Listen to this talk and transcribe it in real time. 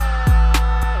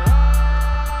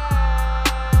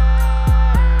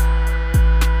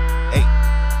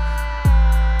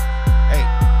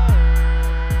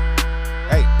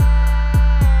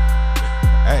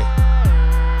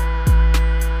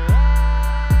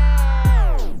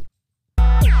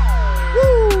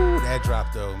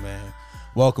though, man?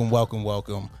 Welcome.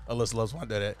 Alyssa loves my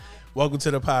that. Welcome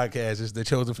to the podcast. It's the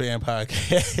Chosen Fan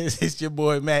Podcast. It's your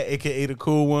boy Matt, aka the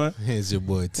Cool One. It's your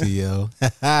boy T.O.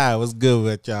 What's good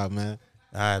with y'all, man?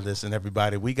 All right, listen,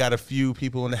 everybody. We got a few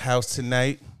people in the house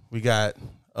tonight. We got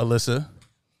Alyssa.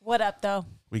 What up, though?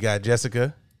 We got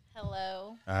Jessica.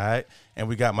 Hello. All right. And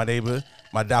we got my neighbor,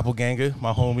 my doppelganger,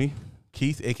 my homie,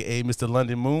 Keith, aka Mr.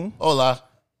 London Moon. Hola.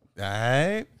 All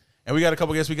right. And we got a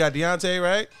couple guests. We got Deontay,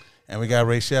 right? And we got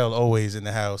Rachel always in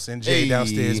the house. And Jay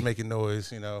downstairs making noise,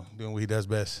 doing what he does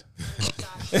best.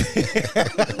 He's trying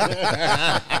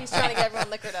to get everyone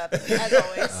liquored up, as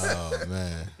always. Oh,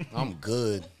 man. I'm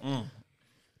good.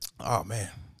 Oh, man.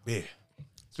 Beer.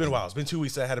 It's been a while. It's been 2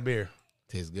 weeks I had a beer.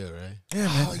 Tastes good, right? Yeah,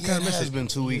 man. Oh, yeah, it has been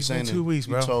 2 weeks, ain't it? 2 weeks,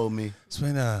 bro. You told me. It's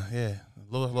been,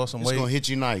 lost some It's weight. going to hit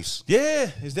you nice. Yeah,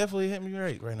 it's definitely hitting me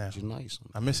right now. You nice.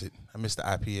 I miss it. I miss the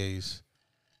IPAs.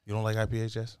 You don't like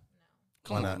IPAs, Jess?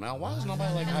 Come Why on not? now. Why does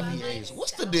nobody like IPAs?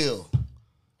 What's the deal?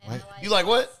 And You like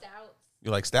what?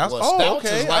 You like stouts? Well, stouts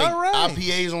okay. is like All right.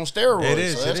 IPAs on steroids. It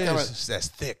is. So that's kinda, That's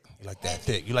thick. You like that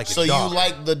thick. You like it so dark. you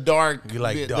like the dark. You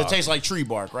like that dark. tastes like tree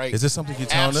bark, right? Is this something you're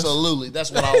telling us? Absolutely.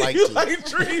 That's what I like You too. like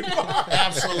tree bark?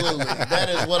 Absolutely. That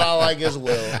is what I like as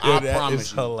well. Yo, I that promise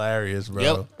is you. hilarious, bro.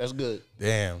 Yep. That's good.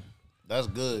 Damn. That's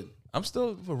good. I'm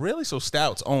still really so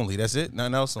stouts only. That's it.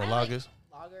 Nothing else. No I like lagers.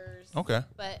 Lagers. Okay.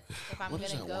 But if I'm What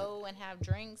does going to that go and have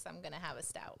drinks, I'm going to have a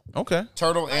stout. Okay.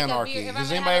 Turtle Like a Anarchy. beer. If I'm Has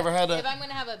gonna anybody have ever had If a? I'm going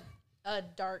to have a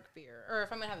dark beer, or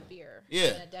if I'm going to have a beer, Yeah. I'm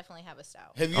going to definitely have a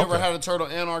stout. Have you ever had a Turtle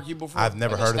Anarchy before? I've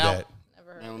never Like a heard of stout? that.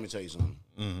 Never heard Man, of let me tell you something.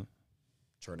 Mm-hmm.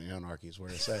 Turtle Anarchy is where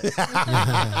it's at.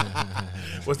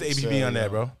 What's the ABV on that,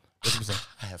 bro? What's the percent?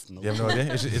 I have no. You have no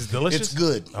idea. It's delicious. It's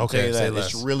good. I'll Okay, tell you say that.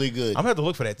 less. It's really good. I'm gonna have to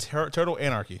look for that Turtle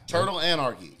Anarchy. Turtle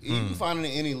Anarchy. You can find it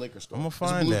in any liquor store. I'm gonna It's a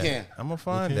find blue that. can. I'm gonna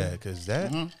find that because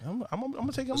that I'm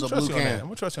gonna take. I'm It's gonna a trust blue you on can. that. I'm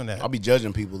gonna trust you on that. I'll be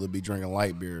judging people that be drinking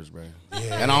light beers, bro.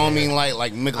 Yeah. And I don't mean like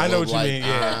Michelob. I know what you like, mean.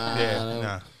 Yeah.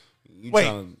 Nah. You Wait.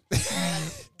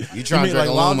 You trying mean to drink like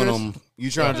aluminum? You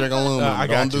trying to drink aluminum? I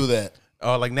got Don't you. do that.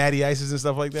 Oh, like natty ices and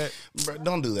stuff like that. Bro,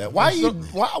 don't do that. Why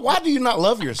do you not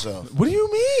love yourself? What do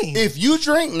you mean? If you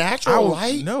drink natural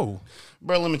light, No.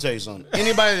 bro, let me tell you something.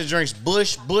 Anybody that drinks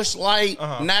Bush Light,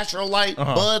 Natural Light,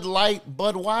 Bud Light,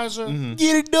 Budweiser,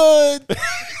 get it done.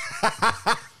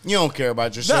 You don't care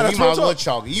about yourself. that's You might real as well talk.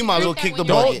 chalk it. You might as well kick the You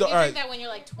bucket. All right. drink that when you're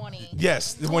like 20.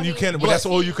 Yes, when you can, but But that's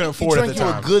all you can You afford at drink the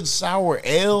you time. a good sour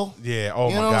ale. Yeah. Oh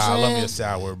You my know what god, I'm I love me saying? a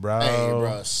sour, bro. Hey,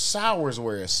 bro, sour's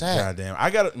where it's at. Goddamn.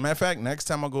 I got. Matter of fact, next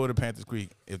time I go to Panthers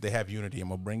Creek, if they have Unity, I'm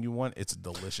gonna bring you one. It's a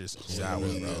delicious sour,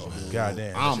 bro.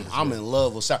 Goddamn. I'm in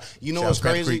love with sour. You know Shout what's out to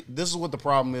Panther crazy? Creek. This is what the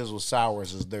problem is with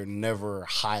sours is they're never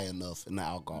high enough in the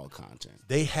alcohol content.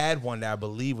 They had one that I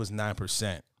believe was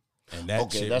 9%. And that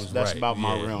Okay, shit that's- was that's right. about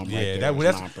my Yeah, realm right Yeah, there,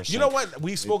 that's 9%. you know what?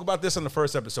 We spoke about this on the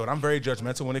first episode. I'm very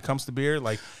judgmental when it comes to beer.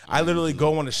 Like I literally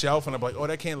go on the shelf and I'm like, oh,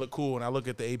 that can't look cool. And I look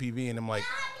at the APV and I'm like,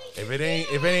 if it ain't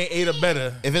 8 or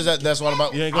better, If it's that's what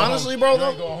about you ain't go honestly, home. bro. You Though,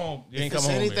 ain't go home. You ain't if come it's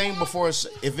home. anything before,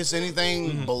 if it's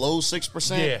anything below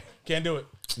 6%, Yeah, can't do it.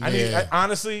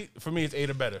 Honestly, for me, it's 8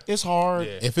 or better. it's hard.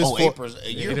 Yeah. If it's 8%,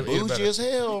 you're 8 or bougie better. as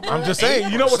hell, bro. I'm just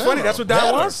saying. You know what's 8% funny? That's or what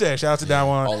better. Dawan said. Shout out to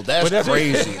Dawan. Oh, that's But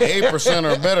crazy. 8%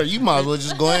 or better. You might as well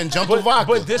just go ahead and jump the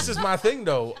vodka. But this is my thing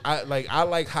though. I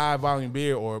like high volume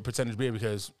beer or percentage beer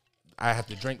because I have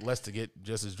to drink less to get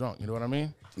just as drunk. You know what I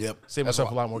mean? Yep. Save That's myself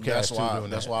why- a lot more cash, That's too, why. doing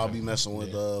That's that. why I'll be messing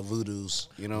with Voodoos.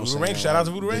 You know, what Voodoo I'm Range. saying? Shout out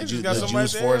to Voodoo The Range. ju- You got the something right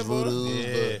Juice there, Force bro.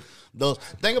 Voodoos. Yeah. Those.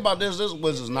 Think about this. This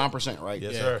was 9%, right?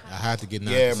 Yes, Yeah. sir. I had to get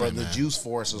 9%. Yeah, bro. The man. Juice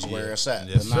Force is where it's at.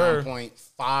 Yes, the sir.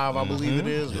 9.5, I believe it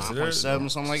is. Yes, it 9.7,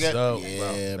 something like that. So, yeah,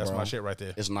 bro, that's bro. my shit right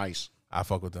there. It's nice. I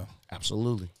fuck with them.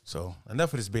 Absolutely. So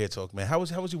enough of this beer talk, man. How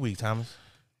was your week, Thomas?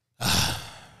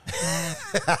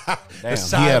 Damn,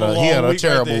 sigh he had of a a long week right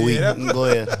terrible there, week. yeah. Go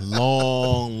ahead.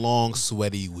 long,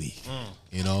 sweaty week.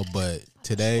 You know, but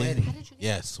today,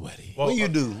 sweaty. Well, What you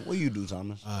do? What you do,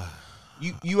 Thomas?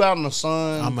 You out in the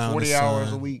sun I'm out in 40 the hours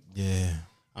sun. a week? Yeah,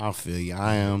 I feel you.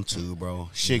 I am too, bro.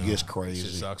 Shit gets shit crazy.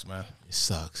 sucks, man. it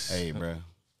sucks. Hey, bro.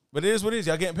 But it is what it is.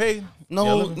 Y'all getting paid? No,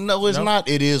 Y'all living? no, it's not.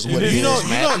 It is what it You is, know-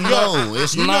 man. No,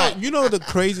 it's not. You know the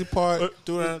crazy part What's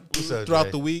up, Jay?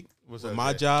 throughout the week What's with up,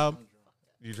 my Jay? job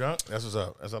You drunk? That's what's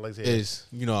up. That's all I like to hear. is,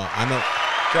 I know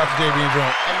Shout out to Jay being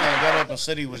drunk. That man got up and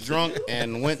said he was drunk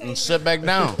and went and sat back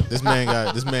down. this man got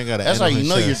an That's how you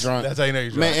know you're drunk. That's how you know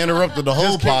you're drunk. Man interrupted the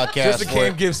whole podcast. Just to for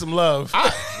came it. give some love.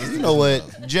 You know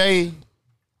what, Jay?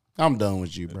 I'm done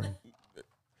with you, bro.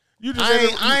 You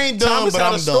just I ain't done, Thomas but had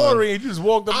I'm a story and you just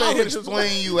walked up there. I'll and hit us.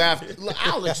 explain you after.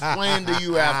 I'll explain to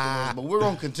you afterwards. But we're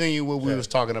gonna continue what we was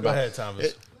talking Go about. ahead,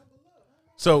 Thomas.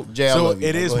 So, Jay, I love you,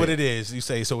 it bro. is Go what ahead. it is. You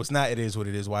say so. It's not. It is what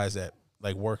it is. Why is that?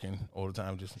 like working all the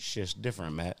time? Just Shit's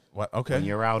different, Matt. what? Okay. When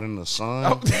you're out in the sun,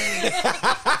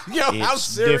 Yo, how it's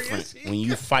serious? different. When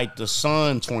you fight the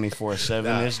sun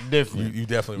 24/7, it's different. You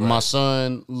definitely right. My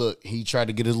son, look, he tried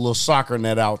to get his little soccer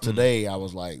net out today. I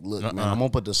was like, look, man, I'm gonna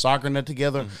put the soccer net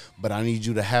together, but I need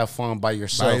you to have fun by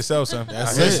yourself. By yourself, son.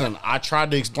 That's Listen, I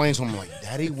tried to explain to him, like,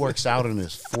 Daddy works out in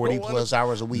his 40 plus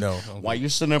hours a week. No. While you're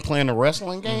sitting there playing the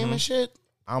wrestling game and shit,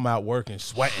 I'm out working,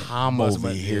 sweating. I'm Busting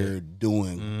over my- here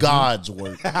doing God's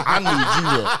work.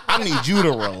 I need you to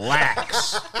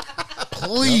relax.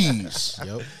 Please.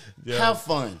 Yep. Have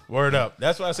fun. Word up.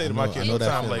 That's what I say to my know- kids I know all the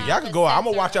that time. feeling. Like, y'all can go out. I'm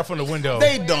going to watch out from the window.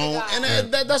 They don't.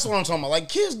 And that's what I'm talking about. Like,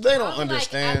 kids, they don't I'm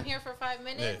understand. Like, I'm here for 5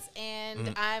 minutes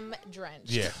and I'm drenched.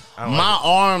 Yeah. I don't My like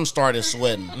arms started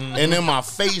sweating, and then my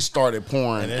face started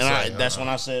pouring. And And it's like, that's when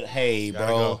I said, hey, Gotta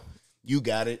bro, go. you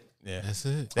got it. it. Yeah. That's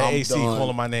it. That I'm AC done.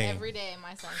 calling my name. Every day,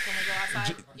 my son, when we go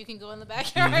outside, you can go in the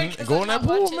backyard. 'cause Go I'm in that not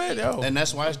pool, watching man. you. Yo. And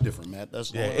that's why it's different, Matt.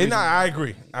 That's Yeah. the I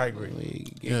agree. I agree.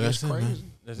 Yeah, that's it, man.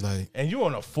 Like, And you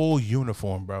on a full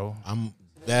uniform, bro. I'm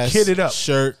vest, Kitted up.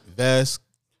 shirt, vest,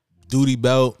 duty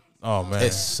belt. Oh, man.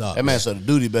 It sucks. That man said a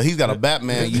duty belt. He's got a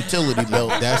Batman utility belt.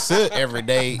 That's it. Every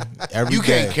day. Every You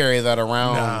can't day. carry that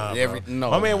around. Nah, bro.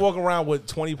 No. My man walking around with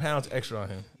 20 pounds extra on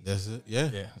him. That's it. Yeah.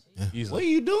 Yeah. What Easily. are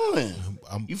you doing?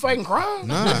 You fighting crime?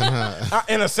 Nah.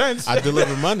 In a sense. I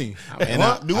deliver money. And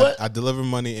What? Do what? I deliver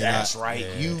money. And That's I, right.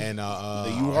 You And you and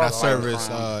are I service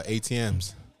fighting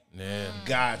ATMs. Yeah.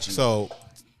 got you. So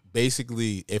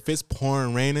basically, if it's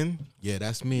pouring raining, yeah,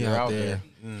 that's me You're out out there.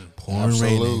 there. Pouring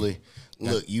Absolutely.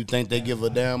 raining. Look, you think they give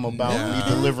a damn about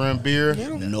me delivering beer?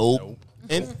 Nope.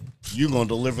 And You gonna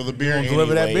deliver the beer?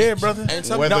 Deliver that anyway. beer, brother. And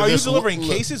some- Whether Now, are you this delivering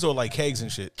look- cases or like kegs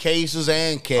and shit? Cases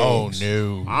and kegs. Oh,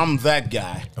 no. I'm that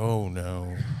guy. Oh,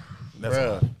 no. That's a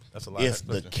Bruh. lot. That's a lot. If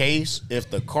the case, if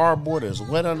the cardboard is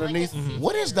wet underneath,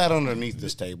 what is that underneath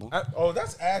this table?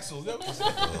 That's Axel. That's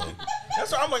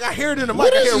what I'm like. I hear it in the mic.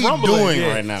 What I is hear he rumbling. doing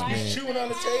Yeah. right now? He's chewing on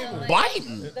the table.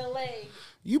 Biting. The leg.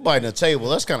 You biting a table.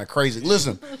 That's kind of crazy.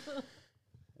 Listen,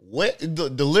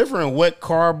 delivering wet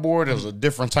cardboard is a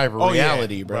different type of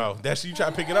reality, bro. That's you try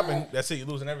to pick it up and that's it. You're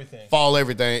losing everything. Fall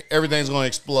everything. Everything's gonna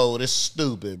explode. It's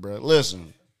stupid, bro.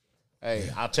 Listen. Hey,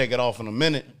 I'll take it off in a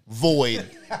minute. Void.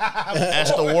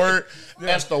 That's the word.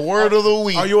 That's the word of the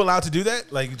week. Are you allowed to do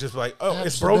that? Like just like, oh,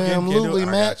 it's broken. Can't do it. Absolutely, I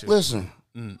got Matt. you. Listen,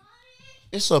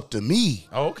 it's up to me.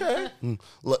 Oh, okay.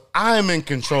 Look, I am in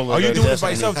control of Are you that doing this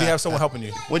by destiny. yourself? Do you have someone helping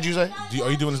you? What'd you say?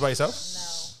 Are you doing this by yourself?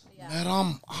 Man,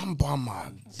 I'm by my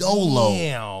dolo.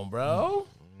 Damn, bro.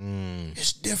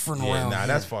 It's different Yeah, around nah, here.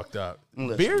 that's fucked up.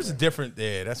 Listen, Beer's different.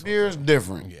 Yeah, that's Beer is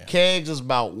different. Yeah. Kegs is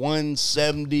about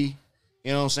 170.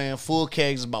 You know what I'm saying? Full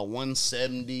kegs is about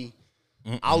 170.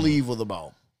 I'll leave with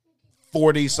about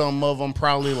 40 some of them,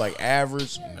 probably like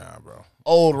average. Nah, bro.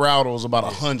 Old router was about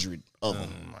 100 of them.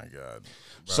 Oh my god.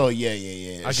 So yeah. I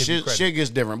give you Shit, credit. shit gets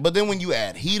different. But then when you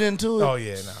add heat into it, Oh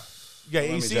yeah, nah. You got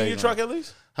me AC tell in you your truck at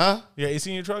least? huh? Yeah, AC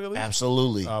in your truck at least?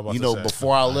 Absolutely. I was about You to know, say.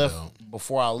 before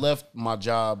I left my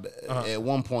job at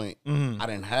one point, I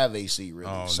didn't have AC really.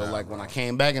 Oh, so nah, like when I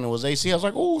came back and it was AC, I was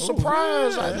like, "Oh,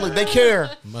 surprise!" Look, they care.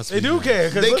 must They be do nice. care.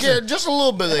 'cause They listen, care just a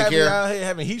little bit. They Having care. out here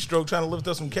having heat stroke trying to lift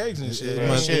up some kegs and shit. It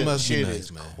must- Shit, be shit nice,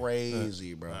 is man.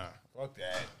 crazy, bro. Fuck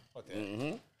that. Fuck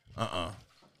that.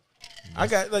 I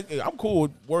got like I'm cool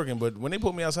with working, but when they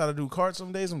put me outside to do carts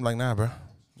some days, I'm like, nah, bro.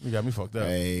 You got me fucked up.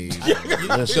 Hey,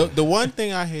 So listen, the one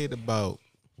thing I hate about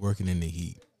working in the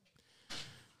heat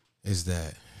is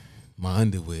that my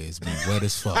underwear is be wet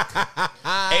as fuck. hey,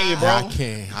 I bro,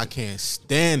 can't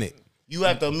stand it. you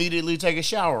have to immediately take a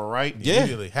shower, right? Yeah.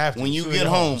 Immediately. Have to. When you Soon as get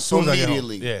home, Soon as I get home.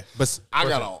 immediately. Yeah. But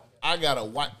I gotta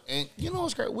wife, and you know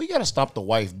what's great? We gotta stop the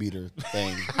wife beater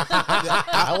thing.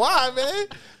 why, man?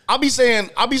 I'll be saying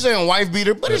wife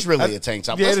beater, but it's really a tank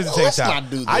top. Yeah, it is a tank let's top. not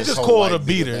do this. I just whole call it a wife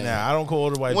beater beater thing. now. I don't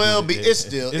call it a white Well, beater. it's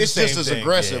still the it's just same as thing.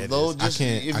 aggressive Yeah, though. it is. Just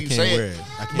can't- if I you can't say wear it. it.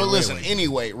 I can't But wear listen, it.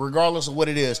 anyway, regardless of what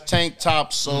it is, tank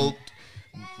top soaked,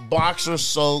 boxer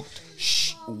soaked,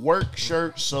 work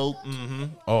shirt soaked.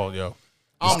 Oh, yo.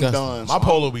 I'm Disgusting. done. My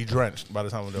polo be drenched by the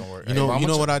time I'm done work. You know, I'ma you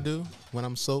know tell- what I do when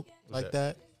I'm soaked like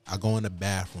that? I go in the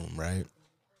bathroom, right?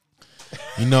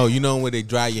 You know where they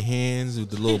dry your hands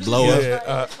with the little blower.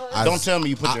 Yeah, Don't tell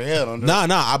me you put your head under. Nah,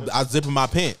 I zip in my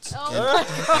pants and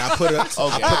I put it.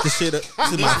 Okay. I put the shit up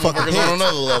to my fucking Motherfuckers on pants.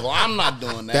 another level. I'm not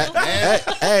doing that. That,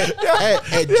 man.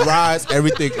 hey, it dries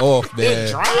everything off, man.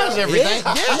 It dries everything.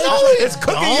 it's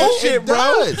cooking your shit, it bro.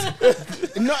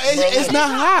 does. No, it's not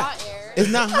hot. Hot air. It's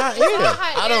not hot It's air. not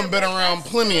hot I done air, been but around that's-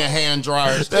 plenty of hand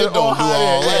dryers. They That's don't all do hot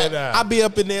all air. that. Yeah, nah. I be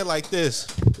up in there like this.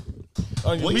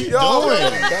 On your What meat. you Oh,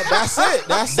 doing? That's it.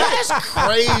 That's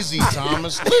crazy,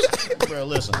 Thomas. Listen, bro,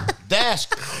 listen. That's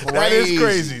crazy. that is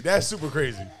crazy. That's super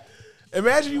crazy.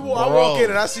 Imagine I walk in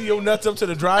and I see your nuts up to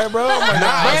the dryer, bro. I'm like,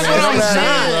 That's what I'm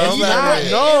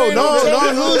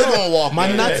saying. Who's gonna walk My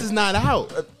in? nuts is not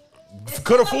out.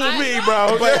 Could have fooled me,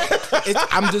 bro.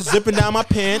 I'm just zipping down my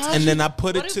pants and then I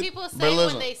put What it do to. people say Bro,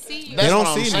 listen. when they see you? They don't what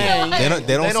I'm see me. saying.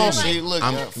 They don't see me. Look,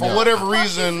 I'm- for no. whatever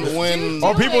reason, when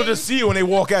Or people just see you and they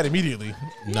walk out immediately.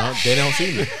 No, they don't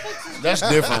see me. that's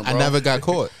different, bro. I never got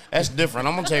caught. That's different.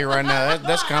 I'm gonna tell you right now.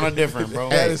 That's kind of different, bro.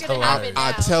 That It's is gonna happen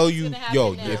I now. tell It's you, gonna happen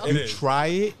yo, now. if It you is. try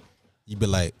it, you be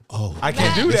like, oh, I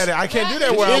can't do that. I can't do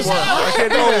that where I work. I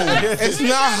can't do that. it's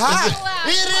not hot. It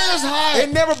is hot.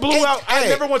 It never blew out. I hey,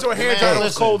 never went to a hair dryer. It was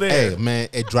listen. cold air. Hey man,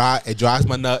 it dries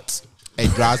my nuts.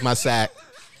 It dries my sack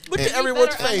Look at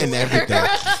everyone's better face. and everything.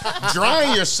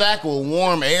 Drying your sack with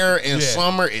warm air in Yeah.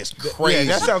 summer is crazy.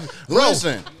 Yeah, that sounds. Bro,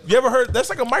 Listen, you ever heard? That's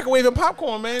like a microwave and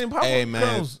popcorn, man. And popcorn Hey man,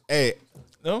 kernels. hey,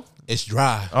 No. it's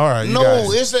dry. All right. You no,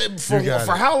 got it. it's for You got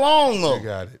it. how long though? You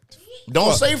got it.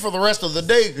 Don't say for the rest of the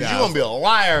day because Yeah. you're gonna be a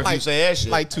liar if you say that shit.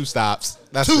 Like 2 stops.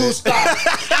 That's two it. stops.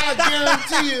 I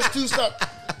guarantee you, it's 2 stops.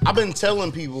 I've been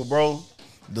telling people, bro,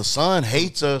 the sun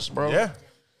hates us, bro. Yeah.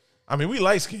 I mean, we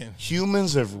light skinned.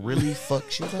 Humans have really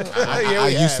fucked shit up. I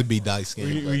used to be light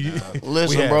skinned.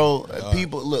 Listen, bro,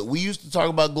 people, look, we used to talk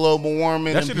about global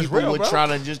warming That and shit is people real, would bro. try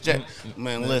to just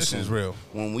man, listen. is real.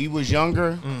 When we was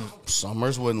younger,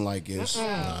 summers wasn't like this. No,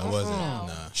 it wasn't. Nah.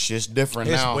 Shit's different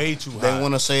It's now. way too They hot.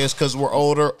 want to say it's because we're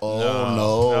older. Oh,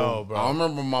 No, bro. I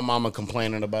remember my mama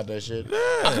complaining about that shit.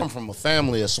 I come from a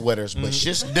family of sweaters, but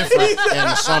shit's different in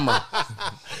the summer.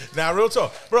 Now, real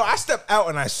talk, bro. I step out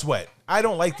and I sweat. I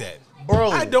don't like that, Bro,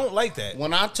 I don't like that.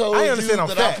 When I told I you understand I'm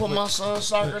that fat, I put but- my son's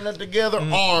soccer net together,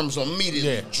 arms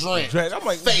immediately drenched. I'm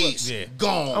like, face yeah.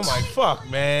 gone. I'm like, fuck,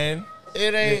 man.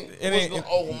 it ain't. It ain't.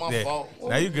 Oh, my yeah. fault.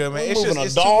 Now you good, man. We're It's moving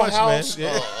just a it's too much, dollhouse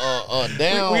man. Yeah.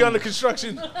 down. We under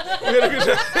construction. We under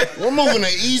construction. We're moving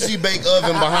an easy bake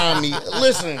oven behind me.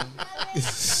 Listen,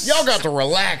 y'all got to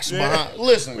relax behind.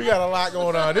 Listen, We got a lot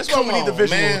going on. This is why Come we need the on, visuals.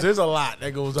 man. There's a lot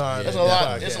that goes on. There's in a this lot.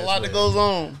 podcast, It's a lot that man. goes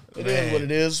on. It is Man. what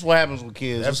it is. It's what happens with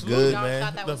kids. Absolutely. It's Y'all good. Man,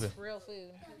 thought that was love it. real food.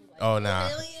 Oh nah,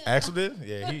 Axel did.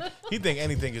 Yeah, he think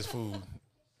anything is food.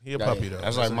 He a puppy though.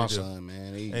 That's like what my he do. son,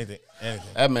 man. Anything.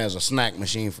 That man's a snack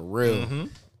machine for real. Man,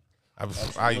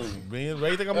 why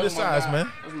you think I'm this size,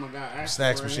 man? That's my guy, Axel,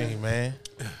 Snacks right here. machine, man.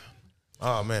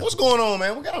 Oh man, What's going on,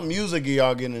 man? What kind of music are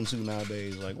y'all getting into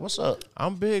nowadays? Like, what's up?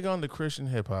 I'm big on the Christian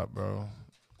hip hop, bro.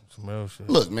 Some real shit.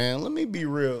 Look, man, let me be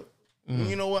real. Mm.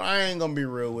 You know what? I ain't gonna be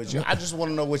real with you. I just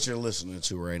want to know what you're listening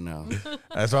to right now.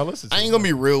 That's all I listen to. I ain't gonna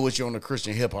be real with you on the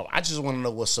Christian hip hop. I just want to know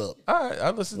what's up. All right,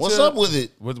 I listen. What's to, up with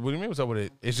it? What do you mean? What's up with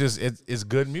it? It's just it's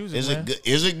good music. Is man. it good?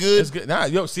 Is it good? It's good. Nah,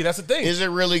 yo, see that's the thing. Is it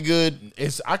really good?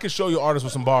 It's I can show you artists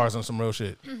with some bars and some real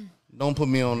shit. Don't put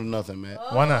me on to nothing, man.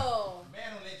 Why not? Oh.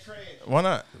 Why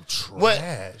not? What?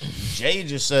 Trash. Jay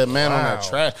just said, "Man, on that Wow.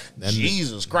 trash."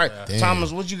 Jesus Christ, Damn.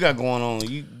 Thomas, what you got going on?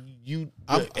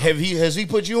 Has he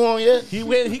put you on yet? He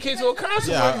came to a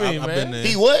concert Yeah, with me, I've man. been there.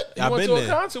 He what? He I've went been to a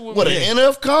there. concert with What me. an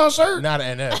NF concert? Not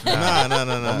an NF. Nah. No.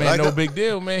 Man, Like no a- big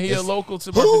deal, man. He a local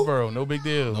to Who? Murfreesboro. No big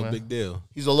deal. No man. big deal.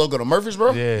 He's a local to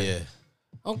Murfreesboro. Yeah. Yeah.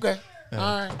 Okay. All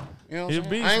right. You know what He a I'm saying?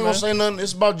 beast, I ain't man. gonna say nothing.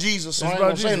 It's about Jesus, so It's I ain't about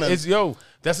gonna say Jesus. nothing. It's yo.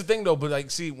 That's the thing though. But like,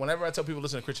 see, whenever I tell people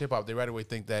listen to Christian hip hop, they right away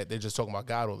think that they're just talking about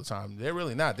God all the time. They're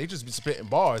really not. They just be spitting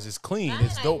bars. It's clean. Ryan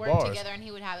it's and I dope worked bars. together, and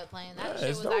he would have it playing. That Yeah, shit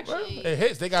it's was dope, bro. actually. It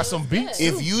hits. They got it some was beats.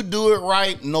 good. If you do it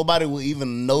right, nobody will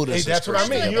even notice. Hey, it's that's what I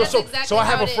Christian mean. hip You know, hop. so exactly so I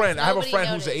have how a it is. friend. I have a Nobody friend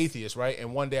who's an noticed. atheist, right?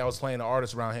 And one day I was playing an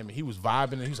artist around him, and he was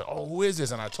vibing, and he was like, "Oh, who is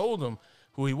this?" And I told him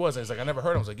who he was, and he's like, "I never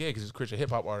heard him." I was like, "Yeah, because he's a Christian hip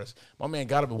hop artist." My man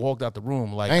got up and walked out the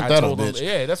room. Like Ain't I that a told him, bitch?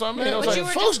 yeah, that's what I mean. I was But like, you were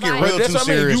folks just get vibing. real that's too what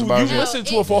I mean. serious You about it. listen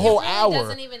to it for a whole hour.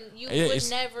 Doesn't even, you Yeah, would it's-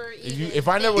 never if even. if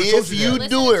I never think- told If you you that.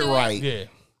 do it Listen to it. right, Yeah.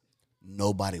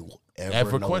 nobody will ever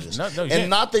Ever notice. question- no, and yeah.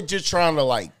 not that you're trying to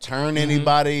like turn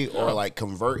anybody or like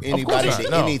convert anybody not, to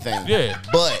no. anything. Yeah.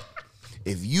 But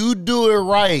if you do it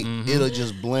right, it'll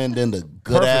just blend into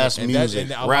good ass Perfect. And that- music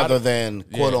and a lot rather of- than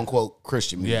quote unquote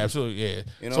Christian music. Yeah, absolutely. Yeah.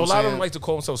 You know so a what lot I'm of them saying? like to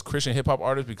call themselves Christian hip hop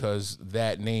artists because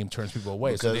that name turns people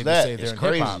away. so Because they just say that they're is in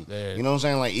crazy. hip hop. Yeah. You know what I'm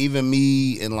saying? Like even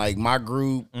me and like my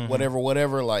group, Mm-hmm.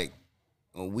 whatever, like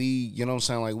we, you know what I'm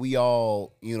saying? Like we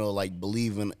all, you know, like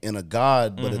believe in a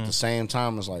God, but Mm-hmm. at the same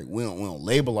time, it's like we don't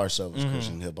label ourselves as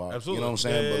Christian hip hop. Absolutely. You know what I'm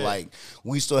saying? Yeah, But yeah. like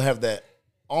we still have that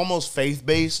almost faith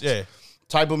based Yeah.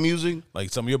 type of music. Like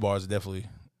some of your bars are definitely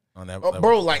on that. level.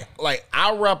 Bro, like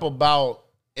I rap about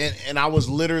and I was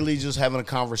literally just having a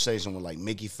conversation with like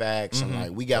Mickey Fax and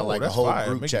like we got Oh, like a that's whole fire.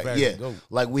 group Mickey chat. Fax Yeah. is dope.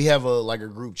 Like we have a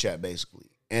group chat basically.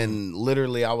 And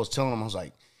literally I was telling him, I was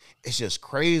like, it's just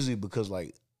crazy because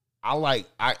like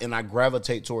I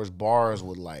gravitate towards bars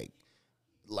with like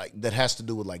that has to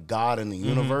do with like God and the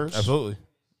universe. Absolutely.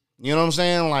 You know what I'm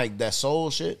saying? Like that soul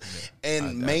shit. And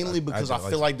I mainly because I feel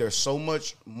that. like there's so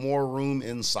much more room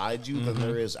inside you than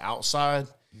there is outside.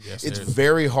 Yes, it's there is.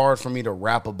 very hard for me to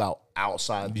rap about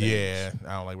outside things. Yeah,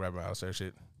 I don't like rapping outside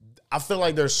shit. I feel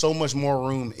like there's so much more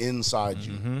room inside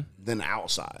you than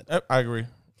outside. I agree.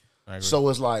 So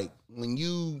it's like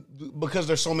because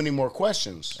there's so many more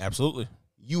questions. Absolutely.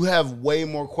 You have way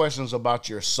more questions about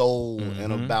your soul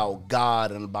and about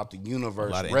God and about the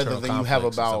universe rather than you have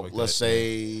about, like let's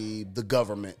say, the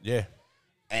government. Yeah.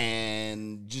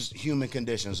 And just human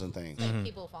conditions and things. Like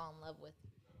people fall in love with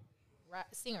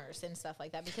singers and stuff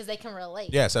like that because they can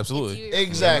relate. Yes, absolutely.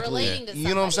 Exactly. Relating to You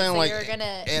know what I'm saying? so like, you're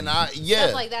gonna,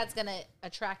 stuff like that's gonna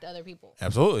attract other people.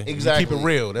 Absolutely. Exactly. You keep it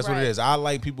real. That's what Right. it is. I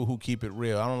like people who keep it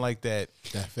real. I don't like that.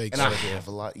 That fake And I shit. have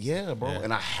a lot, bro.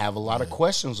 And I have a lot of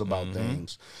questions about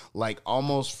things, like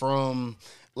almost from,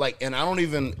 like, and I don't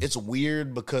even. It's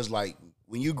weird because like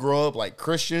when you grow up like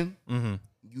Christian,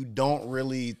 you don't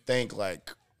really think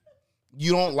like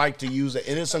you don't like to use it,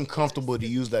 and it's uncomfortable to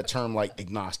use that term like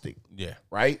agnostic. Yeah.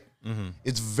 Right?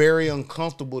 It's very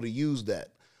uncomfortable to use that,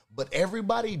 but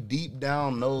everybody deep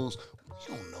down knows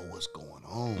we don't know what's going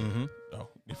on. Oh,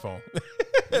 your phone.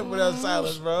 Without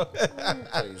silence, bro.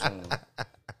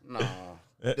 Nah.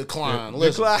 Decline.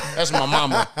 Listen, that's my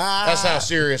mama. That's how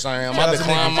serious I am. I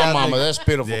decline my mama. That's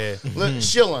pitiful. Yeah. Look,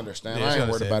 she'll understand. Yeah, I she ain't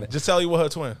worried understand. about it. Just tell you what her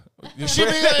twin. She be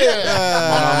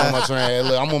my mama, my twin. Hey,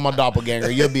 look, I'm on my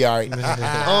doppelganger. You'll be all right.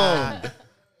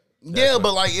 Yeah,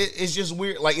 but like it's just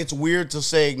weird. Like it's weird to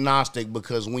say agnostic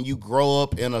because when you grow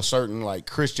up in a certain like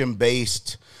Christian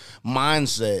based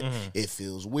mindset, it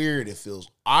feels weird. It feels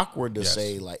awkward to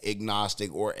say like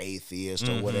agnostic or atheist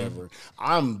or whatever.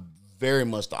 I'm very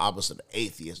much the opposite of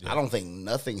atheist. I don't think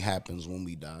nothing happens when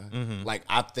we die. Like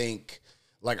I think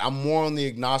like I'm more on the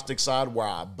agnostic side where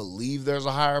I believe there's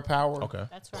a higher power. Okay.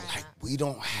 That's right. Like we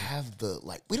don't have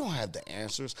the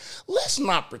answers. Let's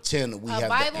not pretend that we have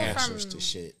Bible the answers from to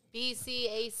shit. BC,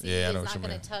 AC Yeah, I is know what not you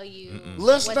going mean. to tell you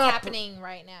Let's what's not happening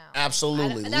right now.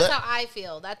 Absolutely. That's how I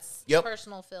feel. That's Yep.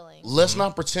 personal feeling. Let's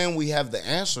not pretend we have the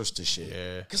answers to shit.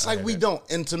 Yeah, Because I like hear we that. don't.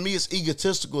 And to me, it's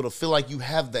egotistical to feel like you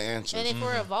have the answers. And if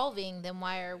we're evolving, then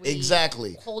why are we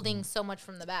Exactly. holding so much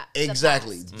from the back?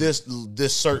 Exactly. This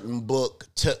certain book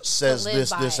says live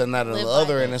this, by this, it. and that, and Live the by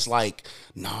other, and this. it's like,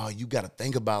 no, you got to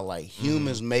think about like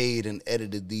humans made and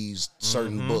edited these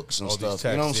certain books and All these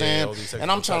stuff. You know what I'm texts, yeah, all saying? these texts And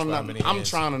I'm been trying touched to by not, many I'm hands.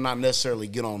 trying to not necessarily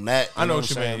get on that. I know what what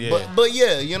you I'm mean, saying? yeah. But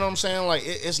yeah, you know what I'm saying? Like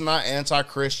it's not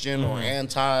anti-Christian or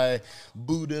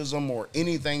anti-Buddhism or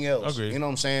anything else. Agreed. You know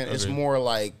what I'm saying? It's Agreed. more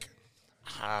like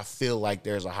I feel like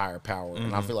there's a higher power,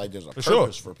 and I feel like there's a purpose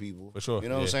sure. for people. For sure, You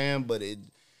know what I'm yeah. saying? But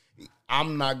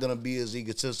I'm not gonna be as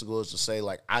egotistical as to say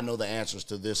like I know the answers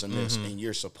to this and this, and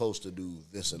you're supposed to do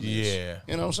this and this. Yeah.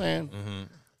 You know what I'm saying?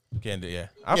 Can't do. Yeah.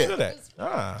 I Yeah. feel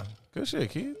that. Good shit,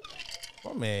 kid.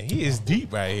 Oh man, he is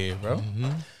deep right here, bro.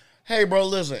 Hey, bro,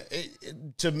 listen.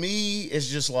 To me, it's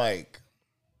just like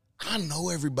I know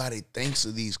everybody thinks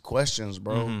of these questions,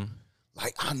 bro.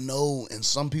 Like I know, and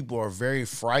some people are very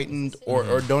frightened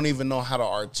or don't even know how to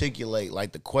articulate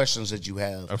like the questions that you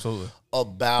have Absolutely.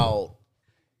 about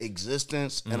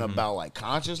existence and about like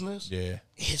consciousness. Yeah.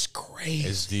 It's crazy.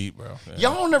 It's deep, bro. Yeah.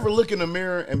 Y'all don't ever look in the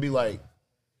mirror and be like,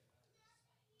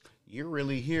 "You're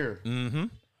really here.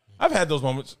 I've had those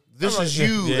moments. This I'm is like,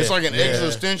 you." yeah, It's like an yeah,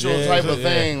 existential yeah, type yeah, of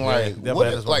thing. yeah, Like, definitely what?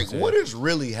 had those Like, moments, yeah. what is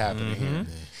really happening here?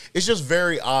 It's just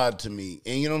very odd to me,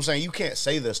 and you know what I'm saying. You can't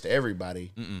say this to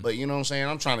everybody, but you know what I'm saying.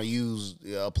 I'm trying to use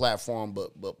a platform,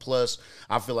 but plus,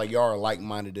 I feel like y'all are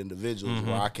like-minded individuals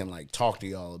where I can like talk to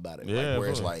y'all about it. Yeah, like, where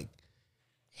it's absolutely. like,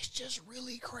 it's just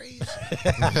really crazy.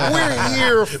 We're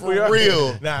here for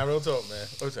real. Nah, real talk, man.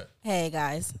 What's that? Hey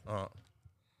guys, Uh-huh.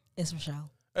 it's Rochelle.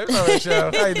 Hey, all right,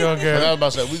 Shell. How you doing, But I girl? was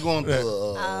about to say we going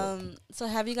through. So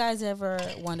have you guys ever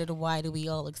wondered why do we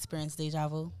all experience deja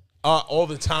vu? All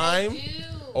the time.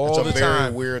 All It's a the very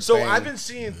time. weird So thing. I've been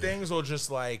seeing things or just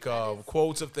like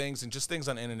quotes of things and just things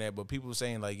on the internet, but people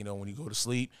saying like, you know, when you go to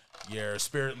sleep, your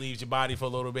spirit leaves your body for a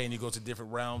little bit and you go to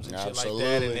different realms and shit like that.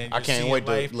 Absolutely. And then I you're can't seeing wait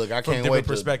to- life look, I from can't different wait to-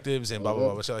 perspectives and blah,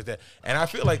 blah, blah, shit like that. And I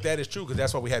feel like that is true because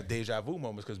that's why we have deja vu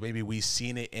moments because maybe we've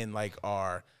seen it in like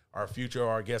our future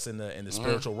or I guess in the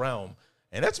spiritual realm.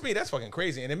 And that's me, that's fucking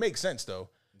crazy. And it makes sense though.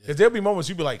 Because there'll be moments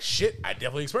you'll be like, shit, I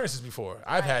definitely experienced this before.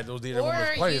 I've had those deja vu Or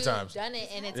moments plenty of you've times. done it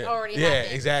and it's Yeah. already Yeah,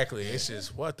 happened. exactly. It's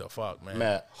just what the fuck, man.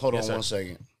 Matt, hold Yes, on sir. 1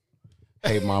 second.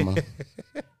 Hey, mama.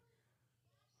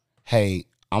 Hey,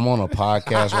 I'm on a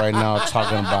podcast right now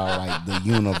talking about like the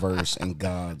universe and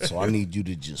God. So I need you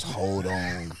to just hold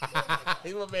on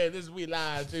My man, this we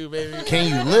live too, baby. Can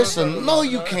you listen? No,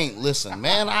 you can't listen,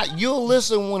 man. You'll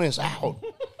listen when it's out.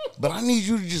 But I need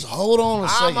you to just hold on a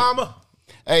Hi, second. mama.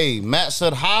 Hey, Matt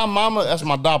said, hi, mama. That's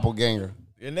my doppelganger.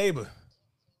 Your neighbor.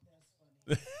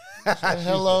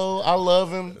 Hello, I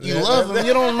love him. You love him.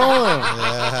 You don't know him.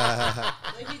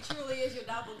 Like he truly is your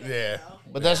doppelganger. Yeah. Though.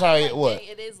 But that's how it, what?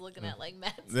 It is looking at like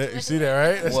Matt's. You see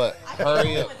that, right? What?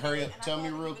 Hurry up, hurry up. Tell me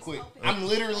real quick. I'm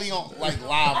literally on like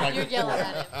live, like You're yelling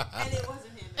at him. And it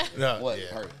wasn't him. No, what? yeah.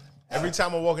 Hurry. Every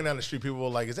time I'm walking down the street, people are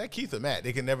like, "Is that Keith or Matt?"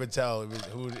 They can never tell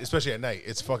who, especially at night.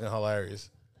 It's fucking hilarious.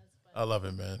 I love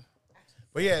it, man.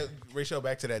 But yeah, Rachel,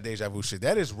 back to that deja vu shit.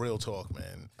 That is real talk,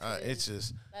 man. It's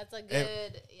just That's a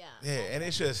good, yeah, and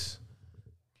it's just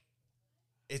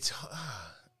it's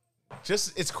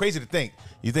crazy to think.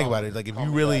 You think about it, like if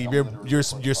you really your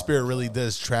spirit really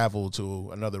does travel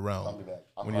to another realm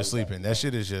when you're sleeping. That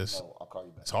shit is just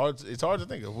it's hard to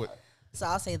think of what. So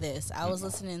I'll say this. I was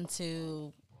listening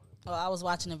to, I was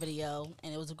watching a video,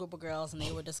 and it was a group of girls, and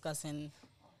they were discussing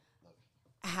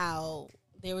how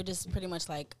they were just pretty much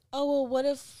like, oh, well, what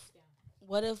if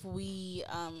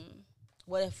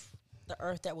the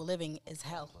earth that we're living is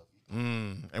hell?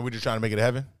 And we're just trying to make it to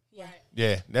heaven? Yeah.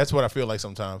 Yeah, that's what I feel like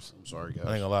sometimes. I'm sorry, guys.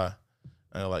 I ain't gonna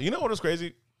lie. You know what was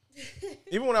crazy?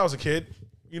 Even when I was a kid,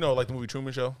 like the movie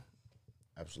Truman Show.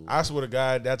 Absolutely. I swear to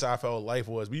God, that's how I felt life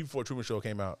was. Before Truman Show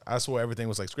came out, I swore everything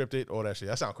was like scripted, all that shit.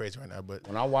 That sounds crazy right now, but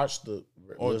When I watched the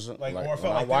or, listen, like, like, or it when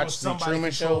felt I like there was watched the somebody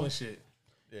Truman Show, controlling shit.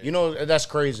 you know that's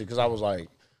crazy because I was like,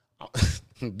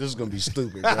 this is gonna be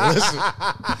stupid. Bro. Listen,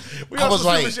 We I on was some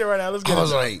like, stupid shit right now. Let's get I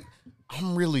was into it. like,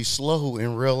 I'm really slow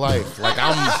in real life. Like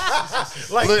I'm,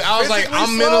 Like, look, I was like, physically I'm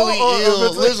slow mentally or ill.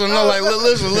 mentally- Listen, no, like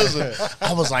listen.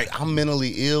 I was like, I'm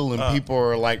mentally ill, and people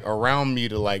are like around me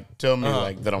to like tell me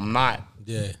like that I'm not.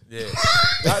 Yeah. Yeah.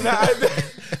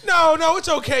 No, it's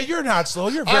okay. You're not slow.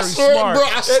 You're very I swear, smart. bro.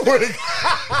 I swear to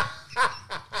God.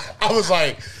 I was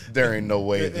like, there ain't no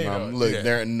way that Yeah, I'm. Look, yeah.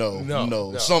 there,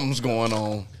 no, something's going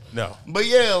on. No. But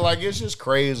yeah, like it's just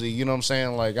crazy. You know what I'm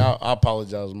saying? Like I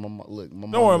apologize, mama. Look, my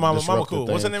Don't worry, mama. Mama disrupted cool.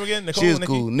 What's her things. name again? Nicole? She's Nikki?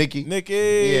 cool. Nikki. Nikki.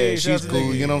 Yeah, Shout out she's to cool.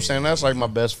 Nikki. You know what I'm saying? That's like my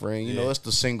best friend. You know, Yeah. it's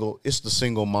the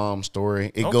single mom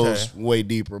story. It Okay. goes way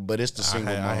deeper, but it's the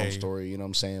single I hear mom you. story. You know what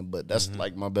I'm saying? But that's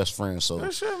like my best friend. So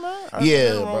Good shit, man.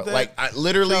 yeah, Nothing wrong bro. with that. Like I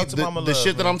literally, Shout out to Mama the Love,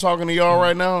 shit that man. I'm talking to y'all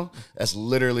right now, that's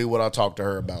literally what I talk to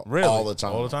her about Really? all the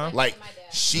time. All the time? Like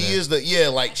she is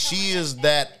she is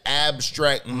that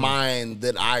abstract mind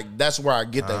that that's where I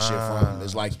get that shit from.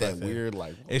 It's like that weird,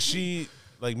 like Is she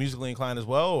like musically inclined as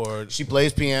well, or she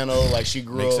plays piano, like she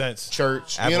grew Makes up sense.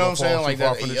 church. Apple You know what I'm falls saying? too Like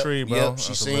far that. from the Yep, tree, bro? Yep, That's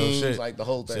she some real sings shit. like the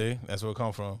whole thing. see? That's where it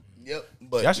come from. Yep,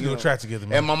 but Y'all should you do a know. track together,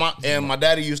 man. And my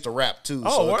daddy used to rap too, Oh,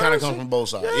 so it word? kind of comes from both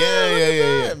sides. look Yeah,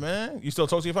 at that, man. You still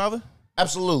talk to your father?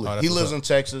 Absolutely. Oh, that's He what's lives up. in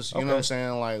Texas. You know what I'm Okay.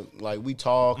 saying? Like we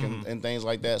talk and things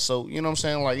like that. So you know what I'm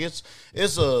saying? Like it's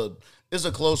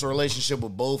a closer relationship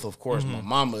with both. Of course, my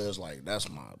mama is like that's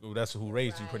my Ooh, that's who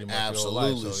raised you, pretty much. absolutely.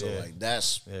 Your whole life, So yeah. like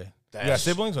that's Yeah. that's You got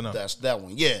siblings or no? That's that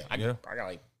one. Yeah, I Yeah. got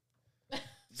like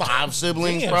 5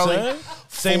 siblings Damn, probably. son.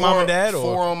 Same mom and dad, or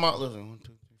 4 on my listen 1, 2,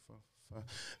 3, 4,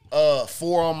 5.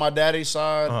 4 on my daddy's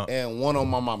side and 1 on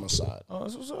my mama's side. oh,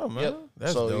 that's what's up, man. Yep.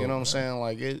 That's so dope, you know what I'm saying?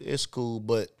 Like it's cool,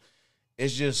 but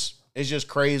it's just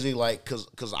crazy. Like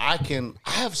cause I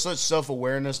have such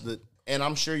self-awareness that, and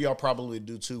I'm sure y'all probably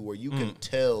do too, where you can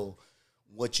tell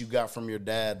what you got from your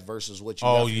dad versus what you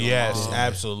got Oh from your yes, mom.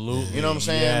 absolutely. You know what I'm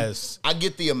saying? Yes. I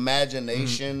get the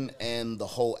imagination and the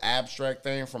whole abstract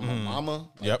thing from my mama,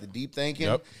 like Yep. the deep thinking,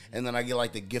 Yep. and then I get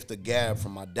like the gift of gab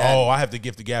from my dad. Oh, I have to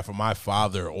gift the gap for my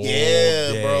father. All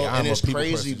yeah, day. bro, I'm and a it's people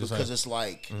crazy person, just because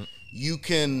like- it's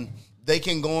like they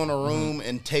can go in a room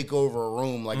and take over a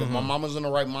room. Like if my mama's in the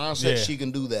right mindset, Yeah. she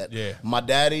can do that. Yeah. My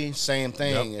daddy, same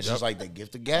thing. Yep, It's yep. just like the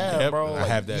gift of gab, Yep, bro. I Like,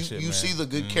 have that you, shit, You man. see the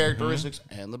good characteristics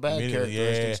and the bad Immediately,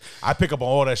 characteristics. yeah. I pick up on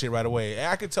all that shit right away. And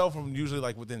I can tell from usually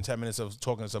like within 10 minutes of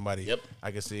talking to somebody. Yep.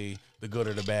 I can see the good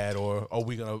or the bad, or are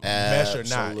we gonna mesh or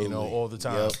not? You know, Absolutely. all the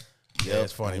time. Yep. Yeah, Yep.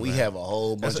 it's funny. And we man. have a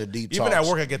whole bunch That's of deep even talks, at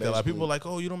work. I get that. A lot of basically. people are like,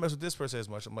 "Oh, you don't mess with this person as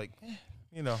much." I'm like,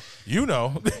 you know,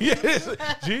 Yes,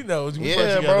 she knows. We Yeah, work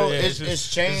together. bro, Yeah, it's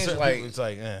just- changed, certain like- people, it's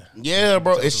like, Yeah,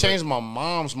 bro, it's changed my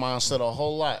mom's mindset a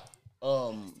whole lot.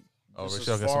 Just Rachel as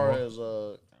got some far more? as I'm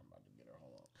about to get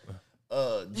her.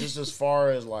 Hold on. Just as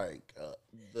far as like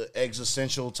the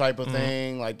existential type of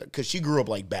thing, like, because she grew up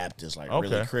like Baptist, like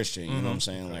really Christian, you know what I'm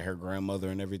saying, like her grandmother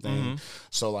and everything.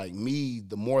 So like me,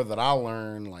 the more that I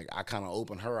learn, like I kind of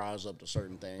open her eyes up to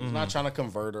certain things. Not trying to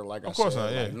convert her, like of course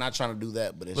not, like, not trying to do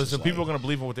that, but it's Listen, just people like, are gonna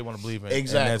believe in what they want to believe in.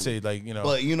 Exactly. And that's it. Like, you know.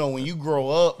 But you know, when you grow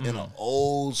up in an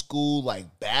old school like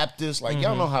Baptist, like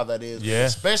y'all know how that is, Yeah.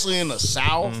 especially in the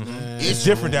South, It's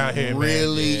different down here, man.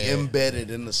 really Yeah. embedded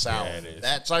in the South. it is.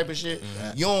 That type of shit,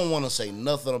 you don't want to say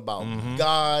nothing about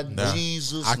God,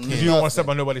 Jesus. I can't. You don't want to step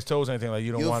on nobody's toes or anything. Like,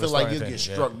 you don't You'll want to feel like start you'll anything.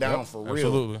 get struck down Yep. for real.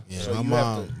 Absolutely. Yeah, So my you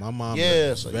mom, have to- my mom Yeah,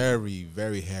 is so- very,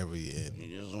 very heavy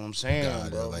in That's what I'm saying,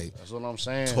 God, bro. like, That's what I'm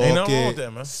saying. Ain't nothing wrong talking, with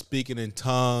that, man. speaking in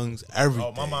tongues,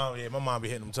 everything. Oh, my mom be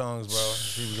hitting them tongues, bro.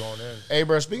 She was going in. Hey,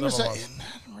 bro, speaking of Love my saying,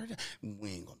 we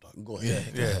ain't gonna talk. Go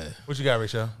ahead. Yeah. What you got,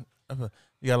 Rachel?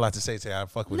 You got a lot to say today. I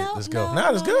fuck with it. No, Let's go. no,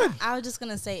 Nah, it's no. good. I was just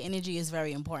gonna say energy is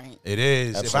very important. It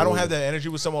is. If I Absolutely. don't have that energy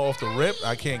with someone off the rip,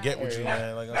 I can't get with you,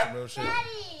 man. Like, on some real shit.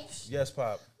 Yes,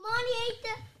 Pop. Mommy ate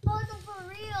the puzzle for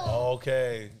real.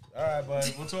 Okay. All right,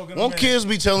 bud. We'll talk in a Won't minute. kids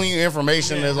be telling you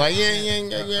information that's like,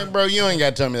 yeah, bro, you ain't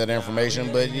got to tell me that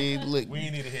information, but you, look, We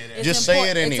need to hear that. It's Just say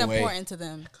it It's anyway. important to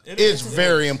them. it's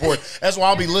very important. That's why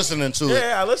I'll be listening to it.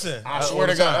 Yeah, I listen. I swear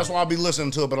to God, that's why I'll be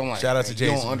listening to it, but I'm like, Shout out to you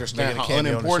Jason. don't understand Making a how cameo on the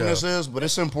unimportant show. this is, but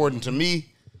it's important to me.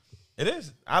 It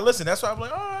is. I listen. That's why I'm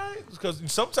like, all right. Because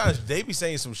sometimes they be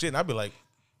saying some shit, and I be like,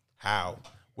 how?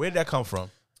 Where did that come from?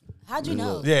 How'd you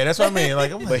know? Yeah, that's what I mean.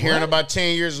 Like, I'm But like, here in what? about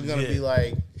 10 years, it's going to Yeah. be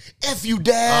like, F you,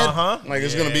 Dad. Like,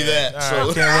 it's going to be that. All So,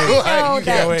 right, can't wait. like, know you can't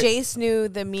that wait. Jace knew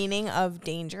the meaning of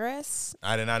dangerous.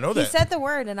 I did not know He that. said the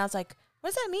word, and I was like,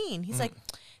 "What does that mean?" He's like,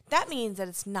 "That means that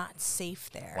it's not safe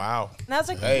there." Wow. And I was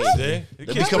like, Hey, "What?" See? they The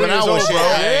be kid's coming 3 out years with old, shit. bro.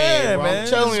 Hey, Yeah, bro, man. I'm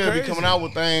telling It's you, they be crazy. coming out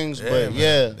with things, Yeah, but man.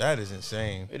 yeah, That is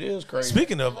insane. it is crazy.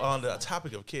 Speaking of, on the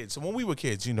topic of kids, so when we were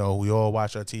kids, you know, we all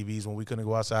watched our TVs when we couldn't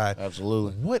go outside.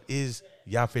 Absolutely. What is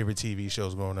y'all favorite TV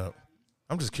shows growing up?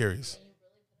 I'm just curious.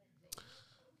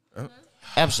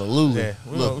 Absolutely. Yeah,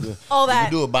 we Look, know. All you that.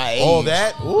 can do it by age. All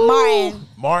that? Ooh, Martin.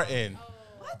 Martin.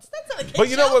 What? That's not a kid But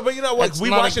you know show. what? But you know what? That's We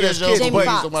not a watched it kid as show, kids. Jamie But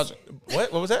Foxx.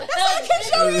 what? What was that? That's not a kid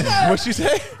show either. What she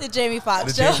say? The Jamie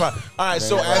Foxx The show. James Bond. All right,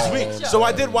 so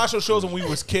I did watch those shows when we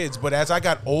was kids, but as I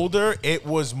got older, it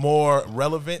was more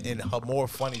relevant and more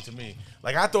funny to me.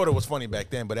 Like, I thought it was funny back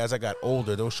then, but as I got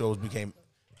older, those shows became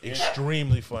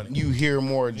extremely funny. You hear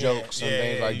more jokes and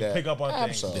things like you that. pick up on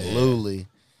things. Absolutely.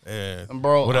 Yeah.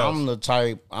 Bro, What else?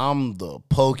 I'm the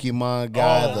Pokemon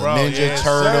guy, Oh, the bro, Ninja yes,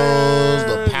 Turtles,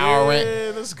 sir. the Power Rangers.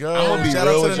 Yeah, let's go. I'm gonna be Shout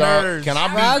real out to with the y'all. nerds. Can I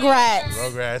Rugrats.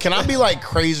 Rugrats. Can I be like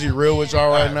crazy real with y'all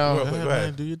right now? Go Go ahead.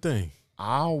 ahead, do your thing.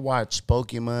 I'll watch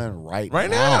Pokemon right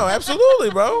Now,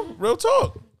 absolutely, bro. Real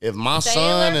talk. If my Sailor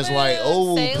son is like, Moon,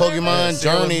 oh, Sailor Pokemon Moon.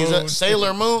 Journeys, Sailor Moon.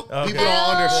 Sailor Moon, people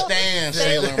don't understand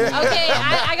Sailor Moon. Okay,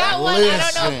 I got one. I don't know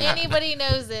Listen. if anybody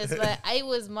knows this, but it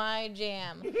was my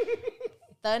jam.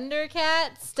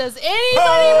 Thundercats. Does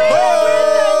anybody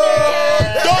remember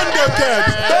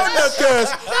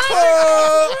Thundercats?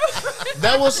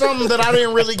 That was something that I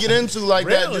didn't really get into like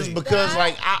that, Really? just because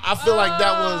like I feel like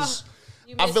that was.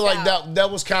 You I feel missed like out. that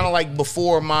was kind of like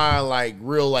before my like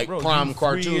real like Bro, prime you 3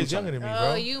 cartoon. years younger than me, bro.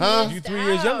 Oh, you Huh? missed You 3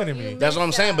 years out. younger than me. You That's what I'm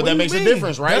missed saying, out. but that What makes do a you mean?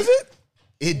 difference, right? Does it?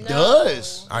 It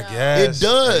does. I guess. It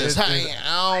does. It-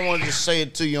 I don't want to just say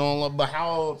it to you on, but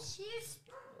how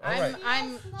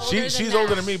I'm She's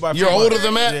older than me by a you're few older months.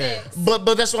 than that, Yeah. but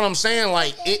that's what I'm saying.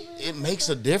 Like it makes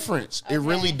a difference. It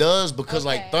really does because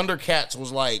like Okay. Thundercats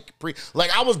was like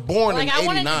I was born Like in I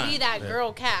wanted to '89. be that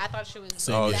girl cat. I thought she was.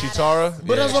 Oh, badass. Chitara?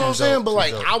 But that's Yeah, what she I'm was saying. dope. But She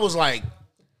like, was dope. I was like,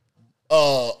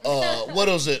 what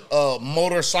is it?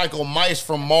 Motorcycle mice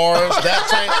from Mars. That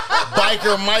type,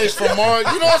 biker mice from Mars.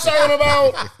 You know what I'm talking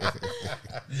about?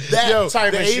 That Yo,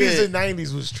 type the of 80s shit. and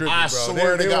 90s was trippy, I bro.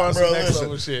 swear they to God, were bro. some next Listen,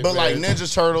 level shit, but like man.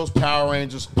 Ninja Turtles, Power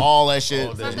Rangers, all that shit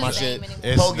All is that my shit. shit.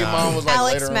 It's Pokemon not. was like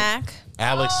Alex later on. Mack.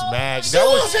 Alex Mack. That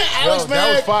was Alex That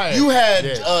was Mack. fire. You had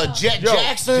Yeah. Jet Yo,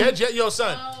 Jackson. Yo,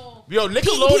 son. Yo,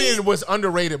 Nickelodeon was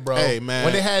underrated, bro. Hey, man.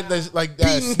 When they had this, like Pete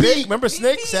and Snick, Pete. remember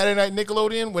Snick? Saturday Night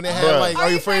Nickelodeon? When they had Bruh. like, Are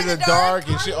You Afraid of the Dark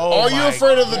and shit? Oh, Are You my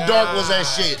Afraid of the God. Dark was that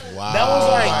shit. Wow. That was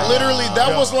like literally, that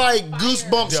Yo. was like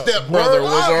Goosebumps Yo, stepbrother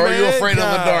was word up, Are You man. Afraid of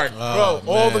the God. Dark. Bro,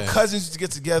 Oh, all the man. cousins used to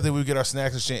get together, we would get our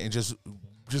snacks and shit and just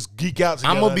geek out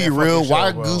together. I'm gonna on be that real. fucking Why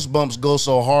show, bro. Goosebumps go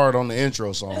so hard on the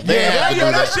intro song? They Yeah, have to do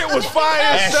that that. shit was fire,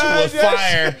 That son. shit was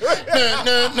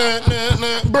fire.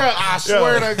 Bruh, I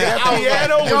swear to God. That I was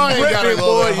piano like, was y'all ain't gotta ripping,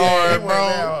 go boy. that Yeah, hard, it went bro.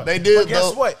 down. They did, But guess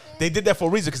though. what? They did that for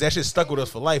a reason because that shit stuck with us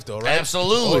for life, though, right?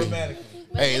 Absolutely. Automatically.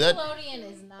 But Hey, that-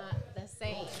 Nickelodeon is not the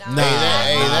same. Nah,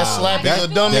 that Slappy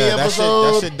the Dummy that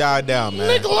episode. shit died down, man.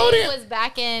 Nickelodeon was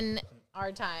back in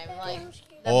our time. Like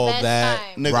all best that.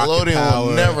 time. Rocket Nickelodeon Power.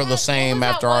 was never the What was same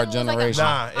that after one? our What was like a generation.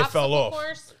 Nah, it fell obstacle off.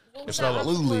 course? What was It fell that off.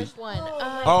 obstacle Absolutely. course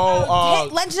one? Oh,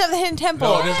 Legend of the Hidden Temple.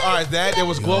 no, this all right. That there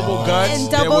was Global Guts.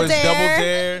 And there Double was Dare. Double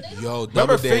Dare. Yo, Remember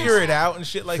Double Dare. Figure It Out and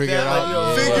shit like Figure that. It Out, Like, yo,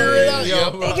 yeah. Figure It Out, yo, yeah.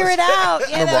 bro. Figure it out. Yeah,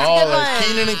 Remember that's a all good the one.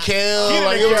 Keenan and Kel? Keenan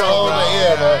Like and it was Kel, all bro. that,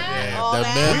 yeah, bro. Yeah, All the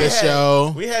that. Mamba We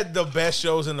Show. We had the best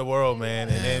shows in the world, man.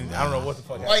 And then I don't know what the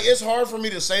fuck happened. Like it's hard for me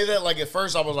to say that. Like at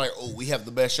first, I was like, "Oh, we have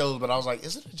the best shows," but I was like,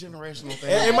 "Is it a generational thing?"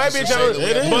 It might be a Just to say general,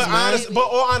 that we have- but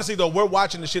all honesty though, we're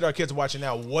watching the shit our kids are watching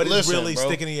now. What is Listen, really bro,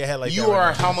 sticking in your head like you that? are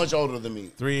right now? how much older than me?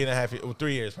 3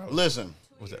 years probably. Listen,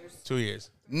 What's that? 2 years.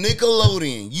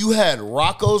 Nickelodeon. You had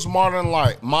Rocco's Modern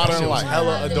Life. Shit was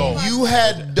hella adult. You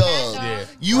had Doug. Yeah.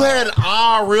 You had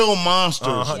Our Real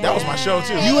Monsters. That was my show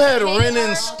too. You had Ren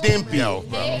and Stimpy. Yo,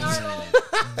 bro. They are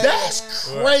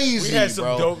That's crazy. We had some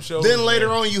bro. dope shows, Then later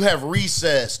man. on, you have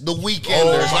Recess, The Weekenders,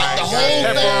 Oh, like my the God. whole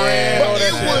Pepper thing. Ran, Bro, all that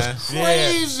it shit. was Yeah.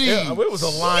 crazy. Yeah, it was a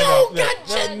Yo,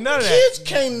 lineup. None of that. Kids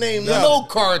can't name no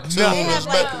cartoons,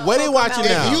 but What they watching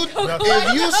now?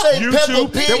 if you say YouTube, Peppa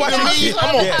Pig they watch to me, YouTube.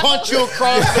 I'm gonna Yeah. punch you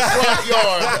across the front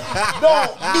yard.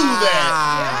 Don't do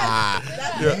that.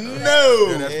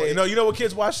 No. That's funny. You know what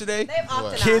kids watch today? They have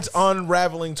Octonauts. Kids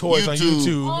unraveling toys on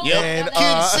YouTube. Yep. And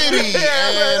Kid City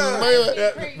and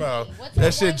crazy. bro, What's that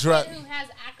the shit one dropped. kid who has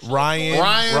actual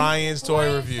Ryan's toy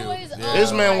Ryan's review. toys? Yeah.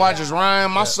 This man watches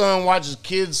Ryan. My son watches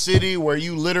Kid City, where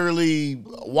you literally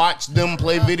watch them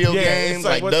play video games it's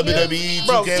like what- WWE.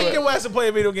 Bro, 2K. take your ass and play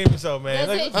a video game yourself, man.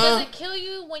 Does it kill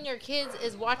you when your kids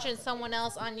is watching someone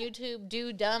else on YouTube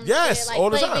do dumb Yes, shit, like all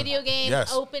the play time. video games,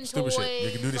 Yes, open stupid toys? shit.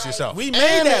 You can do this like- yourself. We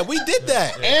made that. We did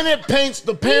that. And it paints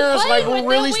the parents played like we're with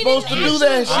really them. We supposed to didn't do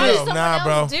that actually I watch know. shit. someone Nah, else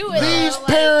bro. do it, These though, like-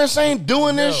 parents ain't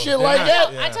doing this shit they're like not.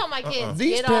 that. I tell my kids,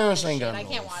 These get parents off ain't this got shit. I no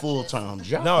can't watch full this. time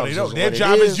job. No, they don't. is Their what it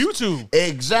job is YouTube.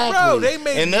 Exactly. Bro, they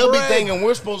make and they'll bread. be thinking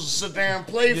we're supposed to sit there and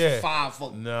play Yeah. for 5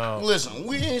 for No. Listen,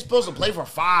 we ain't supposed to play for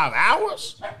 5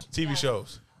 hours. TV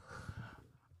shows.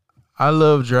 I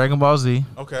love Dragon Ball Z.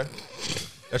 Okay.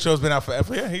 That show's been out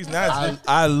forever. Yeah, he's nice.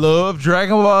 I love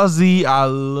Dragon Ball Z. I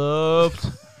loved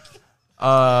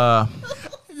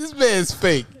This man's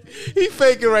fake. He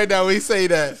faking right now when he say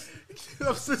that.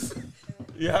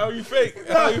 Yeah, how you fake?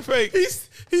 How you fake?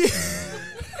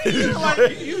 You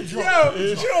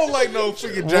don't like no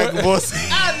freaking Dragon Ball Z.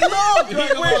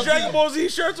 He wears Dragon Ball Z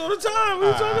shirts all the time. What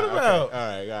are you talking about?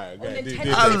 All right.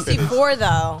 Nintendo 64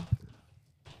 though.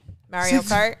 Mario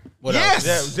Kart. What Yes.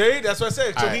 else? Yeah, see, that's what I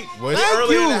said. So All right. we Thank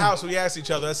earlier in the you. house, we asked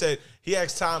each other. I said, he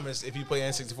asked Thomas if he played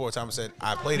N64. Thomas said,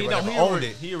 I played it, but I never owned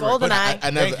it. GoldenEye. I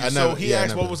never. Thank you. So he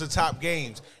asked what was the top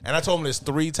games. And I told him there's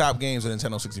 3 top games in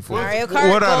Nintendo 64. Mario Kart.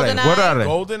 What are they? GoldenEye. What are they?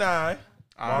 GoldenEye,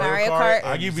 Mario Kart.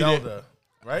 I'll give you Zelda.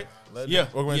 Right? Yeah.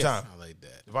 Ocarina of Time. I like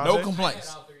that. Devontae? No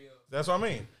complaints. That's what I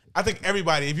mean. I think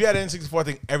everybody, if you had an N64, I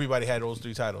think everybody had those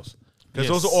 3 titles. Because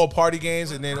Yes. those are all party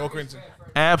games, and then Ocarina of Time.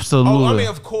 Absolutely. Oh, I mean,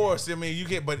 of course. I mean, you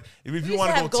get, but if We you used want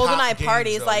to to have go top GoldenEye games,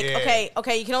 parties. though, Like, yeah.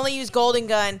 okay, you can only use Golden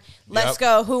Gun. Let's Yep.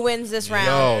 go. Who wins this round?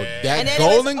 Yo, that And then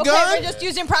golden it was, gun. Okay, we're just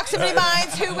using proximity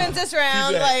mines. Who wins this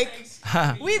round? Exactly.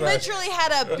 Like, we literally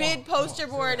had a big poster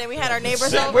board, and we had our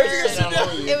neighbors over. Where'd you and sit down?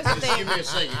 It was a thing. Give me a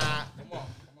second.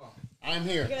 I'm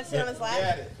here. You gonna sit on his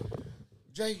lap?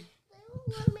 Jay.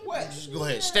 What? Just go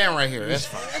ahead. Stand right here. That's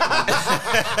fine.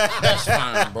 That's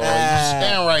fine, bro. You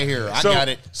stand right here. I got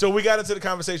it. So we got into the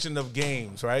conversation of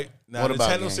games, right? Now, What about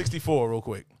Nintendo games? 64, real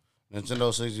quick.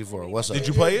 Nintendo 64. What's up? Did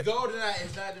you play it? GoldenEye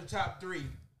is not the top 3.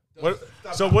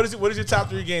 So what is it? What is your top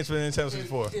 3 games for the Nintendo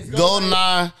 64?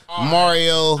 GoldenEye,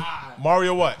 Mario.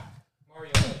 Mario what?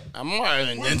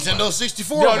 Mario. Nintendo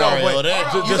 64. No, Mario. wait.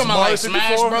 That. You Just talking about Mario like Smash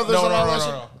 64? Brothers No, and all no, that no,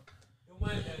 shit? no.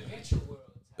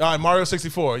 All right, Mario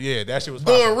 64. Yeah, that shit was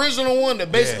The popular. original one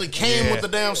that basically Yeah, came yeah. with the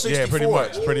damn 64.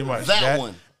 Yeah, pretty much. That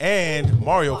one. And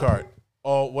Mario Kart.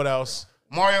 Oh, what else?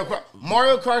 Mario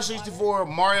Kart 64,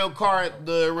 Mario Kart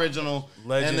the original,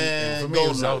 Legend. and then For me, it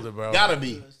was GoldenEye. Zelda, bro. Gotta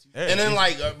be. Yeah, and then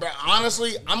it's- bro,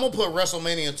 honestly, I'm gonna put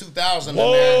WrestleMania 2000 in there.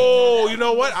 Oh, you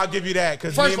know what? I'll give you that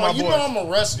because me First and of all, my you boys. know I'm a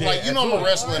wrestler. Yeah, Like you know I'm a absolutely.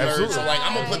 wrestling nerd, Absolutely. so like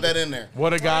I'm gonna put that in there.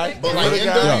 What a guy! But What like a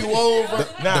guy!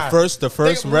 NWO, Nah, The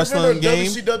first wrestling game.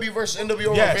 WCW versus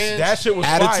NWO yes, Revenge. that shit was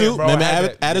Attitude. fire, bro. Remember I had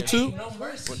that. Attitude?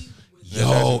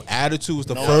 Yo, Attitude was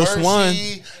the No first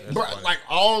Mercy. one. Bro, like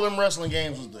all them wrestling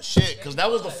games was the shit because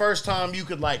that was the first time you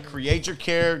could like create your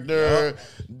character,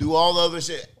 do all the other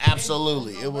shit.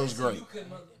 Absolutely, it was great.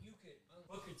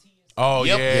 Oh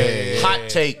Yep. yeah. Hot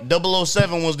take: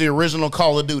 007 was the original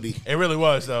Call of Duty. It really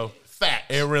was though. Fact.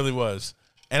 It really was.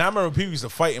 And I remember people used to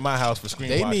fight in my house for screen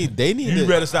They watching. need You to-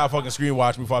 better stop fucking screen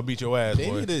watching before I beat your ass, They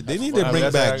boy. need to funny. bring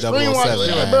That's back actually- 007.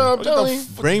 Screen man. bro, I'm telling you.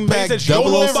 Bring They back said, "Go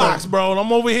in the box, 007. bro. And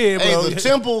I'm over here, bro. Hey, the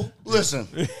temple. Listen,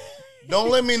 don't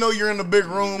let me know you're in the big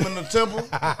room in the temple.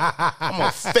 I'm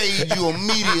gonna fade you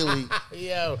immediately.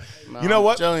 Yo, Nah, you know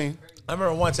what? I'm telling you. I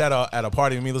remember once at a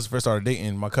party when me and Alyssa first started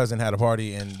dating. My cousin had a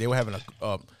party and they were having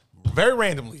a very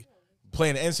randomly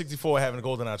playing the N64, having a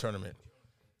GoldenEye tournament.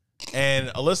 And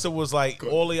Alyssa was like,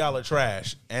 all of y'all are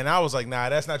trash. And I was like, nah,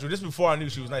 that's not true. This is before I knew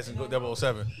she was nice and good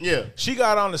 007. Yeah. She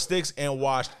got on the sticks and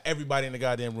washed everybody in the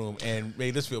goddamn room and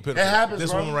made this feel pitiful. It happens, This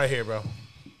bro. woman right here, bro.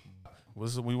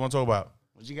 What's what you want to talk about?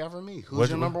 What you got for me? Who's What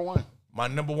your you- number one? My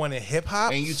number one in hip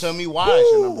hop? And you tell me why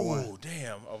it's your number one. Ooh,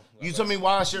 damn. Oh, You tell me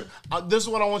why it's your. This is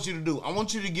what I want you to do. I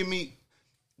want you to give me.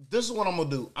 This is what I'm gonna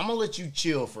do. I'm gonna let you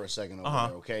chill for a second over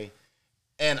there, okay?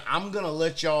 And I'm gonna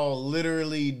let y'all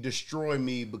literally destroy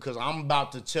me because I'm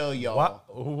about to tell y'all.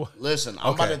 What? Listen,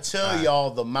 I'm Okay. about to tell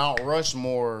y'all the Mount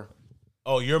Rushmore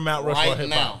Oh, you're Mount Rushmore right hip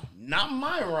now. hop. Not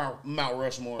my Mount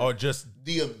Rushmore. Or just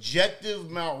the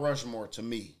objective Mount Rushmore to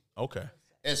me, okay.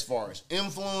 as far as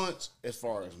influence, as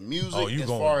far as music, Oh, you as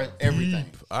going far as everything.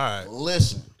 deep. All right.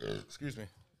 Listen, Excuse me.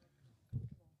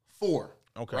 4.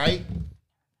 Okay. Right?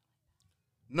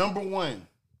 Number 1,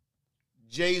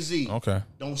 Jay-Z. Okay.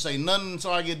 Don't say nothing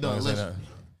until I get done. Don't say Listen. nothing.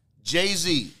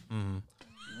 Jay-Z,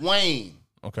 Wayne,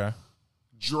 Okay.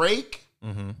 Drake, He's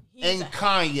and a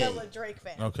Kanye. hella Drake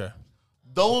fan. Okay.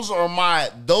 Those are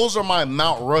my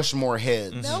Mount Rushmore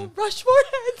heads. No Rushmore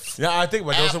heads. Yeah, I think,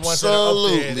 but those are ones that are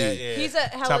up there. Absolutely. Yeah. He's a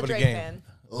Top hella of the Drake game. fan.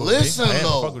 Listen I am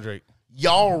fuck with though, Drake.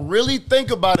 y'all really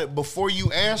think about it before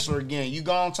you answer again. You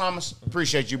gone, Thomas?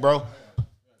 Appreciate you, bro.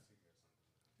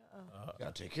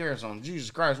 Gotta take care of something.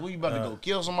 Jesus Christ, what you about to go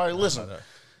kill somebody? Listen,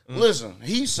 listen.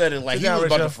 He said it like Sit he down, was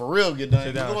about to Rachel. for real get done.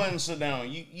 Sit down. Go ahead and sit down.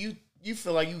 You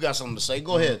feel like you got something to say?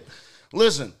 Go ahead.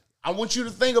 Listen, I want you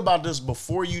to think about this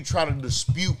before you try to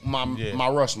dispute my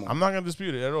Rushmore. I'm not gonna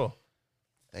dispute it at all.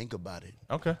 Think about it.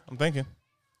 Okay, I'm thinking.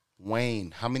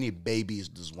 Wayne, how many babies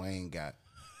does Wayne got?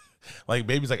 Like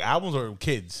babies, like albums or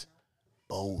kids,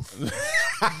 Both.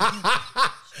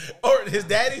 or his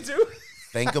daddy too.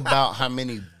 Think about how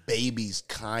many babies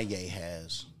Kanye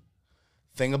has.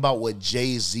 Think about what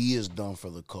Jay-Z has done for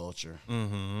the culture.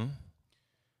 Mm-hmm.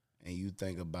 And you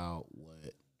think about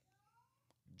what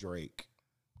Drake.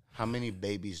 How many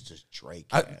babies does Drake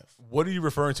have? What are you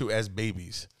referring to as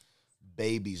babies?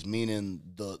 Babies, meaning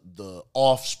the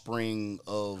offspring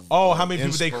of Oh, how many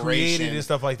people they inspiration. created and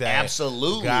stuff like that.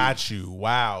 Absolutely. Got you.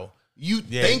 Wow. You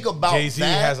Yeah, think about Jay-Z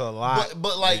that, has a lot.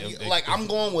 but like Yeah, like I'm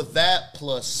going with that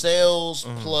plus sales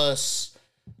Mm-hmm. plus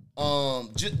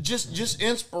just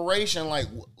inspiration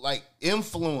like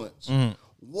influence. Mm-hmm.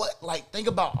 What like think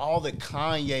about all that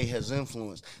Kanye has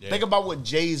influenced. Think about what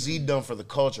Jay-Z done for the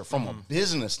culture from Mm-hmm. a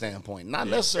business standpoint, not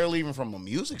necessarily even from a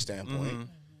music standpoint.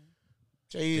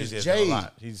 Jay is Jay-Z's done a Jay.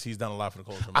 lot. He's done a lot for the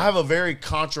culture. I have a very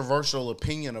controversial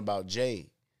opinion about Jay.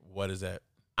 What is that?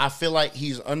 I feel like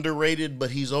he's underrated, but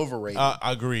he's overrated.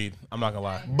 Agreed. I'm not gonna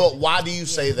lie. But why do you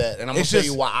say that? And I'm going It's to tell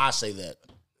just- you why I say that.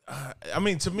 I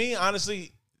mean, to me,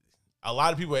 honestly, a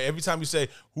lot of people, every time you say,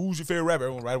 who's your favorite rapper,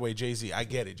 everyone right away, Jay-Z. I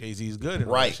get it. Jay-Z is good and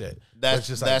all that Right. shit. But That's it's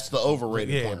just that's the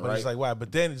overrated yeah, point, but right? it's like, why?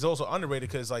 But then it's also underrated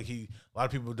because, like, a lot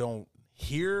of people don't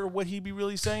hear what he be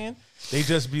really saying. They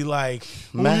just be like,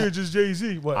 oh, Matt, yeah, just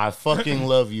Jay-Z. What? I fucking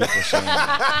love you for saying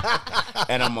that.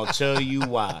 And I'm going to tell you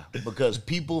why. Because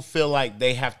people feel like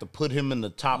they have to put him in the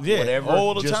top Yeah, whatever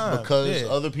all the just time. because Yeah.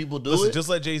 other people do Listen, it. just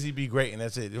let Jay-Z be great, and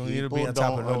that's it. You don't need to People be on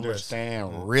top don't of no list.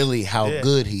 understand really how Yeah.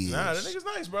 good he is. Nah, that nigga's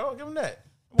nice, bro. I'll give him that.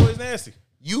 That boy's nasty.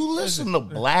 You listen to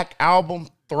Black Album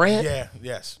Threat? Yeah,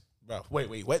 yes. Bro,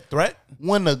 wait, what? Threat?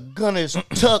 When the gun is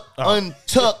tucked,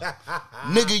 untucked,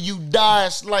 nigga, you die.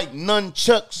 It's like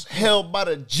nunchucks held by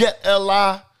the Jet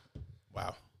Li.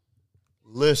 Wow.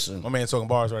 Listen, My man's talking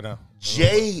bars right now.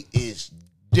 Jay is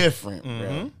different,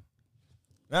 bro.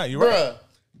 Nah, you're right. Bruh,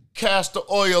 cast the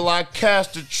oil, I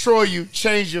cast the Troy, you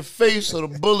change your face so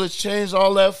the bullets change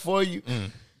all that for you.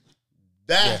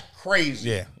 That's crazy.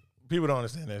 Yeah. People don't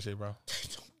understand that shit, bro.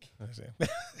 Understand.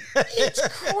 It's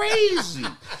crazy.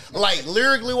 Like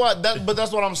lyrically, but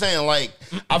that's what I'm saying. Like,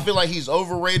 I feel like he's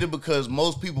overrated because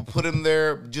most people put him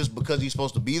there just because he's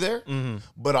supposed to be there.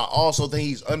 But I also think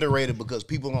he's underrated because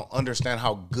people don't understand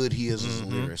how good he is as a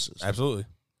lyricist. Absolutely.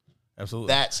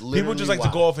 That's People literally just like why.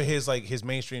 to go off of his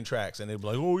mainstream tracks, and they're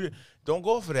like, "Oh yeah, don't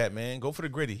go for that, man. Go for the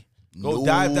gritty. Go No.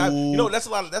 dive. You know, that's a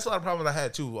lot of problems I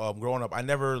had too. Growing up, I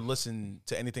never listened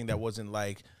to anything that wasn't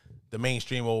like the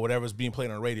mainstream or whatever's being played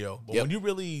on the radio. But Yep. when you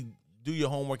really do your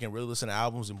homework and really listen to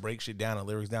albums and break shit down and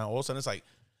lyrics down, all of a sudden it's like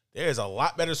there's a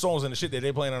lot better songs than the shit that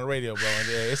they playing on the radio, bro. And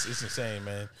yeah, it's insane,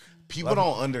 man. People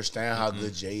don't understand how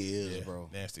good Jay is, bro.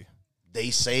 Nasty. They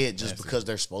say it just because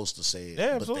they're supposed to say it. Yeah,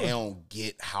 but absolutely. they don't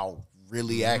get how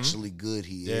really actually good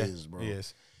he is, bro. He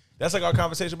is. That's like our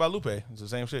conversation about Lupe. It's the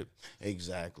same shit.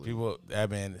 Exactly. People, I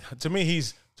mean, to me,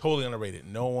 he's totally underrated.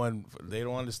 No one, they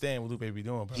don't understand what Lupe be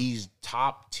doing, bro. He's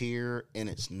top tier, and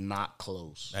it's not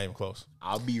close. Not even close.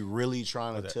 I'll be really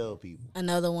trying to tell people.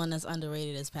 Another one that's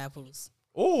underrated is Papoose.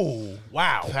 Oh,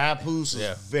 wow. Papoose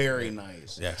is very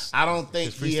nice. Yes. I don't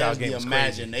think His he freestyle has game the is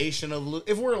imagination of Lupe.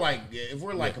 If we're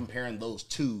like comparing those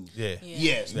two, yes,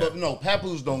 Yeah. but no,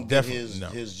 Papoose don't get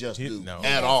Definitely, his just due no.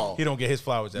 at all. He don't get his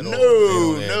flowers at all.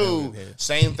 No.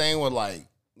 Same thing with like.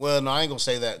 Well, no, I ain't gonna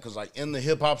say that because like in the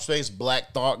hip hop space,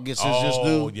 Black Thought gets his just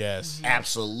due. Yes.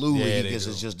 Absolutely, Yeah, he they gets do.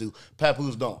 his just due.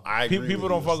 Papoose don't. I agree. People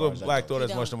with don't you fuck as far with as that Black goes. Thought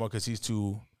as much no more because he's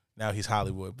now he's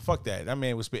Hollywood. But fuck that. That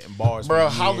man was spitting bars. Bro, for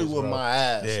years, Hollywood bro. my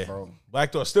ass, bro.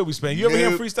 Black Thought still be spitting. You ever hear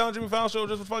him Nope. freestyle on Jimmy Fallon show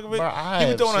just for fucking it? Bro, I He be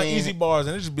have throwing out seen- easy bars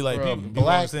and it just be like, Bro, people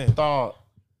Black understand. Thought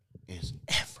is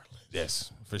effortless.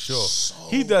 Yes, for sure.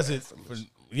 He does it.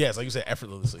 Yes, like you said,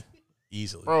 effortlessly,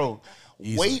 easily. Bro,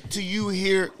 Easily. wait till you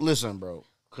hear. Listen, bro,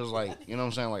 because like you know what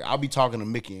I'm saying. Like I'll be talking to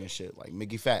Mickey and shit, like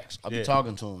Mickey Facts. I'll be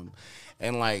talking to him,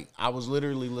 and like I was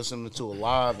literally listening to a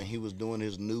live, and he was doing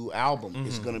his new album.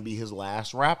 It's gonna be his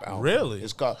last rap album. Really?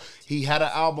 It's called. He had an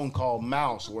album called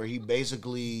Mouse, where he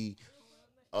basically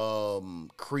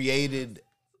created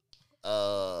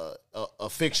a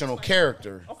fictional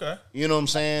character. Okay. You know what I'm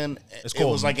saying? It's It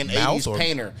called was like an Mouse 80s or-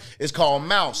 painter. It's called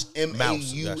Mouse.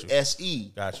 Mouse, Mouse.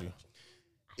 Got you.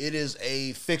 It is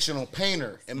a fictional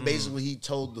painter, and basically he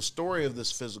told the story of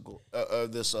this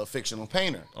fictional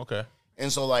painter. Okay.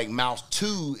 And so like Mouse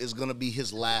 2 is gonna be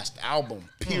his last album,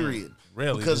 period.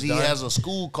 Really? Because he Just done? has a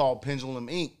school called Pendulum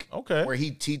Inc. Okay. Where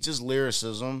he teaches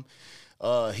lyricism.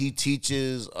 He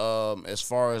teaches as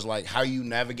far as like how you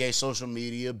navigate social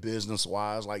media, business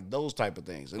wise, like those type of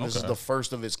things. And this is Okay. the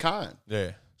first of its kind.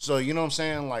 Yeah. So you know what I'm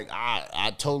saying? Like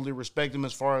I totally respect him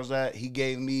as far as that. He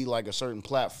gave me like a certain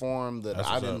platform that That's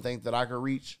I what's didn't up. think that I could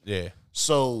reach. Yeah.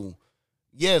 So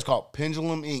yeah, it's called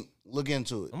Pendulum Inc. Look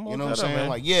into it. I'm You gonna know what I'm look that up, saying? man.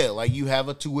 Like yeah, like you have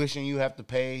a tuition you have to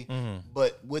pay,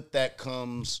 but with that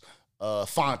comes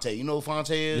Fonte. You know who Fonte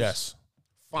is? Yes.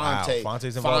 Fonte. Wow,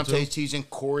 Fonte's involved Fonte's too? teaching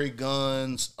Corey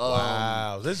Guns.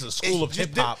 Wow. This is a school of just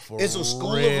hip hop for It's a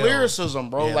school real. of lyricism,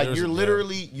 bro. Yeah, like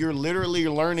lyricism, you're literally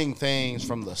learning things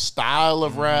from the style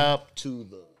of rap to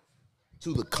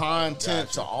the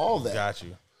content to all that. Got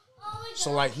you.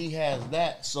 So like he has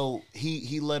that. So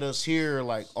he let us hear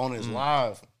like on his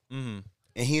live, and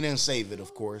he didn't save it,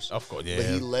 of course. Of course, But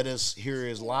yeah. he let us hear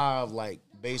his live, like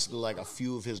basically like a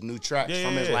few of his new tracks Yeah,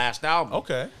 from yeah, his yeah. last album.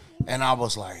 Okay. And I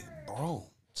was like, bro,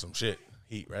 Some shit.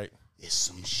 Heat, right? it's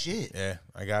some shit. Yeah,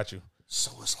 I got you.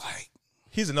 So it's like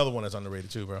He's another one that's underrated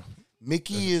too, bro.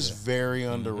 Mickey is very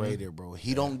underrated, bro.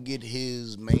 He don't get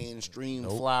his mainstream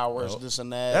flowers, this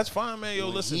and that. That's fine, man. Yo,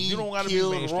 When listen, he you don't gotta be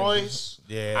killed mainstream. Royce.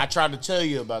 Yeah. I tried to tell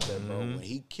you about that, bro. When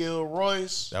he killed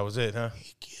Royce, That was it, huh?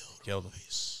 he Killed him.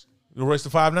 Royce. You Royce the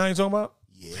 5'9" you talking about?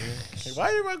 Yeah, Hey,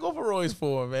 why you go for Royce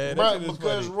for, man? That bro, shit is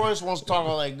because funny. Royce wants to talk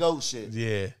all that goat shit.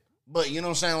 Yeah. But you know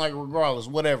what I'm saying? Like, regardless,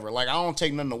 whatever. Like, I don't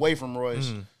take nothing away from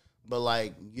Royce. But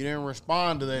like, you didn't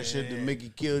respond to that shit that Mickey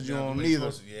killed you on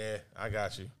neither. Yeah, I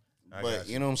got you. I But got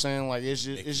you know what I'm saying? Like it's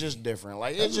just different.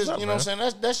 Like That's it's just what's up, you know what man. I'm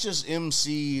saying? That's just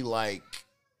MC like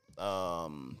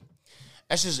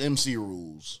that's just MC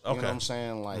rules. You know Okay. what I'm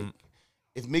saying? Like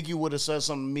if Mickey would have said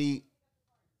something to me,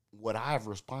 would I have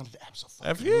responded?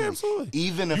 Absolutely. Yeah, absolutely.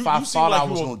 Even if You- I you seem thought like I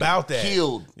you was were gonna about get that.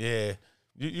 killed. Yeah.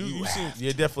 You seem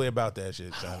you're definitely about that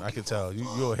shit, son. I can tell.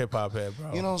 You're a hip hop head,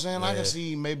 bro. You know what I'm saying? I Yeah. can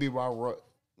see maybe why Roy.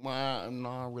 Well, no,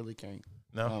 I really can't.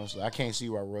 No? Honestly, I can't see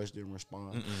why Royce didn't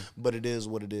respond. But it is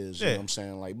what it is. You Yeah. know what I'm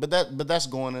saying? Like, but that's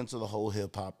going into the whole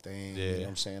hip hop thing. You Yeah. know what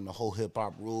I'm saying? The whole hip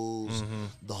hop rules,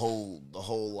 the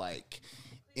whole like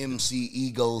MC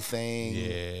ego thing.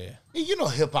 Yeah. You know,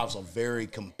 hip hop's a very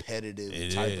competitive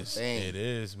It type is. of thing. It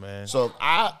is, man. So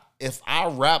if I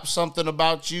rap something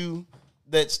about you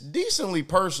that's decently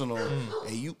personal,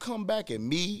 and you come back at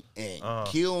me and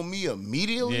kill me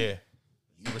immediately, yeah.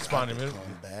 You respond to me.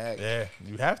 come back. Yeah.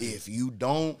 You have to. If you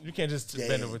don't, You can't just Dead.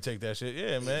 bend over and take that shit.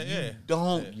 Yeah, man. Yeah.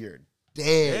 don't, you're Yeah,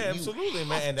 dead. You absolutely,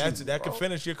 man. And have to, that can bro.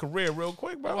 finish your career real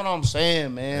quick, That's bro. what I'm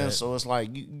saying, man. So it's like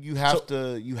you have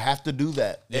to do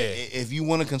that. Yeah. If you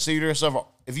want to consider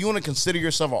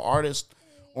yourself an artist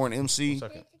or an MC,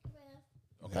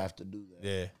 you have to do that.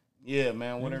 Yeah. Yeah,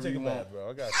 man. Whatever Take you a want. bath, bro.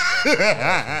 I got you. Bro. I got you,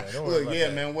 man. Don't worry Look, about yeah,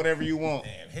 that. man. Whatever you want.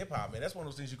 Man, hip hop, man. That's one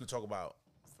of those things you could talk about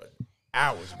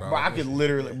hours, bro. Bro, I could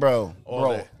literally, bro,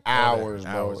 day. hours,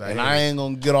 All day. bro. Hours. I And hear I you. ain't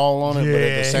gonna get all on it, but at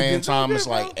Yeah, the same you time, good, it's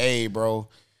like, bro. hey, bro,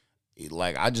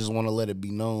 like I just want to let it be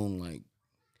known, like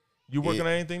You working on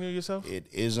anything new yourself? it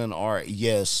is an art.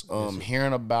 Yes, here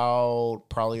in about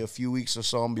probably a few weeks or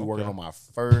so, I'm gonna be working on my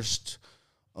first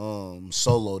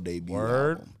solo debut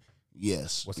Word. album.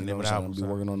 Yes, What's the you name know of the what I'm album? saying? I'll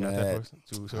be working on You got that.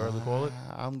 first? Too early to call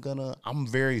it? I'm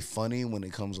very funny when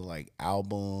it comes to like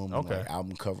album, Okay. like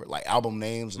album cover, like album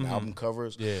names and album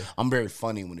covers. Yeah. I'm very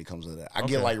funny when it comes to that. I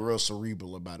get Okay. like real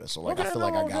cerebral about it. So like Okay, I feel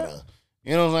like I no, gotta,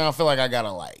 you know what I'm saying? I feel like I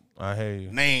gotta like I hear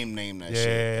you. name that shit.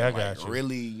 Yeah, And, I like, got you.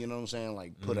 Really, you know what I'm saying?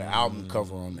 Like put an album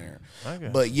cover on there. I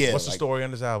got But you. yeah, What's the like, story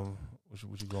on this album?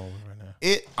 What you going with right now?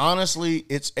 It honestly,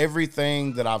 it's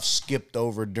everything that I've skipped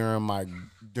over during my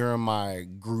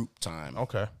group time.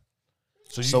 Okay.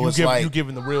 So So you it's like- you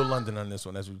giving the real London on this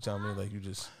one? That's what you telling me? Like you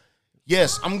just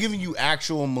Yes, I'm giving you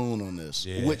actual Moon on this.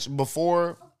 Yeah. Which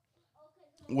before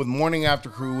with Morning After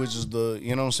Crew, which is the,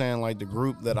 you know what I'm saying, like the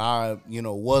group that I,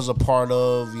 was a part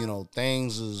of,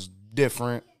 things is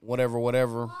different,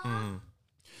 whatever.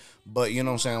 But you know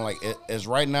what I'm saying, like as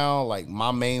right now, like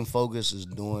my main focus is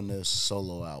doing this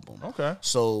solo album. okay.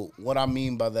 So what I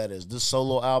mean by that is this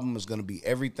solo album is going to be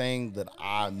everything that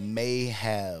I may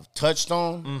have touched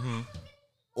on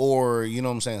or, you know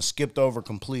what I'm saying, skipped over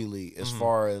completely as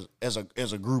far as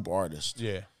a group artist.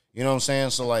 Yeah. You know what I'm saying?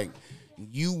 So like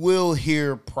you will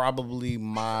hear probably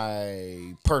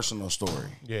my personal story.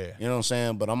 Yeah. You know what I'm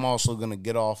saying? But I'm also going to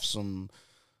get off some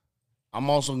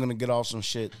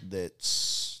shit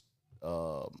that's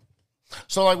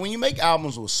so like when you make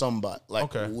albums with somebody,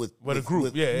 like Okay. with a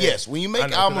group, yeah. yes, when you I make know,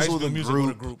 'cause I albums used to with do a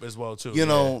music group, as well too. you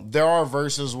know, there are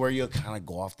verses where you'll kind of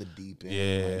go off the deep end.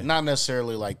 Yeah. Like, not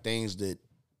necessarily like things that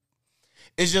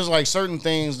it's just like certain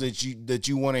things that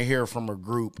you want to hear from a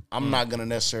group. I'm not gonna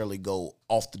necessarily go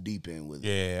off the deep end with it.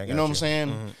 Yeah, I you got know what you. I'm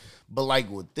saying? But like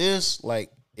with this,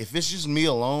 like if it's just me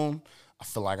alone, I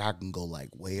feel like I can go like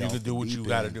way You off. can do the what deep you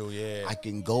got to end. do. Yeah. I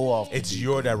can go off. the It's deep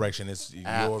your end. direction. It's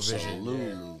your vision.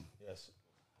 Absolutely. Yes.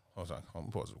 Hold on.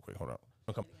 I'm pause real quick. Hold on.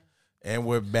 Okay. And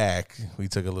we're back. We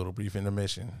took a little brief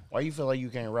intermission. Why you feel like you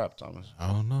can't rap, Thomas? I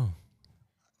don't know.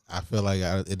 I feel like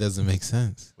it doesn't make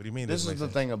sense. What do you mean? This doesn't is make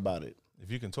the sense? thing about it.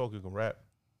 If you can talk, you can rap.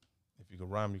 If you can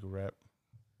rhyme, you can rap.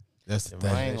 That's the Yeah,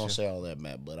 thing. I ain't gonna say all that,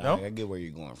 Matt, but No? I get where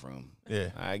you're going from. Yeah.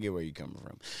 I get where you're coming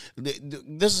from.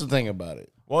 This is the thing about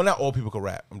it. Well, not all people can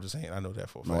rap. I'm just saying. I know that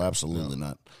for a fact. No, absolutely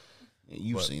not.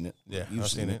 You've But, seen it. Yeah, You've I've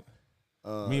seen it.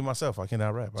 Me myself, I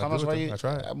cannot rap. Thomas, why you? I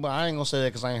tried. But I ain't gonna say that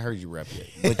because I ain't heard you rap yet.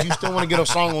 But you still want to get a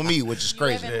song with me, which is You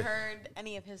crazy. haven't heard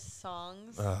any of his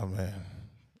songs. Oh man.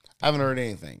 I haven't heard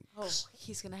anything. Oh,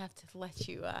 he's gonna have to let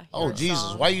you. Hear Oh a Jesus,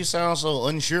 song. why you sound so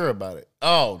unsure about it?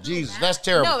 Oh Jesus, that's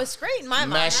terrible. No, it's great in my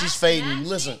mind. Matt, she's fading.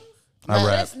 Listen. I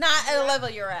rap. It's not at a level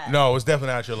you're at. No, it's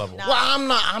definitely not your level. No. Well,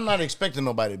 I'm not expecting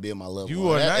nobody to be at my level. You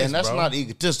are That- nice, and that's bro. not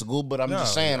egotistical, but I'm No,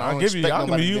 just saying I I'll don't give you. expect I'll give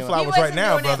nobody to you be at my flowers wasn't right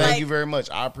now, doing it brother. Thank like- you very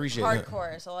much. I appreciate it.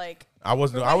 Hardcore. So like, I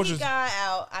wasn't. for I when was he just. got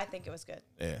out, I think it was good.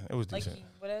 Yeah, it was Like, decent.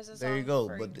 what is the song? There you go.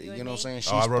 for But You you and know what I'm Me? saying?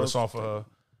 She's Oh, I wrote a supposed song for her.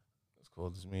 It's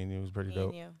called "Just Me and You." It was pretty Me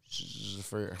dope. and you.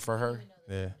 for her.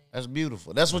 Yeah. That's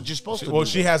beautiful. That's what you're supposed to do. Well,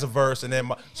 she has a verse, and then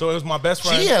so it was my best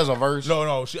friend. She has a verse.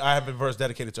 No. I have a verse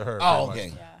dedicated to her. Oh, pretty okay.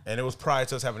 much. Yeah. And it was prior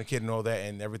to us having a kid and all that,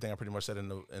 and everything I pretty much said in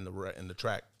the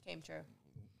track Came true.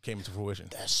 came into fruition.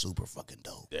 That's super fucking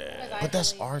dope. Yeah. But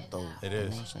that's art, though. It is. You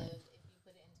know what I'm saying? If you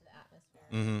put it into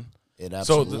the atmosphere. It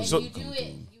So, absolutely. so You do it,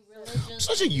 you religiously.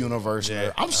 Such a universe Yeah.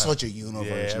 nerd. I'm such a universe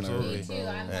Yeah, nerd. absolutely. Me too. bro.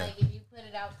 I'm like, if you put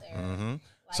it out there.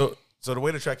 Like, So the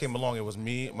way the track came along, it was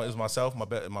me, it was myself, my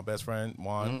best friend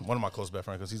Juan, Mm-hmm. one of my close best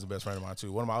friends because he's the best friend of mine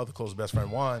too. One of my other close best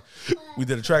friend Juan, we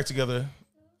did a track together,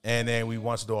 and then we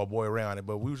wanted to do our boy around it,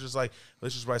 but we was just like,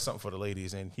 let's just write something for the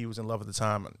ladies, and he was in love at the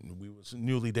time, and we was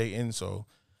newly dating, so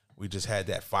we just had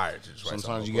that fire to just write Sometimes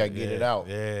something you real gotta quick. get it out.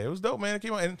 Yeah, it was dope, man. It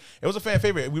came out, and it was a fan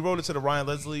favorite. We wrote it to the Ryan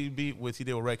Leslie beat with he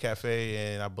did with Red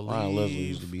Cafe, and I believe Ryan Leslie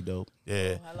used to be dope.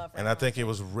 yeah, I love and Ryan I think it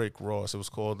was Rick Ross. It was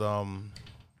called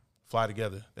 "Fly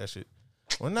Together." That shit.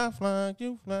 When I fly,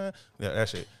 you fly. Yeah, that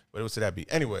shit. But it was to that beat.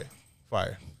 Anyway,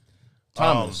 fire.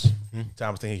 Thomas,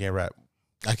 Thomas think he can't rap.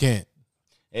 I can't.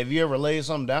 have you ever laid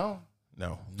something down?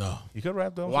 No, No. you could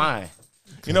rap though. Why?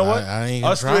 You know what? I ain't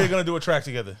gonna Us three try. are gonna do a track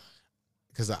together.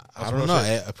 Because I real don't know.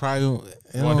 shit. I probably wanna do it,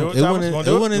 Thomas? wouldn't, Wanna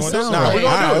do it it? wouldn't You wanna do it? sound Nah, right. we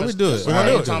gonna do All it. right, we do it. We gonna All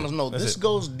do right. it. Thomas, no, That's this it.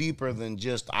 goes deeper than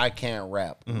just I can't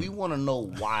rap. We want to know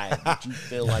why that you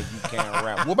feel like you can't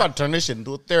rap. We're about to turn this shit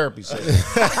into a therapy session.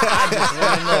 I just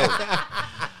want to know.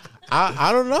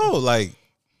 I don't know. Like,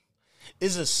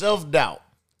 Is it self-doubt?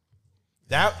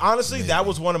 That honestly, that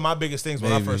was one of my biggest things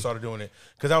when I Maybe. first started doing it,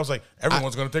 because I was like,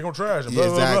 everyone's gonna think I'm trash. And blah, Yeah,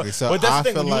 blah, blah. exactly. So but that's I the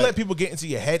thing. feel When you like- let people get into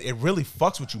your head, it really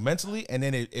fucks with you mentally, and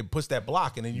then it puts that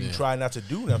block, and then you try not to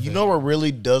do nothing. You know what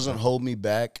really doesn't hold me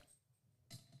back?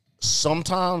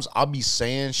 Sometimes I'll be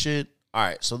saying shit. All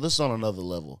right, so this is on another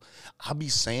level. I'll be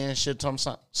saying shit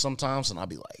sometimes, and I'll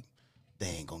be like, they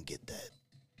ain't gonna get that.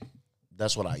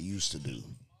 That's what I used to do.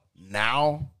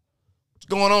 Now, what's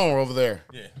going on over there?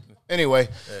 Yeah. Anyway,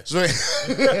 so,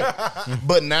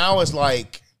 but now it's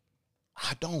like,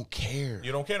 I don't care.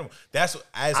 You don't care anymore. That's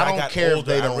as I I don't got care older, if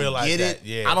they I don't realized get that. it.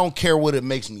 Yeah. I don't care what it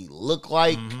makes me look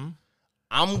like.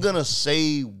 I'm gonna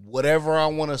say whatever I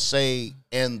want to say,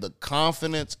 and the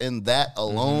confidence in that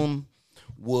alone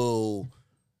will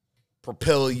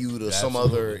propel you to some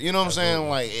other. You know what I'm saying?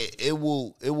 Like it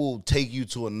will take you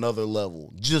to another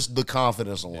level. Just the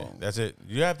confidence alone. That's it.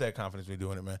 You have that confidence when you're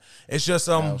doing it, man. It's just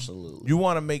Absolutely. you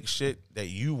want to make shit that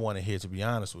you want to hear. To be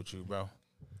honest with you, bro.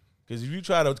 Because if you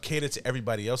try to cater to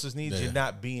everybody else's needs, you're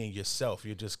not being yourself.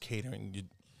 You're just catering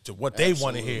to what they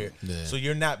want to hear. Yeah. So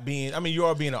you're not being. I mean, you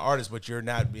are being an artist, but you're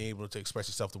not being able to express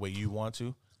yourself the way you want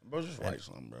to. Bro, just write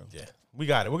something, bro. Yeah, we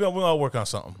got it. We're gonna work on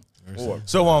something.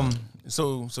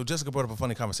 So so Jessica brought up a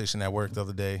funny conversation at work the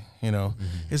other day. You know,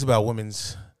 it's about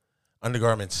women's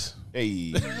undergarments.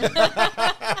 Hey,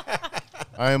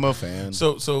 I am a fan.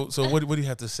 So what do you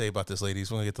have to say about this,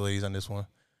 ladies? We're gonna get the ladies on this one.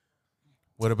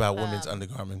 What about women's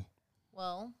undergarment?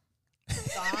 Well,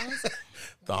 thongs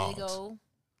Thongs. really go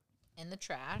in the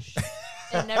trash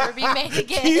and never be made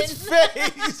again. His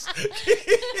face.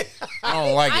 I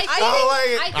don't like it.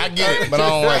 I I think get it, they're- but I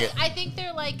don't like it. I think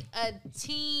they're like a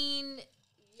teen,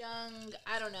 young.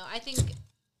 I don't know. I think.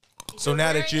 if So you're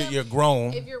now that wearing you're them-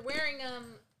 grown, if you're wearing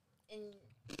them, and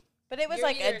But it was You're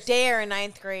like either- a dare in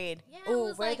 9th grade. yeah, it Ooh,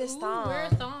 was wear like, this ooh, thong. wear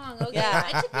a thong. Okay, Yeah.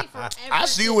 it took me forever. I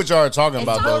see what y'all are talking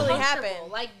about, though. totally Comfortable.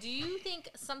 happened. Like, do you think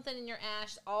something in your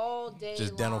ass all day?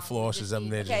 Just dental long floss would is just something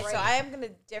be that Okay, just- so I am gonna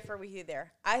differ with you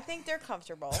there. I think they're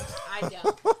comfortable. I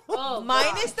don't. Oh,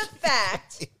 Minus God. the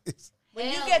fact when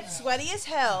you Hell get no. sweaty as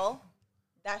hell,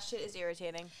 that shit is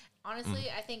irritating. Honestly,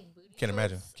 I think booty Can't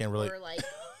imagine. shorts Can't relate. Or like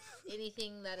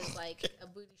anything that is like a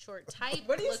booty short type.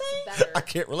 What do you looks say? better. I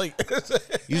can't relate.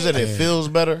 You said it feels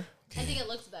better. I think it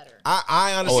looks better.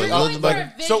 I honestly. Oh, it You're looks going for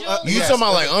better. a So, visual. You Yes. talking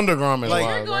about like undergarment Like-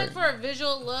 You're wise, going right? for a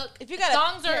visual look. If you got a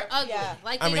thongs are pair- ugly. yeah.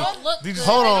 Like I they mean, don't look these- good.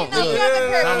 Hold I on, think look. you have a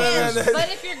pair of Yeah. pants. But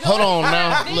if you're going Hold on for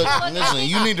now. a visual Look, look, listen,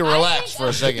 you need to I relax think for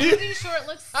a second. Booty short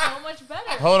looks so much better.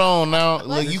 Hold on now.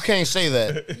 Look, you can't say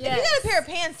that. Yes. If you got a pair of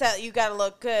pants that you gotta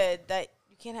look good, that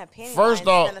you can't have panties. First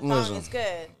off, then the thong listen. is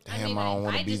good. Damn, mean, I don't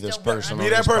want I to be just this don't wear person. Be on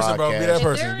that this person, bro. Be podcast. that If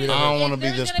person. there Be is- that I don't person. want to be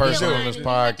if this there's gonna person a on line, this you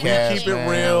have to podcast. Keep it man.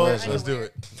 real. Listen. Let's do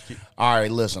it. All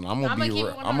right, listen. I'm I'ma gonna be keep it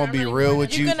real. I'm gonna be 100. real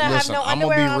with You're you. gonna have Listen, no I'm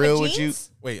underwear gonna be on real the with you. jeans?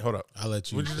 Wait, hold up. I'll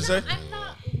let you. What did you say? I'm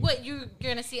not. What you're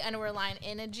gonna see underwear line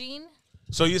in a jean?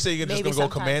 So you say you're just Maybe gonna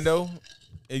go sometimes. commando?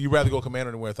 You rather go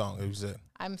commando than wear a thong? You said.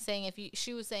 I'm saying if you.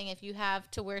 She was saying if you have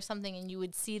to wear something and you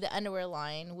would see the underwear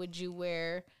line, would you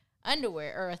wear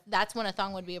underwear? Or that's when a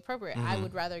thong would be appropriate. I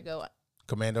would rather go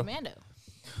Commando? commando.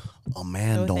 A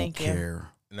man No, don't thank you. care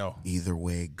No. either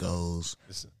way it goes.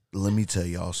 Let me tell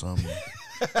y'all something.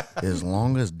 As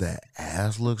long as that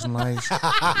ass looks nice,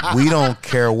 we don't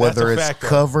care whether a it's fact, though.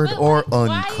 covered But, or like,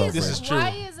 why uncovered. This is true. Why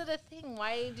is it a thing?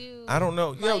 Why do I don't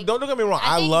know. Yo, like, don't get me wrong.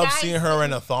 I I think love guys seeing her think-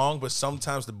 in a thong, but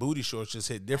sometimes the booty shorts just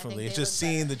hit differently. they It's just look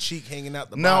seeing the cheek hanging out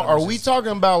the Now, bottom. are It's we just-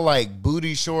 talking about like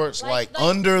booty shorts, like, Like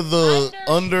under the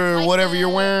under, like whatever the- you're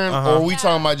wearing, Uh-huh. or are we Yeah.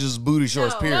 talking about just booty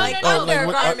shorts? No, period. no, Like no, no.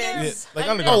 undergarments. Yeah, like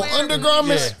Underwear undergarments. Oh,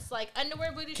 undergarments? booty shorts, like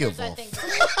underwear booty Give shorts. I off. think.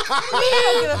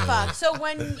 I don't give a fuck. So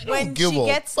when give she a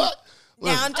gets fuck.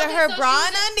 down to Okay, her so bra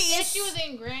and If undies, she was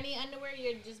in granny underwear,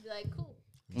 you'd just be like, cool.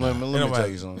 Let me know tell what?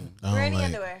 you something. I don't granny like-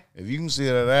 underwear. If you can see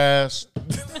that ass,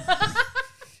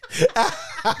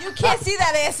 You can't see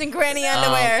that ass in granny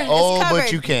underwear. oh, it's covered.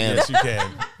 but you can. Yes, you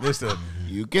can. Listen.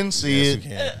 You can see Yes, it, you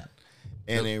can.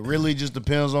 and it really just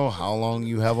depends on how long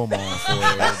you have them on for.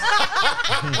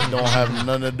 It don't have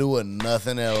nothing to do with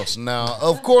nothing else. Now,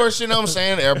 of course, you know what I'm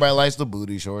saying? Everybody likes the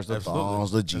booty shorts, the Absolutely.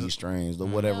 thongs, the G-strings, the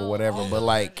whatever, No, whatever. all But those are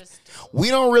like, just- we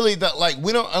don't really,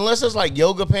 we don't, unless it's like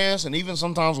yoga pants, and even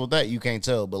sometimes with that, you can't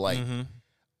tell. But like,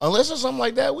 unless it's something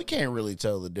like that, we can't really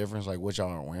tell the difference, like what y'all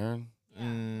are wearing.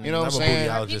 You know what I'm I'm a saying?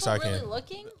 Are bootologist. people I really can't.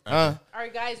 looking? Huh? Are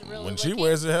guys really When looking? she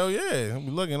wears it, hell yeah,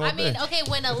 I'm looking all I mean, day. okay,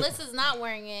 when Alyssa's not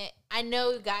wearing it, I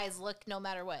know guys look no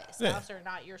matter what, Yeah. spouse or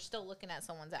not. You're still looking at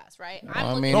someone's ass, right? I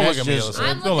I'm mean, looking Don't that's look at me, just Alyssa.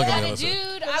 I'm Don't look looking at at me, a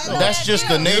Alyssa. dude. I'm looking that's at just you.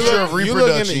 the nature of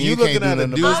reproduction. you You looking can't do at a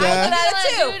nothing dude's about ass? it. at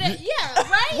it too. I'm looking at a dude. Yeah,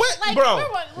 right. What? Like, Bro,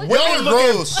 look Y'all at are me.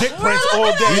 gross. Dick prints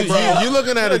all day, bro. You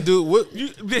looking at a dude? What?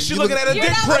 She looking at a You're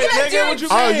dick not print, looking at nigga. What dudes. you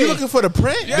Oh, mean? you looking for the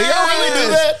print? Yeah. Do y'all really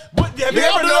do that? But have you Y'all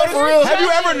ever do that for real? noticed? Have you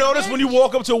ever noticed when you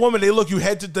walk up to a woman, they look you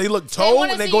head to, they look toe,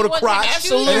 wanna and they see go to what crotch. type of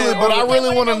shoes Absolutely, you're but I wearing. really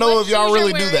They want to wanna know what if y'all shoes you're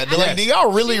really do wearing. that. Like, Yes. do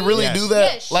y'all really Yes. do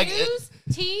that? Yeah, Like, shoes,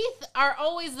 teeth are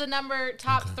always the number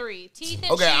top 3. Teeth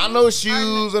and okay, shoes. I know are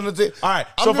shoes and the. All right,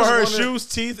 I'm so for just her, wondering- shoes,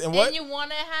 teeth, and what? And you want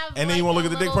to have. And then you like want to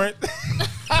look at the dick print?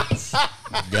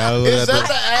 Gotta look Is at that the-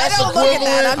 the ass don't look at equivalent?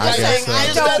 that. I'm just saying, I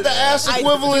Is that the ass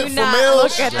equivalent do for not males?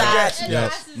 look at that.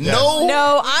 Yes. No.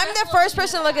 No, I'm the first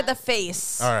person to look at the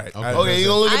face. All right. Okay, you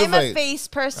gonna look at I'm the a face. face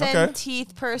person, Okay.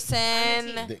 teeth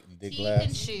person. Teeth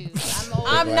and shoes.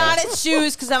 I'm not at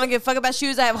shoes because I don't give a fuck about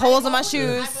shoes. I have holes in my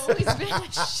shoes. I've always been a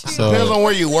shoe. So- Depends on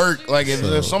where you work. Like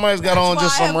if somebody's got on That's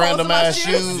just why I some have holes random in my ass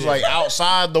shoes. shoes, like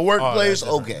outside the workplace,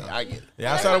 that's okay, I get it.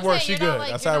 Yeah, outside of I'm work, saying, she you're good. not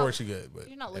like- Outside you're of not- work, she good. But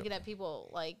You're not looking at people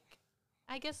like.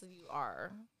 I guess you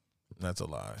are. that's a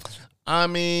lie. I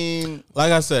mean,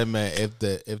 Like I said, man, if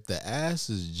the ass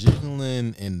is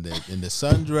jiggling in the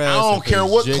sundress, I don't if care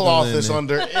it's what jiggling cloth it's in-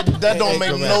 under. That don't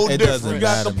make no It doesn't difference. You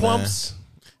got matter, the plumps.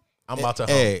 I'm about to.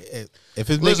 Hey, if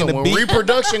it's Listen, making when the beat,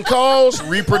 reproduction calls.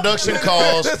 We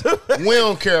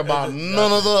don't care about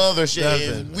none of the other shit.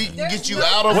 Doesn't. We can get you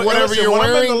out of Well, whatever listen, you're when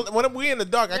I'm wearing. when we in the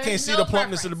dark, I can't There's see no the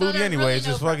plumpness of the preference. booty So anyway. there's It's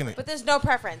really just no fucking it. But there's no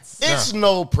preference. It's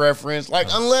no preference. Like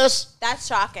unless That's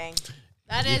shocking.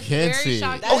 That is can't very see it.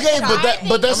 shocking. Okay,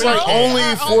 but that's like only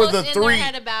are for almost the in their three.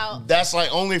 head about- That's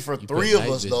like only for three of night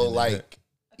us vision though. in Like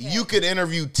you could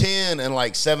interview 10 and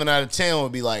like 7 out of 10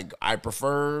 would be like, I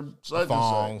prefer such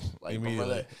Thong, and such. Like immediately.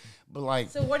 prefer that. But like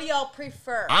So what do y'all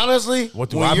prefer? honestly, What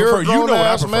do when I you're prefer? a You know what I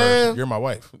grown-ass prefer. man, You're my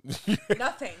wife.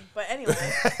 Nothing. But anyway.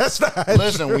 That's not.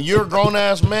 listen, when you're a grown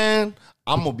ass man,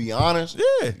 I'm gonna be honest.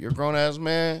 Yeah. If you're a grown ass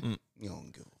man, you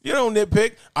don't give a You don't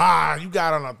nitpick. You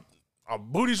got on a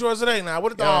booty shorts today. Now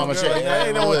what the Yeah, thong? I'ma girl? check it out.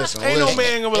 Ain't no Listen.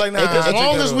 man gonna be like, nah. As I'll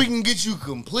long check as that we out. can get you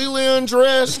completely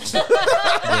undressed,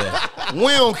 we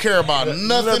don't care about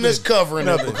nothing that's covering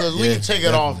it because we can take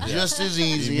it off just as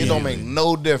easy. It don't make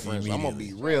no difference. I'm gonna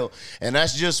be real, and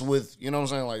that's just with what I'm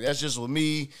saying. Like that's just with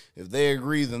me. If they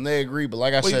agree, then they agree. But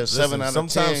like I said, Listen, 7 out of 10.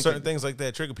 sometimes certain things like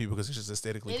that trigger people because it's just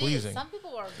aesthetically It is. pleasing. Some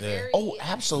people are very. Oh,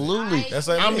 absolutely. That's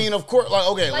like I me. mean, of course, like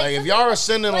okay, like if some y'all are people-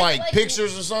 sending like- like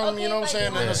pictures or something, you know what I'm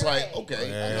saying? Then it's like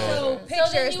okay, So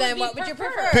pictures, you then would what be would you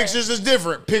preferred. prefer? pictures is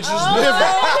different. Pictures is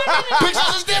different.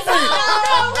 Pictures is different.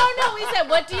 No. We said,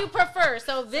 what do you prefer?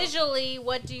 So visually,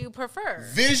 what do you prefer?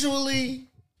 Visually,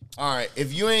 all right.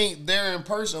 If you ain't there in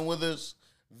person with us,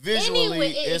 visually, Anyway,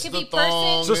 it it's could the be person-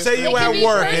 thong. So it's say the you It at could be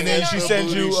work person and then she or-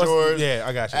 sends you. booty shorts. Yeah,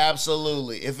 I got you.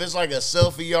 Absolutely. If it's like a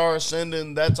selfie y'all are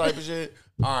sending, that type of shit,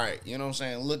 all right. You know what I'm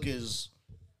saying? Look as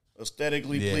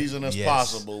aesthetically Yeah, pleasing as yes.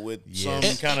 possible with some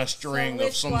kind of string of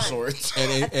which some one? sort.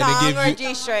 and Thong or it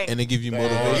gives G-string? you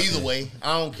motivation. Either way,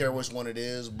 I don't care which one it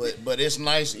is, but it's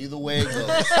nice either way it goes.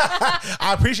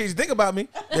 I appreciate you thinking about me.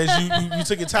 That you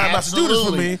took your time out to do this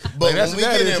for me. But Like, that's when we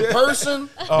what that get is. in person,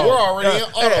 we're already in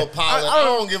yeah. autopilot. I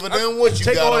don't give a damn what you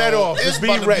Take got all that on. off. It's Just be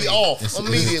about to ready. be off It's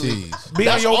immediately. tease. Be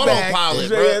That's on your back.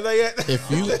 autopilot, Yeah, bro. yeah. If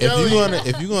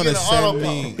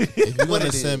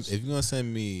you're gonna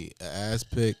send me an ass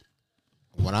pic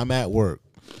when I'm at work,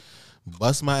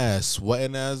 bust my ass,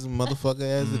 sweating as a motherfucker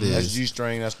as it That's is.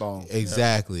 G-string, that's thong.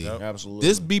 Exactly. Absolutely.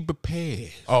 Just be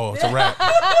prepared. Oh, it's a wrap.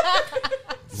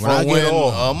 When I get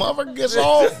off, a motherfucker gets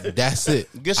off, that's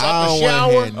it. Gets I out the don't wanna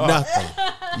shower. hear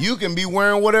nothing. you can be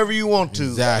wearing whatever you want to.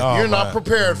 Exactly. You're Oh, not man.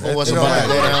 prepared for what's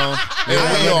Exactly. about to go down.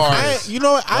 And we are. You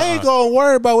know what? I ain't gonna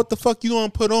worry about what the fuck you gonna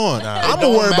put on. I'm gonna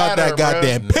don't worry about matter, that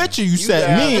goddamn bro. picture you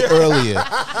sent me earlier.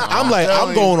 I'm like, I'm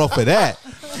telling going off of that.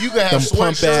 You can have Them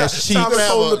plump sweatshirts. ass You cheeks. can have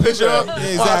Hold the picture up.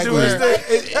 Exactly.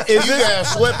 You can have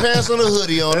sweatpants and a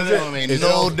hoodie on. It don't make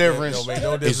no difference. Don't make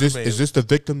no Is difference. this is this the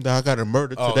victim that I got to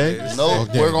murder today? yeah. No,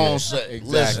 Okay, we're gonna yeah. say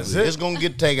Exactly. listen, it's gonna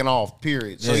get taken off.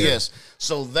 Period. So Yeah. yes,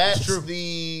 so that's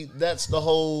the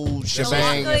whole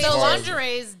shebang. lingerie- as So far as-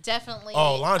 lingerie is definitely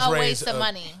lingerie a waste is, of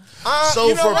money. So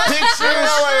You know for what? pictures, Wait,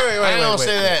 I ain't gonna wait.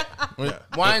 say that.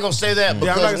 Well, I ain't gonna say that Yeah, I'm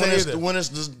not because gonna say when it's either. when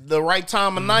it's the right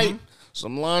time of night,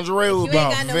 some lingerie would You be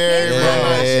ain't got no very, kids. very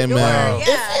nice. Yeah, man.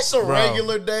 Yeah. If it's a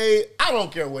regular day, I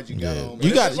don't care what you got Yeah. on. But You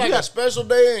if got- it's you like got- a special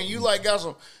day and you like got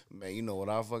some, man, you know what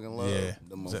I fucking love? Yeah.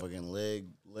 The motherfucking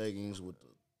leggings with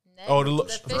the Oh, the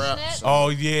fishnet. Oh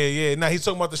yeah. Now he's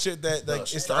talking about the shit that like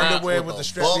it's the straps underwear with with the the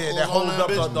strap that buckles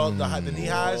holds on up that the knee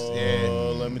highs. Yeah.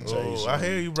 Let me tell you I something.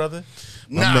 hear you, brother.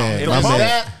 Now, man, if my it's man.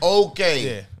 that,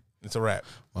 okay. Yeah, it's a wrap.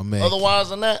 My man. Otherwise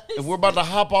than that, if we're about to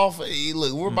hop off,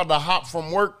 look, we're about to hop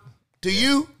from work to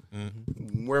you,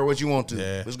 wear what you want to.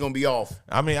 Yeah. It's gonna be off.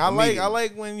 I mean, I Immediately.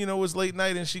 like when it's late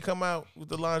night and she come out with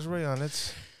the lingerie on.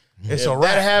 It's If a that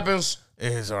wrap. happens,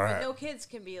 It's a wrap. No kids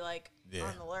can be like Yeah.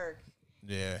 on the lurk.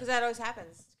 Yeah. Because that always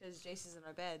happens. Because Jason's in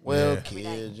our bed. well, every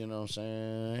night. kids, you know what I'm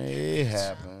saying? It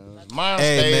happens. Mine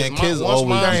Hey, stays. man, kids once always-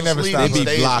 mine's They ain't never asleep, stopped he me.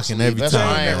 stays Blocking asleep. every That's time,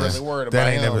 why I ain't man. really worried about That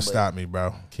ain't him, never but- stopped me,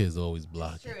 bro. Kids always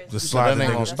blocking. True, it's Just true. slide That the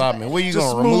ain't nigga. gonna stop me. Where you Just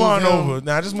gonna move remove on him? over.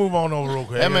 Nah, just move on over real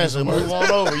quick. That man said, "Move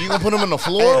on over." You gonna put him in the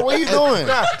floor? What you doing?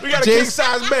 Nah, we got a king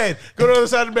size bed. Go to the other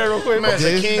side of the bed real quick. Man, it's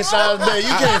a king size bed. You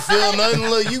can't feel nothing.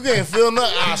 Look, you can't feel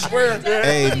nothing. I swear.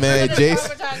 Hey, man,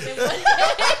 Jason.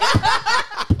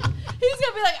 He's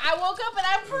gonna be like, I woke up and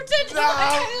I'm pretending.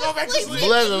 Go back to sleep.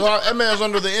 Bless his heart. That man's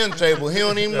under the end table. He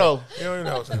don't even know. You don't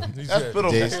even know. Son. He That's said-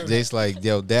 pitiful. Jace like,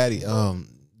 yo, daddy, the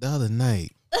other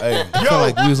night, Hey, I felt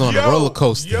like we was on a roller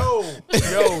coaster. Yo,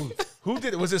 who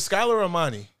did it? Was it Skylar or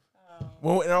Amani?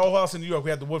 Well, in our old house in New York, we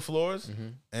had the wood floors,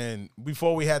 and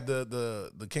before we had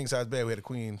the king size bed, we had a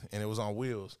queen, and it was on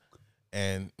wheels.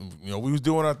 And we was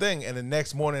doing our thing, and the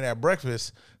next morning at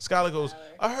breakfast, Skylar goes,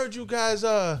 "I heard you guys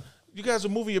were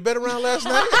moving your bed around last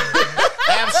night."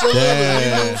 absolutely.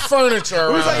 Damn. We move furniture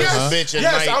around was like, this yes, bitch at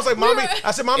yes. night. I was like, "Mommy,"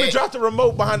 I said, "Mommy dropped the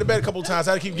remote behind the bed a couple times.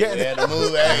 I had to keep getting We it." had to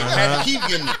move. Had to keep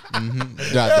getting it.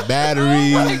 Dropped the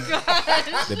battery,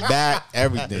 the back,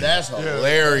 everything. That's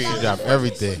hilarious. Dropped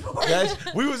everything. Guys,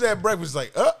 we was at breakfast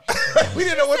like, we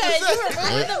didn't know what to You say. were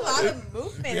really a lot of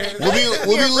movement. We'll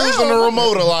be losing the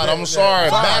remote a lot. I'm sorry.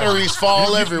 Batteries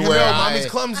fall everywhere. You know, I- mommy's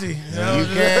clumsy.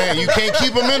 You you can't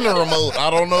keep them in the remote. I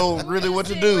don't know really what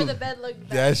to Where do. the bed looked back.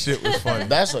 That shit was funny.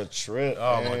 That's a trip.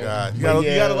 Oh my man. god, you But gotta,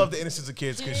 yeah. you gotta love the innocence of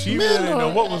kids because she really didn't know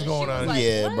what was going on. Like,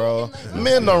 Yeah, what? bro. And, like,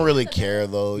 Men don't really care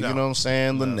though. You No. know what I'm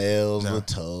saying? The nails, No. the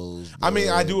toes. I mean,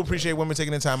 the- I do appreciate women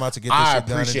taking the time out to get this I shit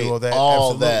done and appreciate do all that.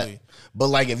 all Absolutely. that. But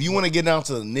like, if you want to get down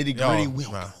to the nitty Yo, gritty, we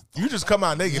nah. You just come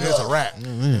out naked, it's a wrap.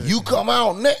 you come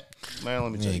out neck. Man,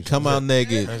 let me tell Man, you. come out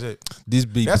naked. That's it. This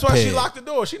be That's why she prepared. locked the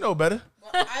door. She know better.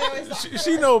 I always thought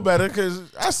She know better because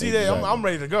I see that. I'm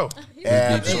ready to go.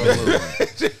 Absolutely.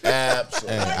 Hey,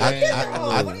 Absolutely.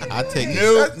 I take it.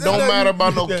 Nope, don't matter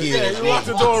about no Yeah, kids. you lock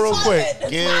the door real quick.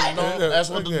 Kids don't. That's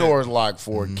what the Yeah. door is locked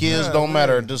for. Kids don't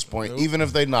matter at this point, even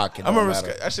if they knock it. I remember, don't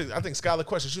matter. I think Skylar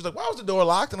questioned. She was like, "Why was the door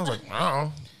locked?" And I was like, "I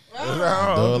don't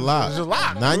know." Door locked. It's just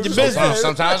locked. Not in your It's just business. locked.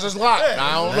 Sometimes it's locked.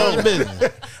 I don't Not in your know.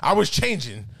 business. I was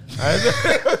changing.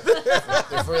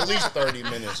 For at least 30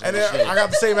 minutes. And then I got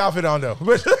the same outfit on though.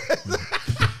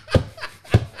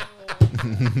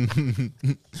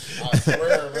 I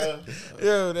swear, bro.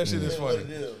 Yo, that shit is funny.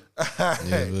 Yeah,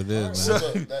 it is, man.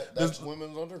 Look, that's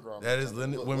women's undergarment. That is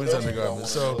Look, women's whatever you undergarment. got.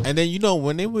 So And then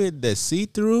when they wear the see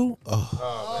through,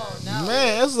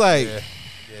 man, it's like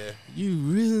you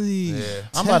really.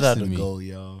 I'm about to have testing to me. go,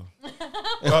 y'all. oh,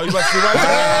 you about to see right?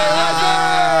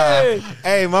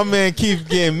 Hey, my man keeps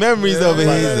getting memories over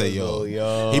here. He's like, Yo,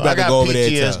 yo, he about I to got go over there.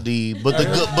 And tell. PTSD, but the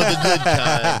good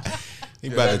kind. He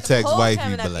about to text Cold wifey,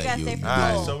 coming be up, you like, gotta yo, stay you All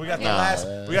right, good. so we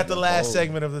got the last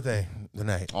segment of the thing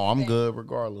tonight. Oh, I'm good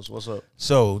regardless. What's up?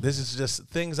 So this is just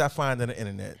things I find on the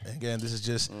internet. Again, this is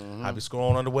just I be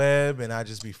scrolling on the web and I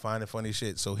just be finding funny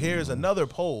shit. So here's another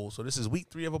poll. So this is week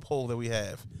 3 of a poll that we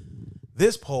have.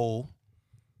 This poll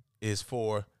is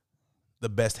for the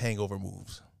best hangover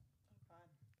moves.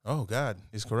 Oh God,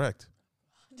 he's correct.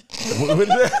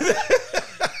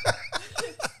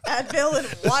 Advil and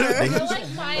water. I feel like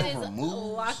mine is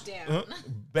lockdown.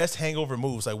 Best hangover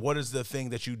moves. Like, what is the thing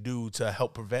that you do to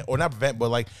help prevent, or not prevent, but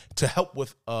like to help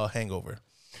with a hangover?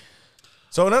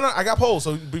 So no, I got polls.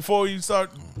 So before you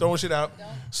start throwing shit out,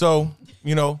 so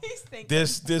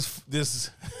this.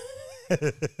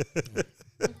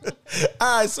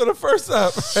 All right. So the first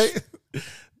up, right,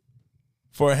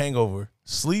 for a hangover,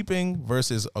 sleeping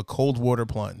versus a cold water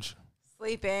plunge.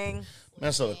 Sleeping.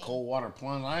 Man, so the cold water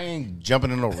plunge. I ain't jumping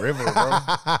in no river, bro. I'm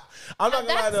not gonna lie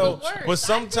That's though, the worst. but I'm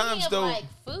sometimes thinking of, though, like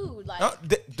food,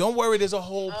 like don't worry. There's a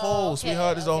whole poll, okay,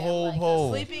 sweetheart. There's a okay, whole like poll.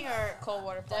 Sleeping or cold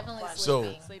water plunge? Definitely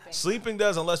So sleeping. sleeping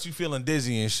does unless you feeling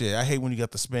dizzy and shit. I hate when you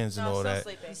got the spins and No, all still that.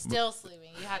 sleeping. Still sleeping.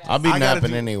 You have to. I'll be I gotta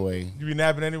napping do- anyway. You be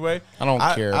napping anyway. I don't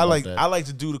care I about like that. I like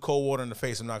to do the cold water in the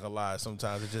face. I'm not gonna lie.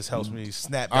 Sometimes it just helps me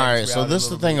snap. Back All to right, so reality this a is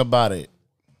the little thing bit. about it.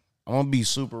 I'm gonna be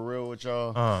super real with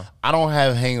y'all. I don't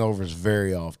have hangovers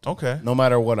very often. Okay. No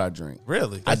matter what I drink.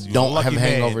 Really, I That's- you're a don't lucky have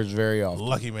man. hangovers very often.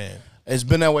 Lucky man. It's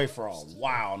been that way for a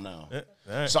while now. All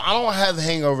right. So I don't have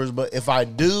hangovers, but if I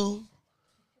do,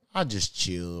 I just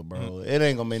chill, bro. It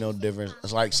ain't gonna make no difference.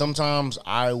 It's like sometimes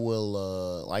I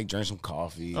will like drink some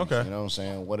coffee. Okay. You know what I'm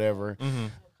saying? Whatever.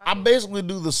 I basically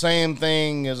do the same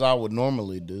thing as I would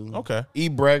normally do. Okay.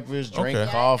 Eat breakfast, drink Okay. Yeah,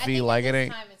 I coffee, think like in it this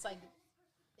ain't. Time, it's like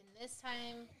in this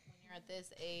time when you're at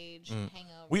this age,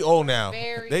 hangover. We old now.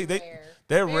 Very They're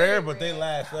Very rare, but they rare.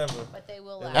 last forever. But they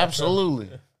will last. Absolutely.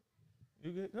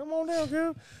 You good? Come on down,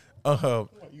 girl.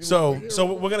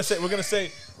 So we're gonna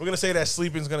say that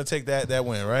sleeping's gonna take that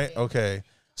win, right? Okay.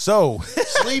 So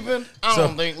Sleeping, I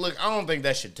don't think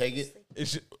that should take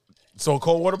it. so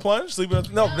cold water plunge, sleeping.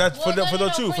 No, that's for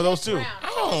those two. For those two.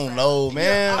 I don't know,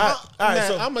 man. All right, Man,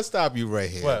 so I'm gonna stop you right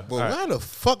here. What? But All right. why the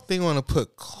fuck they want to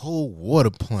put cold water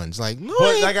plunge? Like, no,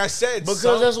 but ain't- like I said,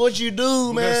 Because that's what you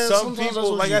do, man. some Sometimes people, that's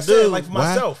what like you I do. said, like for why,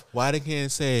 myself. why they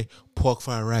can't say pork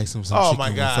fried rice and some Oh chicken my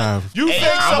with god, fried- you Hey,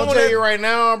 think I'm someone gonna tell that you right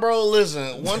now, bro.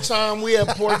 Listen, one time we had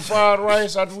pork fried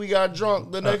rice after we got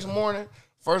drunk the next morning.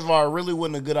 First of all, it really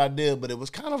wasn't a good idea, but it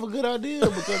was kind of a good idea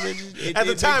because At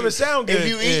the time, it sounded If good,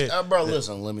 you eat, yeah. bro,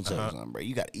 listen, let me tell you something, bro.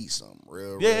 You got to eat something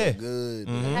real good.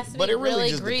 It has to But be it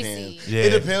really just greasy. depends. Yeah. It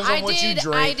depends on I what you did.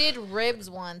 drink. I did ribs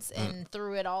once and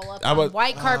threw it all up I on was-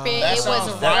 white carpet. that It was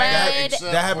sounds red. bad.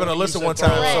 that happened to You Alyssa said one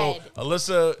time. bread. So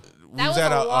Alyssa That was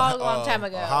at a long time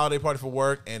ago. a holiday party for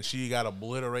work, and she got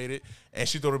obliterated. And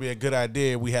she thought it'd be a good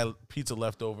idea. We had pizza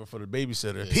left over for the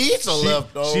babysitter. Pizza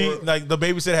left over? She like the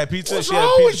babysitter had pizza. What's she had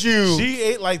wrong pizza. with you? She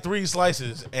ate like 3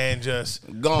 slices and just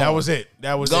Gone. that was it.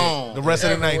 That was Gone. it. The rest of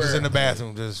the night just Everywhere. in the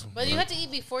bathroom, just But you have to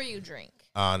eat before you drink.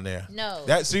 on there. No.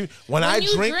 That see when When I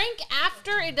you drink,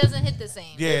 after, it doesn't hit the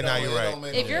same. yeah, It now don't- you're it right. don't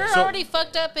make If no you're difference. already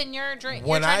fucked up and you're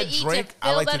When trying I to eat drink, to I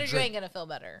feel like to better, you drink. ain't gonna feel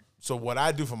better. So what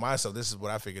I do for myself, this is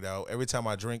what I figured out. Every time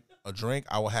I drink a drink,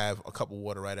 I will have a cup of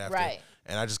water right after. Right.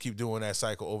 And I just keep doing that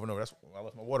cycle over and over. That's I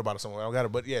left my water bottle somewhere. I don't got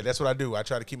it, but yeah, that's what I do. I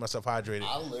try to keep myself hydrated. I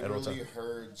at all literally times.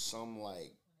 heard some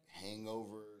like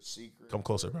hangover secret. Come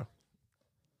closer, bro.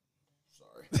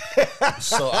 Sorry.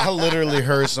 So I literally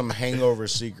heard some hangover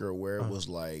secret where it was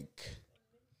like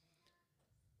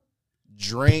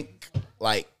drink,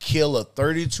 like kill a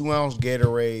 32-ounce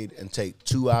Gatorade and take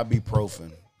 2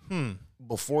 ibuprofen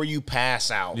before you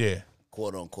pass out. Yeah.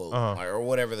 Quote unquote, or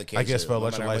whatever the case. I guess is. for No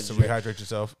matter electrolytes to what you drink. rehydrate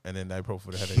yourself, and then ibuprofen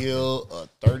for the headache. Kill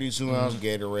a 32-ounce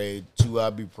Gatorade, 2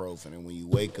 ibuprofen, and when you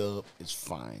wake up, it's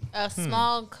fine. A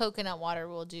small coconut water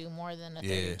will do more than a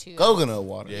Yeah. 32. Coconut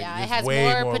water. Yeah, it's it has way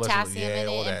more more electrolytes. potassium Yeah, in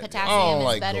all it, that. and I potassium don't is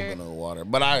like better. coconut water,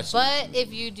 but I. But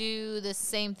if you do the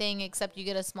same thing, except you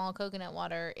get a small coconut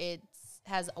water, it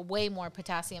has way more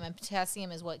potassium, and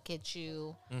potassium is what gets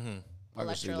you I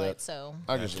can see that. electrolytes. So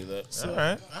I can see that. All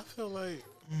right. I feel like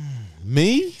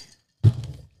me.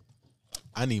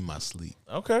 I need my sleep.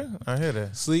 Okay. I hear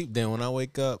that. Sleep. Then when I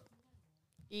wake up,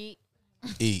 eat,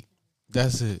 eat.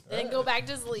 That's it. then go back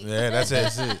to sleep. Yeah, that's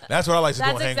it. That's what I like to do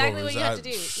on That's exactly hangovers. what you have I to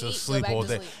do. just Eat, sleep go back all to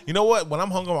day. sleep. You know what? When I'm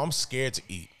hungover, I'm scared to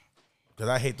eat because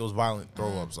I hate those violent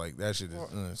throw ups. Like that shit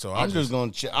is. So I'm just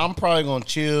gonna. I'm probably gonna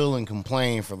chill and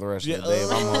complain for the rest of the day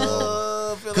if I'm hungover.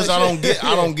 Because like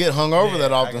I don't get hungover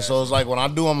that I often. got So it's like when I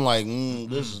do, I'm like,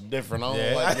 this is different. I don't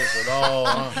Yeah. like this at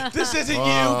all. This isn't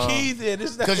you, Keith.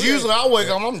 This is not Because you. usually I wake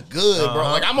up, I'm good, bro.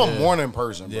 Like I'm a morning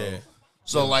person, bro. Yeah.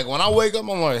 So like when I wake up,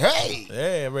 I'm like, hey.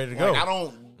 Yeah, ready to go. Like I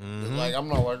don't. Like I'm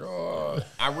not like.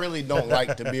 I really don't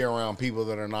like to be around people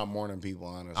that are not morning people.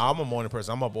 Honestly, I'm a morning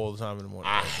person. I'm up all the time in the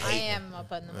morning. I I hate. am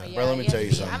up in the morning. Bro, let me have tell to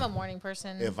you be. something. I'm a morning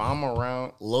person. If I'm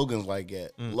around, Logan's like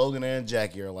that. Logan and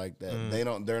Jackie are like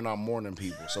that. They're not morning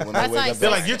people. So when they That's wake like up, They're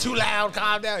they're like, you're too loud.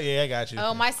 Calm down. Yeah, I got you.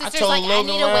 oh, my sister's told like, I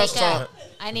Logan need to last wake up. time.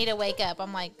 I need to wake up.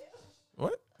 I'm like,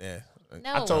 What? Yeah.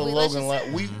 no. I told let's Logan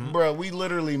just- like we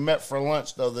literally met for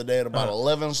lunch the other day at about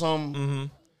 11 something.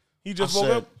 He I just woke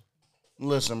said, up.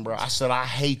 listen, bro. I said I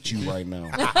hate you right now.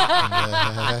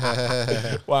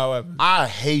 Wow. I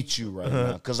hate you right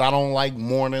now because I don't like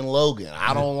morning Logan.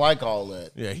 I don't like all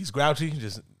that. Yeah, he's grouchy.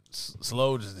 Just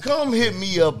slow. Just Come hit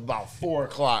me up about 4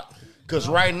 o'clock. Because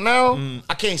right now,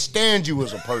 I can't stand you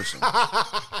as a person. I'm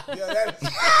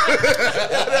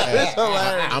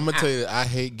gonna tell you, I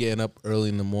hate getting up early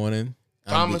in the morning.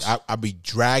 Thomas? I be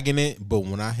dragging it, but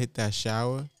when I hit that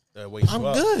shower, wakes you I'm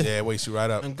up. good. Yeah, it wakes you right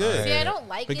up. I'm good. See, I don't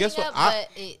like But getting guess what? up, I-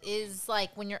 but it is like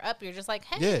when you're up, you're just like,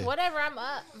 hey, Yeah. whatever, I'm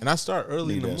up. and I start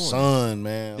early in Need the that morning. sun,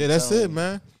 man. Yeah, I'm that's telling it, you.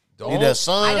 man. Need that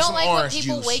sun I and don't some like when orange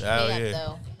people juice. wake me Hell up, yeah.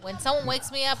 though. When someone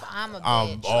wakes me up, I'm a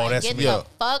bitch. oh, like, that's get me. the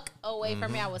fuck away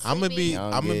from me. I was I'm gonna be sleeping.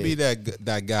 I'm gonna Yeah. be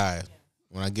that guy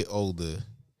when I get older.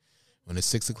 When it's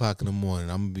 6 o'clock in the morning,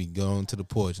 I'm gonna be going to the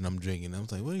porch and I'm drinking. I'm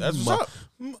like, what are That's you what's up.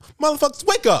 motherfuckers,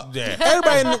 wake up! Yeah.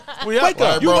 Everybody, in the, We up. wake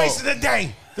up! You bro. wasted a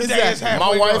day. The day is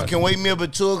halfway My wife gone. can wake me up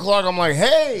at 2:00. I'm like,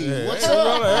 hey, what's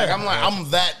up? Like, I'm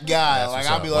that guy. Like,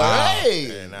 I'll be like,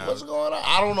 hey, what's going on?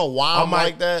 I don't know why I'm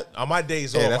like that. On my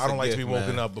days Yeah, off, that's I don't a like to gift, be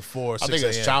woken man. up before 6 I think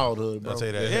it's a.m. childhood, bro. I'll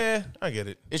say that. Yeah, I get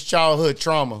it. It's childhood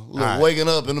trauma. Look, right. waking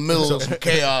up in the middle of some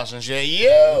chaos and shit.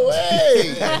 Yo,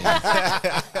 hey,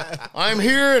 I'm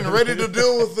here and ready to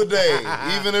deal with the day,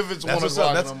 even if it's 1 That's what's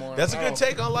o'clock up. in the morning. That's a good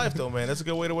take on life, though, man. That's a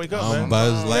good way to wake up, I'm man.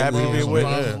 Buzz Happy to be Lightyear. awake.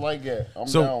 Sometimes Yeah. it's like that. I'm down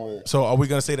with So, it. so are we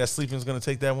gonna say that sleeping's gonna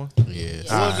take that one? Yes.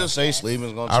 We'll just say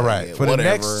sleeping's gonna. All take right. it. For the Whatever.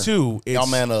 next two, y'all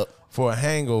it's man up. for a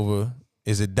hangover.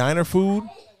 Is it diner food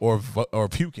or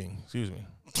puking? Excuse me.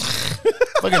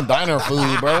 Fucking diner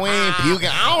food, bro. We ain't puking.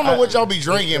 I don't know what y'all be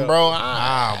drinking, bro.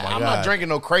 I'm God. not drinking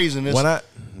no craziness.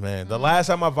 The last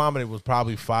time I vomited was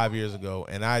probably 5 years ago,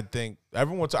 and I think I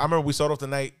remember we started off the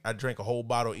night. I drank a whole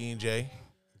bottle of E&J,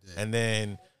 and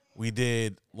then we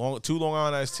did 2 Long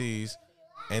Island iced teas,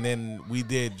 and then we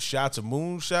did shots of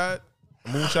moonshine.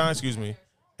 Excuse me.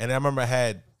 And I remember I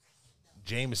had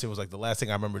Jameson was like the last thing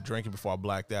I remember drinking before I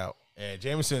blacked out. And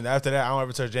Jameson, after that, I don't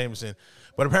ever touch Jameson.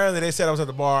 But apparently they said I was at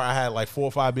the bar. I had like 4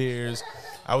 or 5 beers.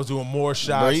 I was doing more bro,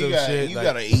 shots you of shit. You like-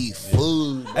 gotta eat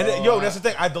food. Bro. and then, that's the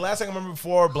thing. The last thing I remember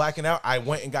before blacking out, I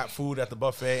went and got food at the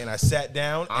buffet, and I sat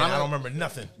down, and I don't remember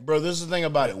nothing. Bro, this is the thing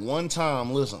about it. One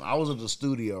time, listen, I was at the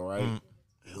studio, right?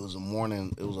 It was a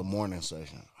morning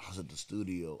session. I was at the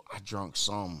studio. I drunk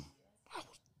some. I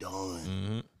was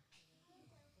done.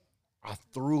 I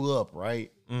threw up,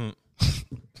 right?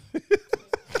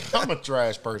 I'm a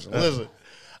trash person. Listen,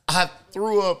 I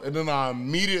threw up, and then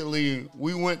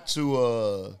we went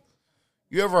to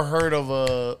you ever heard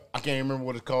of I can't remember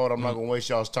what it's called. I'm not gonna waste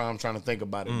y'all's time trying to think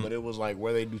about it, but it was like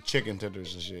where they do chicken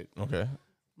tenders and shit. Okay.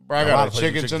 Bro, I lot got of a places do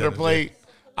chicken chicken tender tenders, plate.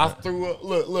 I threw up.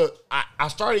 Look. I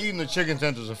started eating the chicken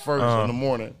tenders at first in the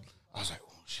morning. I was like,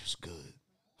 oh, shit's good.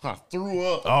 I threw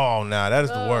up. Oh, nah, that is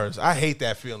the worst. I hate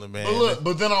that feeling, man.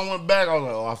 But then I went back. I was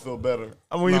like, oh, I feel better.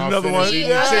 I'm gonna eat I another finished one. eating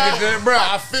the chicken tender. Bro,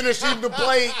 I finished eating the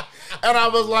plate, and I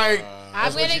was like,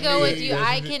 I'm what gonna you go need. with you. That's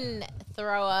I what you can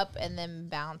throw up and then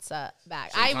bounce up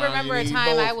back. Sometimes I remember you a need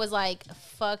time both. I was like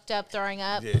fucked up throwing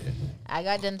up. Yeah. I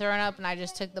got done throwing up and I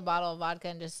just took the bottle of vodka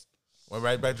and just Went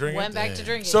right back drinking. went back to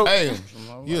drinking. So, hey,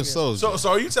 You're a soldier. so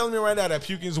are you telling me right now that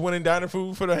puking's winning diner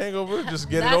food for the hangover? Just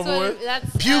get it over with. That's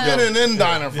puking and then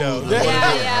diner food. Yeah.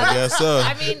 yeah. I guess so.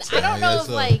 I mean, I don't know guess if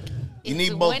so. like You it's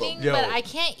need both of winning, them. but Yo. I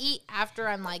can't eat after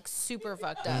I'm like super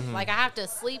fucked up. Like I have to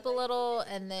sleep a little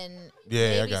and then Yeah, I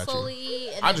maybe got you. slowly eat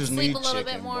and I then just sleep need a little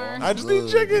chicken, bit more. bro. I just need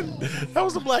chicken. That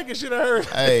was the blackest shit I heard.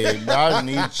 Hey, bro, I just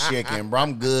need chicken, bro.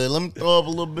 I'm good. Let me throw up a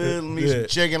little bit. Let me eat Yeah. some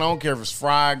chicken. I don't care if it's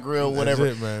fried, grilled, whatever.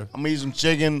 it, man. I'm gonna eat some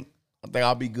chicken. I think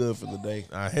I'll be good for the day.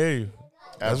 I hear you.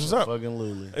 That's what's up. Fucking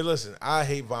Lulu. Hey, listen, I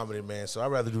hate vomiting, man, so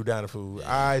I'd rather do diner food.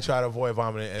 I try to avoid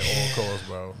vomiting at all costs,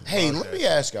 bro. Hey, let me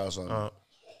ask y'all something.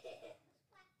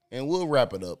 And we'll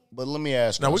wrap it up. But let me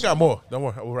ask Now, y'all we got more. Don't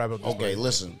worry. We'll wrap up this something. Okay, break.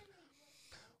 listen.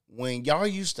 When y'all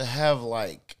used to have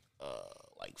like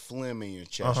phlegm in your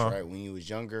chest, right? When you was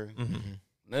younger.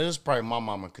 Now, this is probably my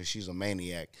mama because she's a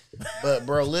maniac. But,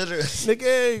 bro, literally, Nigga,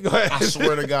 hey, go ahead. I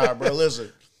swear to God, bro, listen.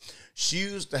 She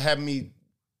used to have me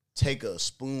take a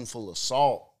spoonful of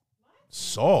salt,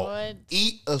 Salt. What?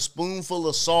 eat a spoonful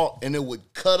of salt, and it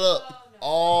would cut up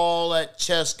all that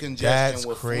chest congestion That's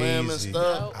with phlegm and crazy.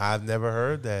 stuff. I've never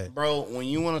heard that. Bro, when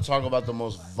you want to talk about the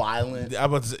most violent I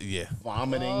about to say, yeah.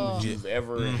 vomiting that you've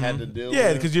ever had to deal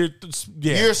Yeah, with, because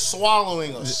you're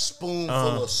swallowing a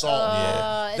spoonful of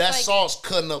salt. It's That like- salt's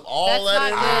cutting up all That's that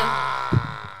not in there. good.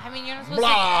 I mean, you're not supposed Blah.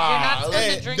 to. You're not supposed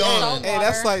Hey, to drink done. salt Hey,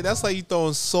 water. that's like you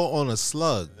throwing salt on a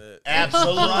slug.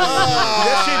 Absolutely.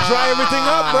 that shit dry everything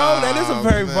up, bro. That is a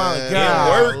very violent. It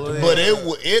God. worked, but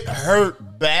it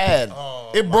hurt bad.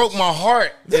 It broke my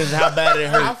heart. Is how bad it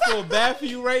hurt. feel bad for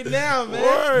you right now, man.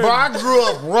 Word. Bro, I grew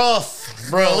up rough.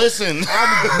 Bro, listen.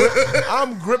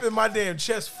 I'm gripping my damn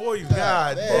chest for you.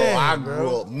 God Bro, damn. I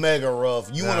grew up mega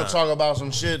rough. You want to talk about some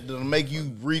shit that'll make you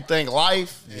rethink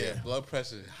life? Yeah, blood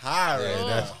pressure is high right now.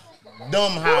 That's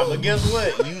Dumb how, but guess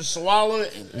what? You swallow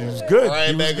it. It was good. Right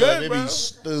It was back good, up. It bro. be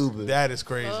stupid. that is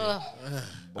crazy. All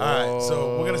right,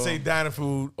 so we're gonna say diner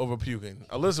food over puking.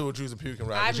 Alyssa would choose a puking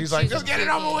right. I'm She's like, choosing just get it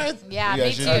puking. over with. Yeah, Yeah,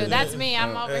 me she too. did. That's me.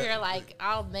 I'm over here like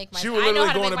I'll make She myself. would I know literally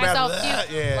how to go in make the myself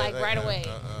bathroom. puke like right away.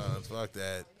 Fuck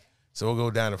that. So we'll go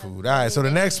diner food. All right. So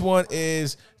the next one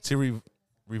is to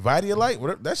Revitalight.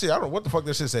 Whatever that shit. I don't know what the fuck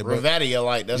that shit say, bro. Revadia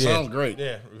light. That sounds great.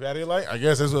 Yeah, Revitalight. I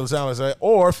guess that's what it sounds like.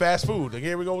 Or fast food. Like,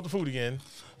 here we go with the food again.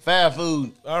 Fast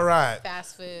food. All right.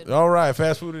 Fast food. All right.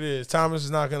 Fast food it is. Thomas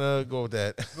is not gonna go with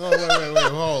that. Wait,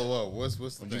 hold on. What's the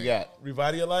What thing? you got?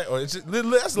 Revitalight, or it's just,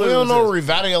 that's We literally don't know what what it says.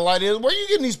 Revadia light is. Where you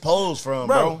getting these polls from,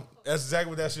 bro? That's exactly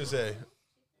what that should say.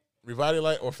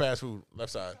 Revitalight or fast food?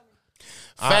 Left side.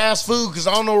 Fast food, because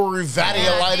I don't know what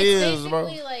Revitalight is, bro.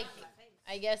 Basically, like,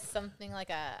 I guess something like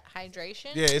a hydration.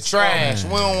 Yeah, it's Trash.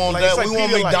 We don't want Like, that. it's like We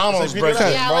want Pedialyte. McDonald's It's like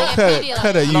breakfast, Yeah, bro. like a Pedialyte.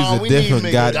 Could have No, used we a need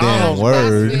different goddamn McDonald's.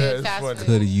 word. Fast Yeah, food, it's fast funny. food.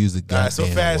 Could have used a All goddamn right, so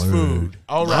fast word. food.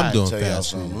 All right. I'm doing Tell y'all fast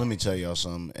something. food. Let me tell y'all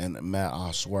something. And Matt,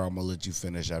 I swear I'm gonna let you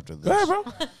finish after this. Go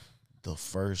ahead, bro. The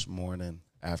first morning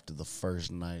after the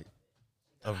first night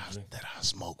that I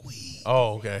smoke weed,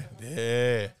 Oh, okay.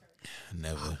 Yeah.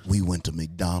 Never. we went to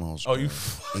McDonald's. Oh, bro, you.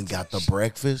 and got the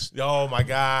breakfast. Oh my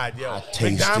God, yo.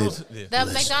 tasted- McDonald's. Yeah.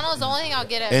 The McDonald's, the only thing I'll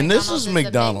get at And this McDonald's is the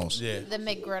McDonald's. Big- Yeah. The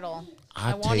McGriddle.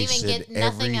 I won't even tasted get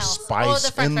nothing every else. spice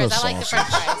the french in the fries. I like the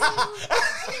sausage. french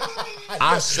fries.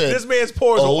 I said, This man's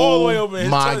pores are all the way over. His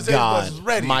my taste buds God, is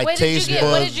ready. my What did you taste get?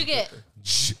 What buds. did you get?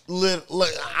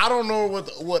 I don't know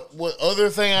what other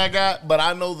thing I got, but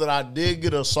I know that I did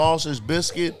get a sausage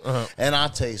biscuit, and I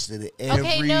tasted it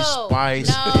every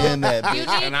spice in that You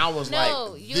bitch, need- and I was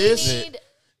no, like, you "This need-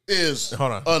 is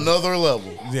Hold on. another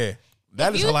level." Yeah. That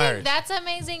If is you hilarious. think that's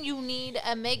amazing, you need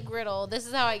a McGriddle. This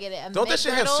is how I get it. Don't that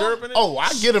shit have McGriddle- syrup in it? Oh, I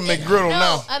get a McGriddle No,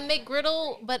 now. a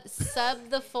McGriddle, but sub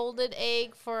the folded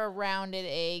egg for a rounded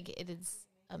egg. It is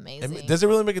amazing. Does it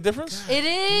really make a difference? It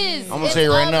is. I'm gonna tell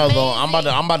you right now, though. I'm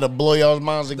about to blow y'all's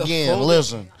minds again. folded-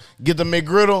 Listen, get the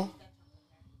McGriddle.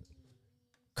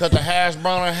 Cut the hash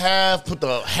brown in half. Put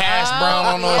the hash brown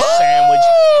on the sandwich.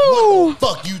 What the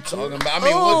fuck you talking about? I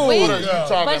mean, what are you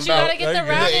talking But you about? gotta get the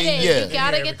rounded egg. Yeah. You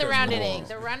gotta get the rounded egg.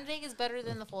 The rounded egg is better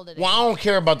than the folded egg. Well, I don't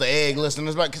care about the egg. Listen,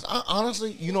 it's like, because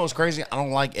honestly, you know what's crazy? I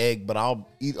don't like egg, but I'll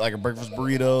eat like a breakfast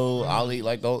burrito. I'll eat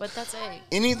like those. But that's egg.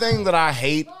 Anything that I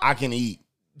hate, I can eat.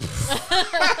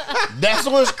 That's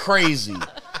what's crazy.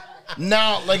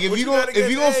 Now, like if What you you gonna got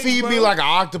against feed eggs, me bro? like an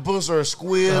octopus or a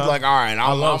squid, like all right,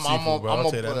 I'm love seafood, bro. I'll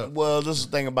gonna tell you that up. well, this is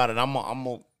the thing about it. I'm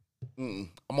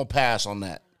gonna pass on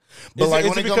that. But Is like it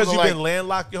when it because comes to you've like been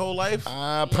landlocked your whole life?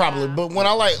 probably, but when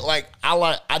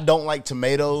I don't like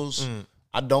tomatoes.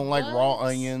 I don't like raw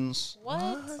onions. What?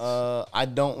 I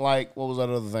don't like, what was that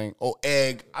other thing? Oh,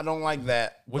 egg. I don't like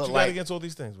that. What But you like, got against all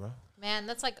these things, bro? Man,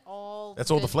 that's like all. That's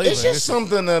all the good- flavor. it's just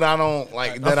something that I don't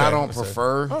like, that Okay, I don't that's it.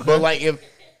 prefer. But like if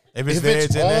If there,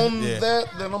 it's in there, on yeah. that,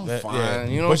 then I'm That- fine. yeah.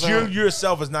 You know but what I'm saying? you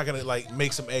yourself is not gonna like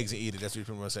make some eggs and eat it. That's what you're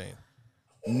pretty much saying.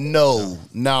 No.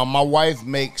 Now my wife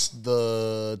makes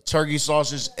the turkey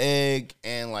sausage, egg,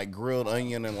 and like grilled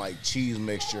onion and like cheese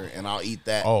mixture, and I'll eat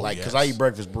that. Oh, like because yes. I eat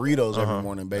breakfast burritos every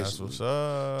morning, That's basically. what's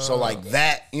up. So like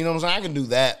that, you know what I'm saying? I can do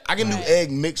that. I can do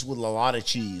egg mixed with a lot of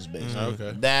cheese, basically.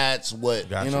 Okay. That's what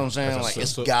Gotcha. you know what I'm saying. That's Like what's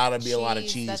it's up. gotta be a lot of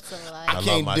Cheese, cheese. that's a lot. I love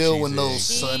can't my deal cheese with those eggs.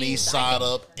 sunny Cheese, side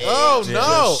up eggs. Oh, just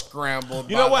no. scrambled.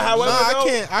 You know what? by However, I though,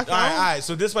 can't- I all can't. right.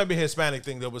 So this might be a Hispanic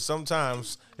thing though, but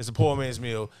sometimes it's a poor man's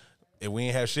meal. If we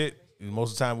ain't have shit,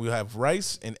 most of the time we have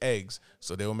rice and eggs.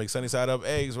 So they will make sunny side up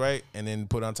eggs, right, and then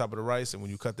put it on top of the rice. And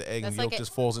when you cut the egg, That's and yolk like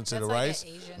just falls into the that's like rice. an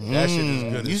Asian. That shit is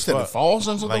good. You as said fuck. it falls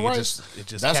into Like the rice. it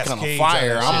just That's kind of cascades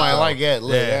fire. out I of might shit, like bro. that.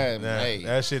 Look, Yeah, hey.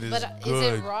 that shit is But good.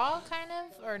 is it raw, kind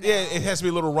of, or no? Yeah, it has to be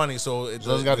a little runny, so it's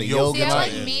got the yolk See, I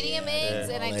like inside. medium eggs,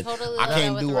 and I totally I love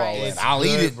can't that with do all rice. that. I'll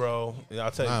eat it. bro. Yeah, I'll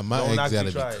tell you. My don't eggs knock gotta till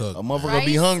you be try it. cooked. A motherfucker gonna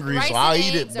be hungry, rice so I'll and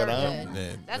eat it. eggs But are I'm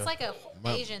good. That's like a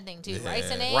Asian thing too.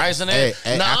 Rice and eggs. rice and Hey, eggs.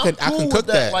 hey, Now, I can I'm cool cook with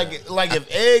that. Like if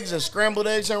eggs and scrambled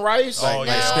eggs and rice. Oh, like,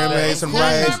 yeah. No, scrambled eggs and no,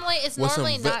 rice It's with some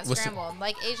normally ve- not with some- scrambled.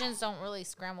 Like Asians don't really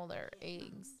scramble their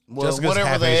eggs. Well, Jessica's whatever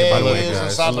half the Asian, by egg the way, is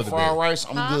guys. inside A the little fried bit. rice,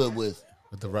 I'm good with.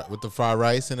 With the fried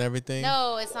rice and everything.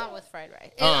 No, it's not with fried rice.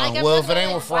 well, I'm if talking it ain't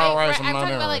about, with fried white rice, I'm not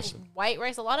talking about like interested. white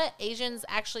rice. A lot of Asians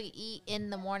actually eat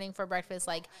in the morning for breakfast,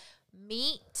 like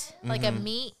meat, like a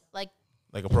meat, like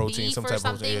Like a protein, beef some or type of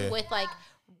something protein. Yeah. with like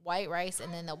white rice,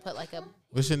 and then they'll put like a.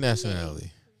 What's your nationality?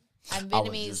 I'm I was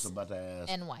just Vietnamese about to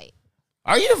ask. and white.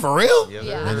 Are you for real? Yeah.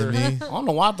 Vietnamese? I don't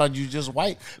know why I thought you just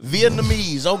white.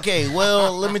 Vietnamese. Okay,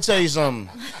 well, let me tell you something.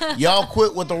 Y'all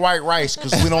quit with the white rice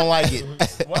because we don't like it.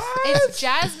 It's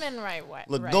jasmine white.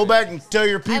 Look, right go back and tell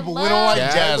your people we don't like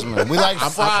love- jasmine. We like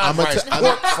fried I'm a rice. t-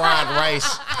 Pork fried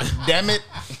rice. Damn it.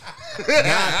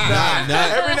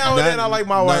 Every now and then I like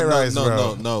my white rice,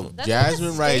 bro. No. That's Jasmine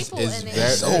like a rice staple is in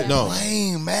very Asia. no.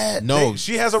 Plain, man. No.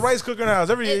 She has a rice cooker in her house.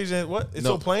 Every Asian, what? It's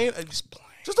No. so plain. Just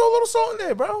throw a little salt in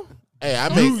there, bro. Hey, I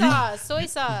Soy make sauce, soy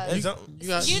sauce. It's- you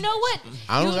got You know what?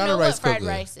 I don't you got a know rice what fried cooker.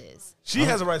 rice is. She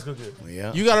has a rice cooker.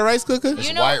 Yeah. you got a rice cooker?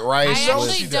 You know, white rice I with-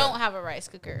 actually She don't does. have a rice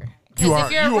cooker. 'Cause You if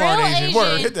aren't- you're a you real aren't Asian.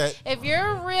 Word, hit Asian, that. if you're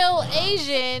a real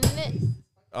Asian,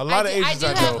 A lot of I Asians do I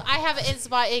have know. I have an in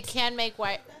spot. It can make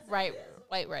white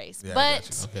rice, Yeah, I but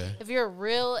got Okay. if you're a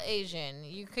real Asian,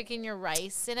 you're cooking your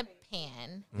rice in a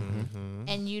pan,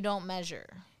 and you don't measure.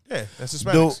 Yeah, that's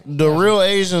Hispanics. The real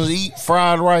Asians eat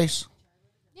fried rice.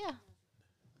 Yeah,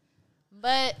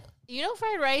 But you know,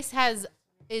 fried rice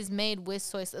is made with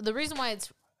soy sauce. The reason why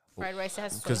it's fried rice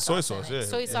has soy sauce in it.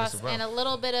 Soy sauce and a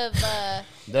little bit of.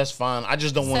 That's fine. I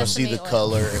just don't want to see the Sesame oil.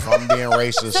 color if I'm being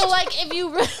racist. So like, if you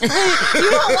really,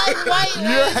 you don't like white rice,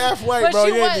 You're half white, but bro.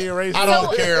 you You want- ain't being racist. I don't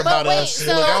So- care but about wait, us.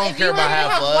 so Look, I don't if care you were about gonna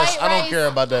half have of us. white I don't rice- care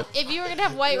about that. If you were gonna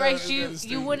have white rice,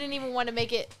 you wouldn't even want to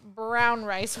make it brown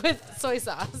rice with soy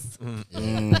sauce.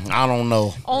 I don't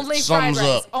know. Only Sums fried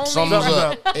rice. up. Only Sums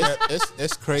fried up.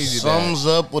 It's crazy. Sums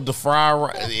up with the fried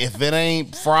rice. If it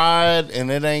ain't fried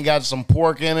and it ain't got some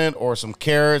pork in it or some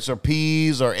carrots or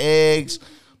peas or eggs,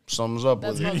 sums up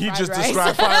with it. He fried just rice.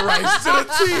 described fried rice to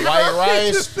the T. White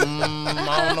rice,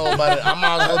 I don't know about it. I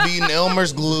might as well be eating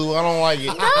Elmer's glue. I don't like it.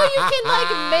 No, you can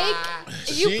like make.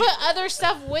 You put other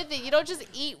stuff with it. You don't just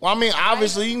eat. Well, I mean,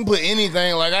 obviously you can put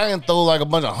anything. Like I can throw like a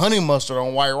bunch of honey mustard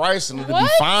on white rice and it'll be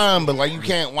What? fine. But like you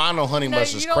can't. Well, I know honey No,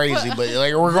 mustard's you don't crazy, put- but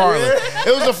like regardless,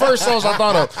 it was the first sauce I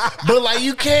thought of. But like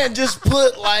you can't just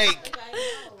put like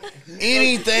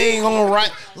anything on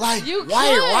rice. Like You white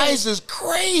could. rice is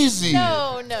crazy.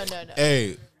 No.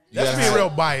 Hey, That's being real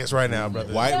biased right now,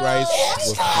 brother. white rice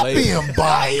with flavor. Being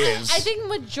biased. I think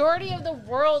majority of the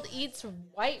world eats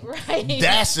white rice.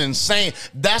 That's insane.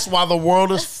 That's why the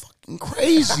world is fucking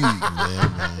crazy.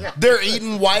 They're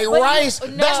eating white rice. no.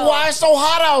 That's why it's so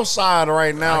hot outside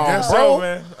right now, I guess bro. so,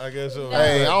 man. I guess so.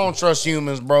 Hey, I don't trust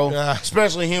humans, bro. Yeah.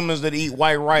 Especially humans that eat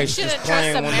white rice You just shouldn't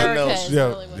trust plain with nothing America. else. is Yeah,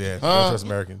 really what- yeah. Huh? Don't trust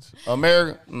Americans.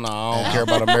 America? No, I don't care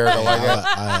about America like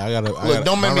that. I gotta. Look,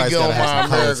 don't make me get on my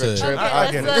America trip. Okay,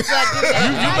 I get it. let's not do that.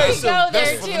 I can go there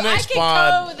That's for too. the next I can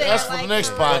pod. go there. That's for the like, next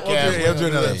for podcast. real. Okay, I'll do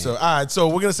another episode. All right, so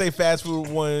we're gonna say fast food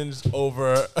ones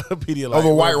over Pedialyte.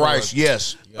 Over white rice,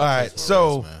 yes. All right,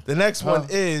 so the next one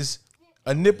is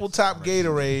a nipple top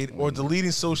Gatorade or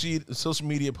deleting social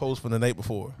media post from the night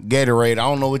before. Gatorade. I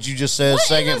don't know what you just said What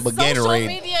second, is but social Gatorade.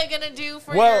 media gonna do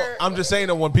for Well, your? I'm just saying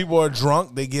that when people are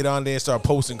drunk, they get on there and start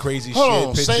posting crazy Hold shit.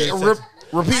 on, say pictures.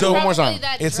 repeat So- it one more Probably time.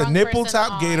 that It's a drunk nipple person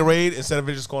top on- Gatorade instead of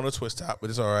it just calling a twist top, but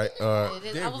it's all right.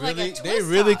 It is- I was like a They twist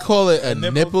really top. call it a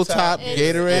nipple nipple top. top Yes,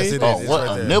 Gatorade. it is. Oh, It's what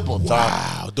right a there. nipple top.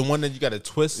 Wow, the one that you got to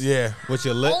twist. Yeah. with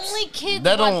your lips. Only kids.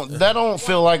 That want- don't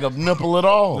feel like a nipple at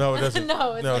all. No, it doesn't.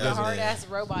 No, it's like it a doesn't. hard ass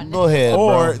robot. Go ahead,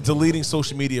 Or bro. deleting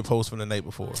social media posts from the night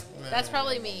before. That's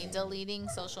probably me deleting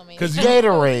social media. 'Cause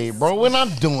Gatorade, bro. We're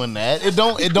not doing that. It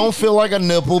don't feel like a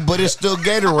nipple, but it's still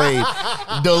Gatorade.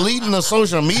 Deleting the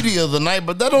social media the night,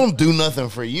 but that don't do nothing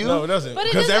for you. No, it doesn't. But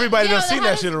it Because doesn't- everybody yeah, done seen how that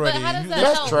does- shit but already. how does that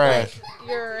That's help trash. with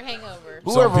your hangover?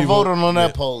 Whoever people- voted on that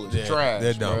yeah, poll is Yeah, trash.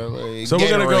 they're bro. dumb. Like, So we're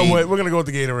gonna Gatorade. go with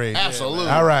the Gatorade. Absolutely.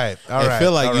 All right. All right. I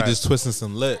feel like all you're right. just twisting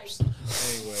some lips.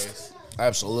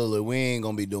 Absolutely. We ain't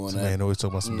gonna be doing that. Man, always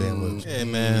talking about some damn lips. Hey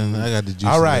man, I got the juice.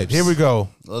 All right, here we go.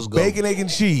 Let's go. Bacon, egg, and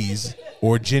cheese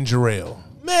or ginger ale.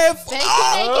 man. Bacon,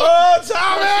 Oh,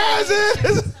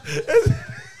 Thomas!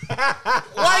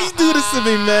 Why you do this to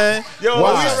me, man? Yo,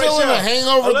 Why? Alyssa We still in Rachel. the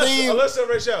hangover Alyssa, theme? Alyssa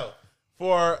Rachel,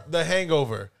 for the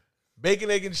hangover,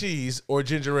 bacon, egg, and cheese or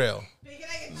ginger ale.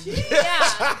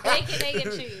 Yeah, bacon, egg,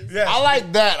 and cheese. Yes. I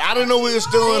like that. I didn't know we were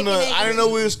still in the. Bacon, egg, I didn't know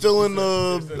we were still in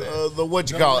the what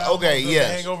you call it. Okay, The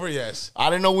yes. hangover, yes. I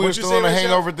didn't know we were What'd you still in the say, Rachel?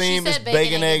 hangover theme. She It's said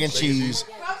bacon, egg, and cheese.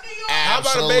 How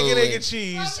about a bacon, egg, and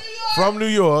cheese from New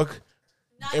York,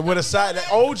 and with a side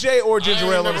OJ or ginger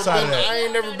ale on the side of I that?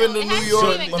 ain't never been to It New has to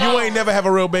York. be You ain't never have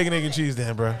a real bacon, egg, and cheese,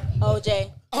 then, bro.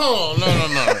 OJ. Oh no.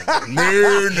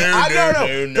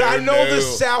 I know the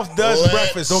South does Let's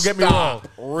breakfast. Don't get me wrong. stop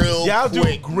Real Y'all do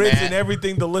quick, grits Matt. and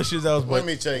everything delicious else. But Let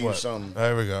me tell you what? something.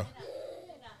 There we go.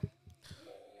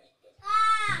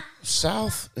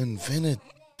 South invented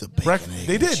the bacon, Breakfast. egg,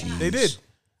 They and did. cheese. They did.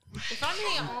 If I'm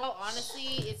being all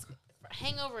honestly, it's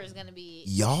hangover is gonna be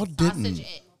Y'all didn't.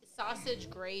 sausage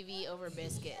gravy over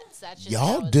biscuits. That's just Y'all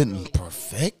how it's didn't really-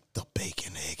 perfect the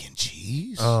bacon, egg, and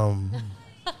cheese.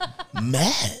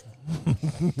 Matt,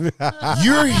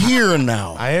 you're here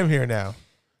now. I am here now.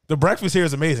 The breakfast here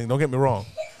is amazing. Don't get me wrong.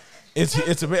 It's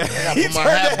amazing. Put my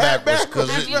hat backwards because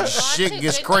Have you gone shit to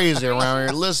gets good crazy around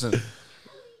here. Listen,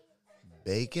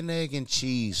 bacon, egg, and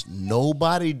cheese.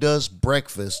 Nobody does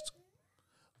breakfast,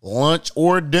 lunch,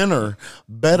 or dinner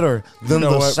better than You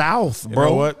know the what? South, You bro.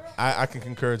 know what? I can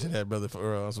concur to that, brother.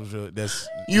 For real. That's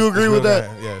You agree that's with real that?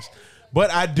 bad, yes.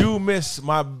 But I do miss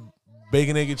my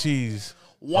bacon, egg, and cheese.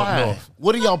 up Why? north.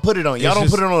 What do y'all put it on? Y'all It's don't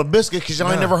just- put it on a biscuit because y'all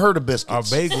ain't Nah. never heard of Our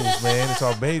biscuits. bagels, man. It's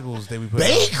our bagels that we put.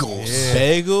 Bagels? Yeah.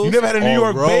 Bagels. You never had a New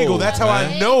or York bagel. rolls, That's how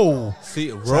man. I know.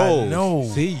 See, I rolls. know.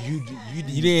 See, you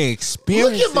didn't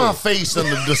experience Look at my it. face and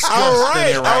the disgust All right,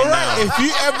 in it right all right. now. If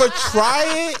you ever try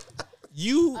it,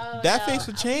 that no. face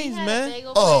will change, We had man.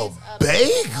 bagel A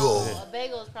place, bagel? A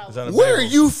bagel is Is that probably a Where are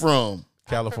bagel? you from? from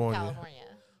California. California.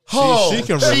 Oh, She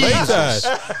can relate to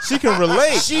us. She can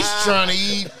relate. She's trying to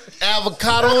eat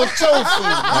avocado and tofu.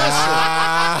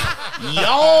 Listen,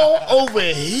 y'all over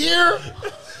here,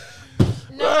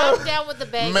 No, I'm down with the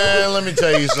bagel. man. Let me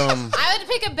tell you something. I would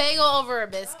pick a bagel over a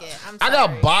biscuit. I'm I sorry.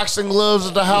 got boxing gloves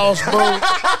at the house, bro. We're gonna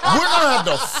have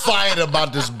to fight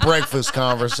about this breakfast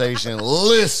conversation.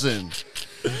 Listen,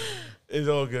 It's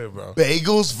all good, bro.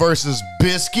 bagels versus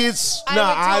biscuits. I Nah,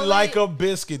 would I totally- like a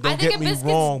biscuit. I Don't think get a me biscuit's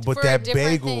wrong, but for a that different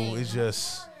bagel thing. is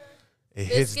just it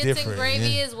hits Biscuits different. and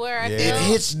gravy is where I Yeah. feel. It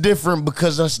hits different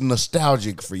because that's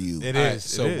nostalgic for you. It All right, is.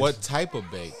 so it is. what type of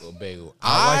bagel?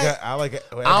 I like it.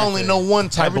 I only know one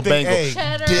type of bagel. Egg.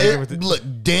 Cheddar. Look,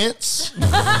 dense.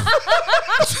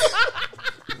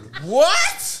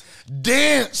 What?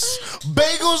 Dense.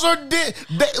 Bagels are dense.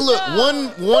 Look,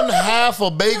 one half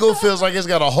a bagel feels like it's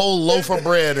got a whole loaf of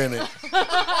bread in it.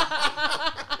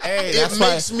 Hey, It that's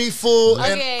why. makes me full,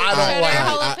 and Okay, I don't cheddar like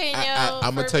it. jalapeno.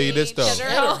 I'm gonna for tell you me. this though.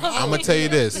 Cheddar I'm gonna tell you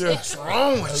this. What's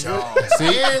wrong with y'all? See,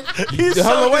 He's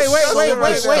hold on, so wait.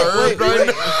 Disturbed right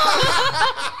now.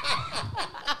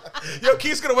 Yo,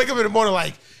 Keith's gonna wake up in the morning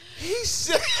like he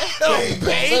said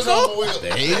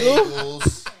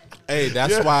Bagels. Hey,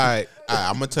 that's why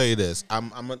I'm gonna tell you this. I'm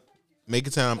gonna make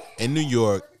it time in New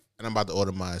York, and I'm about to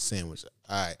order my sandwich.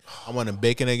 All right, I want a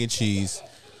bacon, egg, and cheese,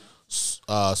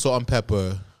 salt and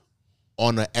pepper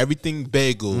on a everything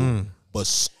bagel, but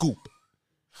scoop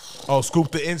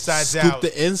scoop the insides scoop out.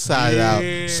 the inside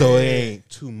out, so it ain't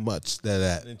too much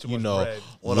that Ain't too you much know bread.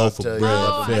 What loaf I'll tell of you bread.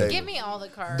 about Oh, the bagel. give me all the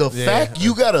carbs. The fact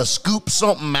you gotta scoop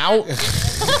something out,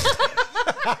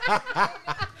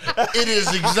 it is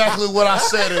exactly what I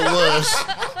said it was.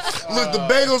 Look, the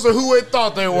bagels are who they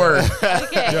thought they were.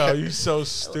 okay. Yo, you so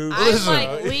stupid. I'm listen.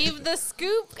 like, leave the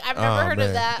scoop. I've never heard man.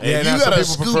 of that. Yeah, If now you some gotta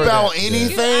people scoop prefer out that. I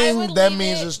anything, would that leave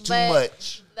means it, it's too but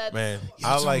much. That's, Man, You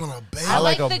I like talking about bagel? I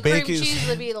like a the cream bacon cheese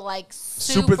to be like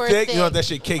super super thick. You want that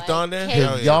shit caked on there? caked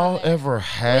Hell Have yeah. on y'all it. ever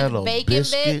had With a bacon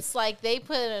biscuit? bits, like they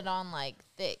put it on like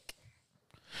thick.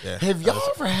 Yeah. Have y'all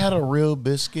ever had a real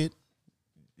biscuit?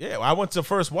 Yeah, well, I went to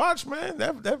First Watch, man.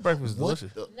 That breakfast was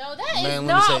delicious. No, that is Man, let me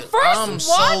not say, first I'm watch.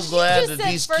 so You glad just that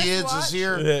said these first kids watch. is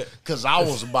here Yeah. because I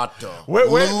was about to Where-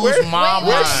 lose my where should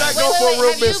I mind. go for a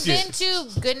real Have biscuit? you been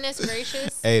to Goodness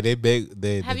Gracious? Hey, they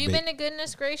big. Have you been to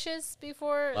Goodness Gracious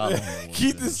before? I don't know what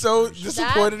Keith this is so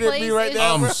disappointed in me place right is-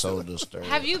 now, I'm bro. so disturbed.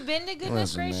 Have you been to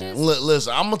Goodness Listen, Gracious? man.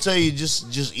 Listen, I'm gonna tell you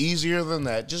just easier than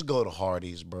that. Just go to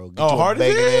Hardee's, bro. Get Oh, you a Hardee's?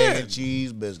 bacon, Yeah. egg, and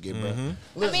cheese biscuit, bro.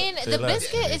 I mean, the less.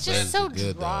 biscuit is just so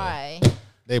good, though. dry.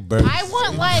 They burn. I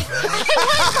want like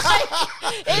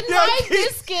in my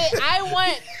biscuit.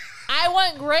 I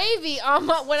want gravy on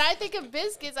my. When I think of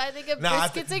biscuits, I think of Nah, I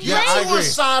biscuits think- and yeah, I gravy. agree. What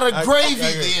side of gravy I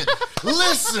agree. then?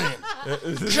 Listen,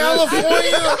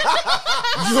 California,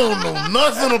 you don't know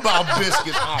nothing about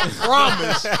biscuits. I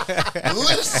promise.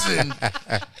 Listen,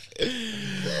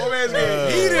 My man's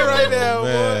getting heated right now, boy.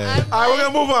 man. All right, we're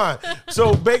gonna move on.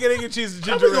 So bacon, egg, and cheese, and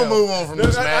ginger we gonna ale. move on from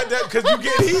this, man? Because you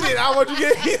get heated. I want you to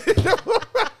get heated.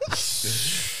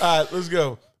 All right, let's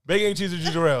go. Bacon, egg, cheese, and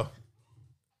ginger ale.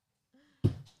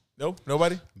 Nope,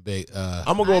 nobody.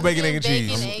 I'm gonna go with bacon, egg, and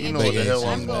cheese. you know what the hell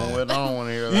I'm going with. I don't want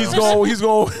to hear that.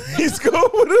 He's going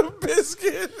with a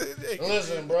biscuit.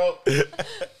 Listen, bro.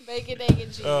 Bacon, egg,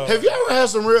 and cheese. Have you ever had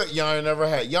some real? Y'all ain't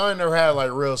never had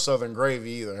like real Southern gravy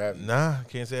either, have you? Nah,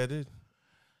 can't say I did.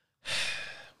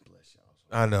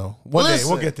 I know. One day Listen.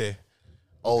 we'll get there.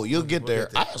 Oh, you'll get there.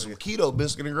 I had some keto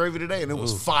biscuit and gravy today, and it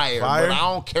was fire. Fire? But I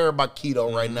don't care about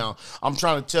keto right now. I'm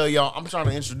trying to tell y'all. I'm trying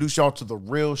to introduce y'all to the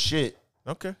real shit.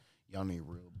 Okay, Y'all need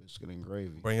real biscuit and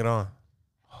gravy. bring it on.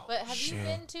 But have you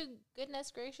been to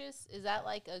Goodness Gracious? Is that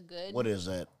like a good? What is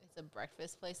that? It's a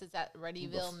breakfast place. It's at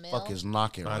Readyville Mill. Fuck is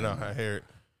knocking? I right know. now? I hear it.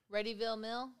 Readyville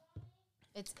Mill.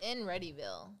 It's in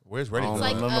Readyville. Where's ready? I It's don't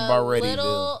like know nothing a about Readyville.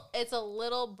 little. It's a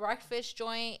little breakfast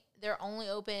joint. They're only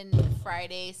open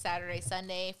Friday, Saturday,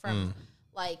 Sunday from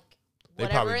like They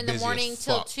whatever probably in the busy as morning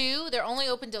till fuck. 2. They're only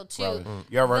open till 2.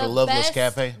 You ever heard of Loveless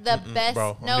Cafe? The best.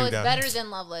 bro, I'm No, new it's down. better than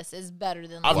Loveless. It's better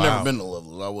than I've Loveless. never been to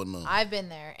Loveless. I wouldn't know. I've been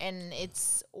there, and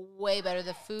it's way better.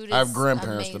 The food is I have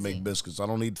grandparents amazing. that make biscuits. I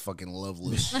don't need fucking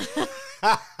Loveless.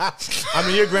 I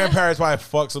mean, your grandparents probably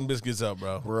fucked some biscuits up,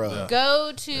 bro. Bruh.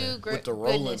 Go to With the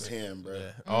rolling Goodness. pin, bro.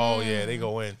 Oh yeah, they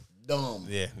go in. Dumb.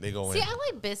 Yeah, they go in. See, I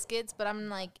like biscuits, but I'm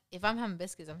like, if I'm having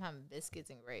biscuits, I'm having biscuits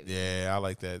and gravy. Yeah, I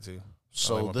like that too. I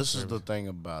So like my this is gravy. the thing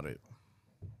about it.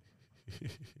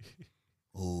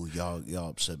 Oh, y'all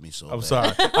upset me so I'm bad.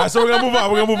 sorry. All right, so we're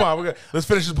gonna move on. Let's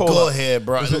finish this poll. Go up. ahead,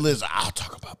 bro. Listen, I'll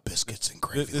talk about biscuits and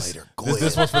gravy later. Go ahead.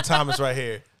 This one's for Thomas right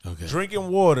here. Okay. Drinking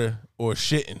water or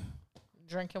shitting?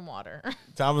 drinking water.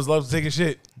 Thomas loves to take a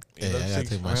shit. Yeah, I gotta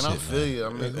take my Man, I shit, feel man. you. I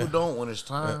mean, who don't when it's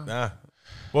time? Nah.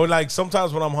 Well, like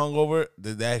sometimes when I'm hungover,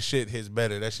 that shit hits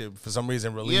better. That shit for some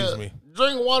reason relieves me.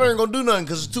 Drinking water ain't gonna do nothing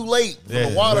because it's too late for Yeah,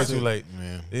 the water. it's way too late.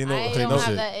 Man. You know, I don't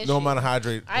have that issue. no amount of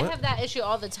hydrate. I What? have that issue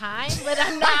all the time, but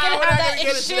I'm not gonna We're have not that gonna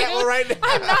get issue. into that one right now.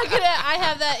 I'm not gonna. I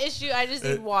have that issue. I just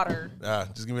need water.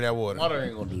 Just give me that water. Water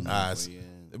ain't gonna do nothing. For you.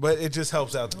 But it just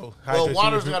helps out though. Well, Hydrates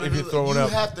water's you got to if do. you're throwing You up.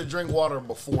 have to drink water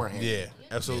beforehand. Yeah,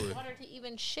 absolutely. Water to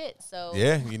even shit. So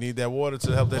Yeah, you need that water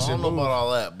to help that I shit don't know move. about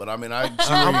all that, but I mean, I see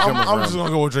where you're coming I'm just from. gonna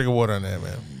go with drinking water on that,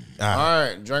 man. All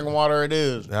right, drinking water it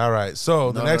is. All right.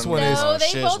 So the next one is No, they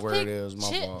shit's both where picked it is, my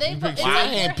shit. fault. They both- it's I like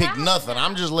ain't their picked house. nothing.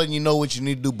 I'm just letting you know what you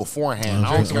need to do beforehand. I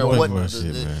don't drinking care way what. more shit,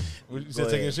 man. you said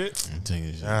taking shit. I'm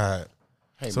taking shit. All right.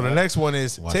 Hey, So man. the next one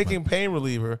is Watch taking pain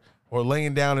reliever or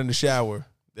laying down in the shower.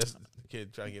 That's the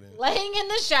kid trying to get in. laying in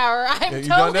the shower. I'm you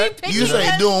done totally that? picking You say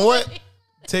that. doing what?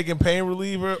 Taking pain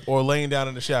reliever or laying down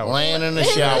in the shower. Laying in the In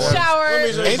shower. the shower.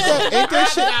 Ain't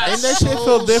that shit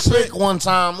feel different? Sick one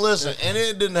time, listen, and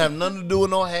it didn't have nothing to do with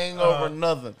no hangover,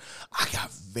 nothing. I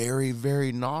got very,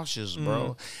 very nauseous,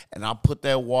 bro. And I put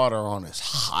that water on as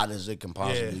hot as it can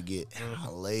possibly get. And I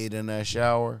laid in that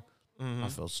shower. I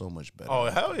felt so much better. Oh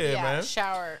hell yeah, Yeah, man!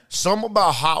 shower. Something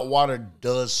about hot water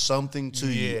does something to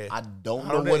you. Yeah. I don't I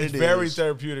know don't know, what it's it very is.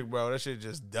 therapeutic, bro. That shit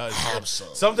just does.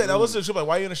 Absolutely. Something I listen to shit like,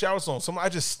 why you in the shower song? I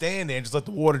just stand there and just let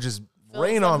the water just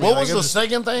rain on me. What Like, was it the just-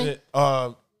 second thing?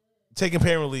 taking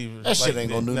pain relievers. That shit ain't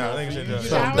gonna do nah, nothing. that shit You does.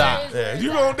 gonna die. Yeah, you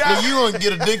gonna die. You gonna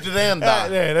get addicted and die.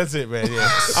 Yeah, that's it, man. Yeah,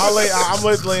 I'm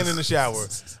laying in the shower.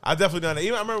 I definitely done it.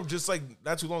 Even I remember just like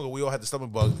not too long ago, we all had the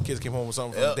stomach bug. The kids came home with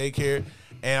something from daycare,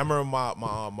 and I remember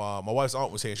my wife's aunt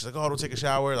was here. She's like, "Oh, don't take a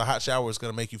shower. The hot shower is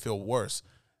gonna make you feel worse."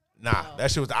 Nah, that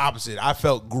shit was the opposite. I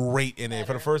felt great in it.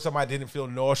 For the first time, I didn't feel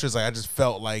nauseous. Like I just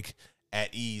felt like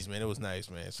at ease, man. It was nice,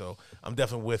 man. So I'm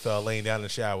definitely with laying down in the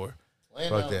shower.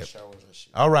 Fuck that.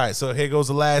 All right, so here goes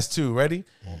the last two. Ready?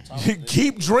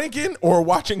 Keep drinking or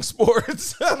watching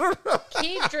sports. I don't know.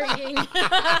 Keep drinking.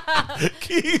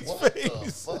 Keith's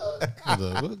face.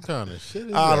 What kind of shit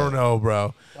is I that? don't know,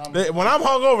 bro. When I'm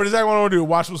hungover, this is what I want to do.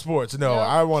 Watch some sports. No, No,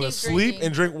 I want to keep sleep drinking.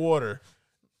 and drink water.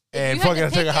 you And had to fucking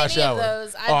take pick a hot any of shower.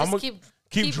 those, I'd I'm just gonna keep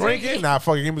drinking? drinking. Nah,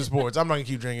 fucking give me the sports. I'm not gonna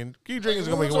keep drinking. Keep drinking is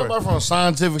gonna We're make it talking worse. about from a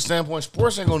scientific standpoint,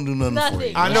 sports ain't gonna do nothing, for Nothing.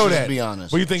 you. I know Let's that. just be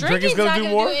honest. But you think Drinking's drinking's gonna not do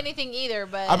gonna more? do anything either.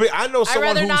 But I mean, I know I'd someone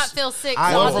rather who's not feel sick.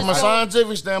 I so know I'll Well, from a just-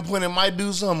 scientific standpoint, it might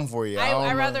do something for you. I don't I'd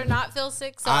know. rather not feel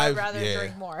sick, so I'd rather yeah.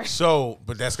 drink more. So,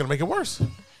 but that's gonna make it worse.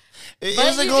 But Is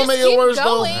it you gonna just make it keep worse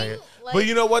going. though? Like, But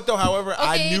you know what though? However,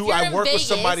 I Okay, if knew you're I in worked with Vegas-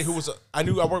 somebody who was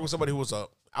a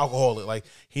alcoholic. Like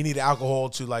he needed alcohol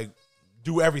to like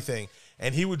do everything,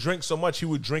 and he would drink so much he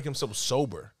would drink himself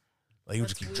sober. Like he would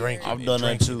just keep drinking. I've and done that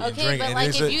drinking too. and Okay, drinking. but And like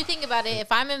it's if a- you think about it,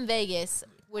 if I'm in Vegas,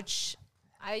 which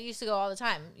I used to go all the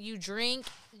time, you drink.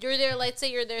 You're there. Let's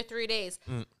say you're there 3 days.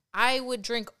 I would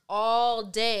drink all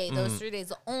day those 3 days.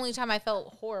 The only time I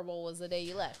felt horrible was the day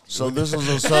you left. So this is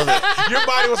a southern. your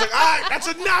body was like, all right, that's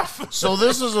enough. So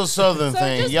this is a southern So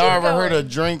thing. just Y'all keep ever heard going. of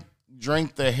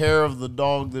drink the hair of the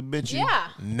dog that bit you? Yeah.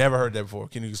 Never heard that before.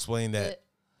 Can you explain that? It-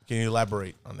 Can you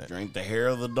elaborate on that? Drink the hair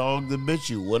of the dog that bit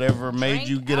you. Whatever made Drink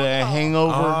you get a alcohol.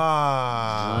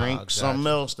 hangover, drink gotcha. something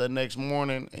else that next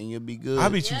morning and you'll be good.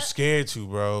 I'd be too scared to,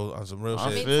 bro. On some real I I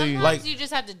shit. mean, feel you. sometimes Like- you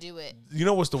just have to do it. You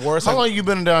know what's the worst? How Like, long you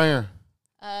been down here?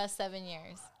 7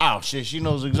 years. Oh shit, she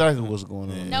knows exactly what's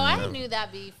going on. No, I knew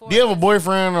that before. Do you have a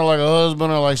boyfriend or like a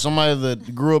husband or like somebody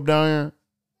that grew up down here?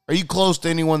 Are you close to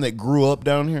anyone that grew up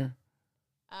down here?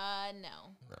 No,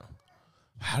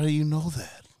 How do you know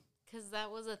that? because that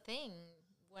was a thing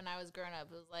when I was growing up.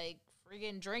 It was like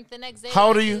freaking drink the next day. How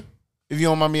old are you? If you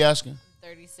don't mind me asking.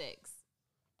 36.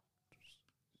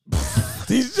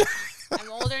 I'm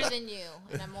older than you,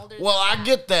 and I'm older. Well, than I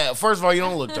get that. First of all, you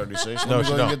don't look 36. No, Let me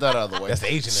she go don't. get that out of the way. that's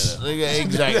the agent in it. Yeah,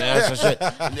 exactly. That's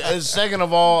the shit. Second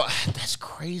of all, that's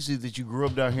crazy that you grew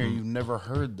up down here and you never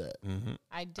heard that.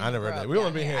 I didn't. I never grow heard that. up We only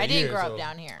down been here a I didn't year, grow so- up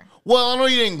down here. Well, I know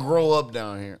you didn't grow up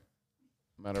down here.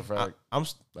 Matter of fact, I'm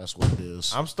that's what it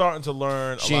is. I'm starting to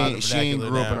learn She a lot ain't, of she ain't vernacular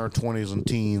grew up in now. her 20s and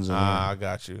teens. And I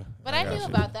got you. But I got knew you.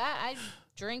 about that. I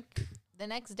drink the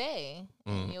next day,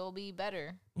 Mm. and you'll be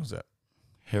better. What's that?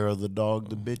 hair of the dog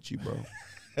that bit you, bro.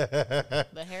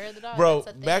 The hair of the dog. Bro,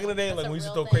 that's a back in thing. the day, That's like a we used to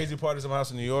real throw thing. crazy parties in my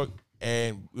house in New York,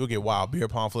 and we'll get wild beer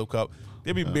pong flip cup.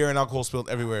 There'd be beer and alcohol spilled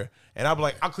everywhere, and I'd be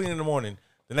like, I'll clean in the morning.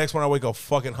 The next morning I wake up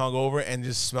fucking hungover and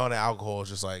just smelling the alcohol. It's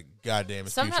just like, goddamn,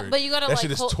 it's Sometimes, putrid. but you gotta that like,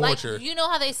 shit is hold, torture. like, you know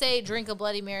how they say drink a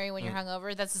Bloody Mary when you're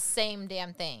hungover? That's the same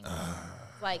damn thing.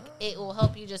 Like it will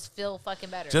help you just feel fucking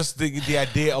better. Just the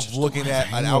idea of looking at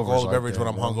an hangovers alcoholic like beverage that, when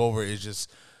I'm bro. hungover is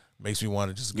just makes me want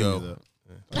to just go.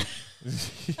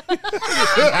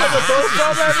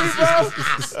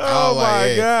 Oh my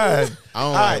yeah. God! I don't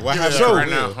All right, know what so, happened right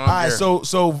now. all right,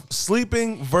 so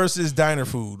sleeping versus diner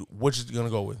food. Which is gonna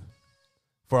go with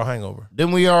for a hangover?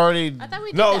 Then we already. I thought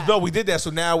we did No, that. no, we did that. So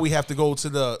now we have to go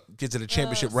to get to the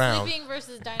championship round. Sleeping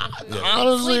versus diner food.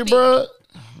 Honestly, Sleeping. bro.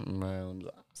 Man,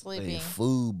 Sleeping.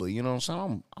 food, but you know what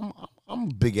I'm saying? I'm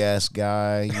a big ass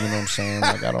guy. You know what I'm saying?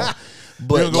 Like I don't.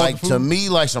 But go like with to food? me,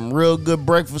 like some real good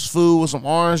breakfast food with some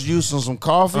orange juice and some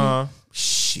coffee.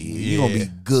 Shit, you gonna Yeah.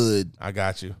 be good. I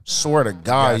got you. Swear to God,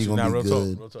 Got you gonna Now, be real good.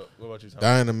 Talk, real talk. What about you, Tom?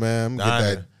 Diner, man. I'm gonna get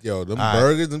Diner. that. Them All right.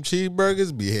 burgers, them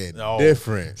cheeseburgers be hitting No.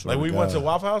 different. Like we went to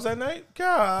Waffle House that night.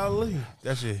 Golly,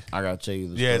 that shit. I gotta tell you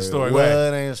the Yeah, the story. story. Go Well,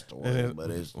 ahead. it ain't a story, but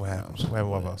it's What happened? What happened at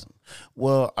Waffle House?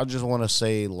 Well, I just want to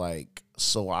say, like,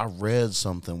 so I read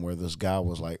something where this guy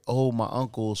was like, "Oh, my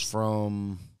uncle's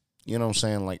from, you know what I'm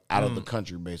saying, like out of the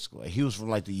country, basically. Like, he was from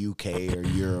like the UK or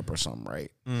Europe or something,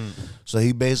 right?" So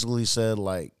he basically said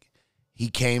like he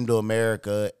came to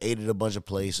America, ate at a bunch of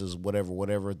places,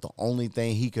 whatever. The only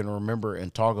thing he can remember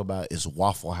and talk about is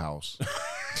Waffle House.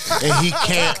 And he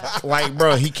can't, like,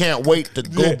 bro, he can't wait to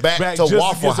go back to just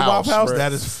Waffle get to House. bro.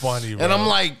 That is funny, bro. And I'm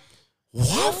like,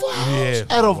 Waffle House? yeah.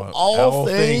 Out of all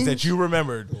things that you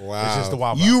remembered, it's just the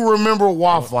Waffle House. you remember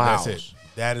Waffle House. That's it.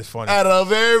 That is funny. Out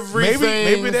of everything.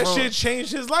 Maybe that from- shit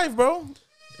changed his life, bro.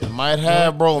 It might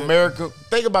have, bro. America.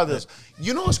 Think about this.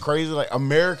 You know what's crazy? Like,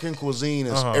 American cuisine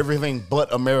is everything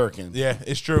but American. Yeah,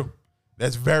 it's true.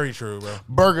 That's very true, bro.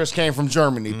 Burgers came from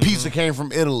Germany. Pizza came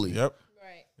from Italy. Yep.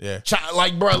 Right. Yeah.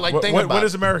 Like, bro, like, think about what it.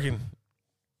 is American?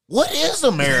 What is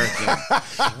American? You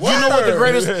know what the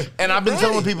greatest? And I've been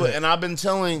telling people, I've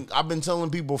been telling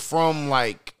people from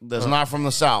like that's not from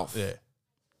the South. Yeah.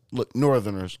 Look,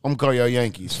 Northerners. I'm gonna call y'all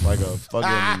Yankees, like a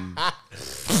fucking,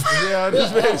 Yeah,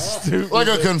 this man's stupid. like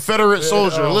a Confederate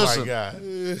soldier. Oh Listen, my God.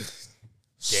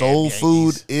 soul Yankees.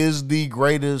 food is the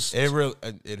greatest. It is.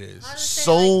 I would say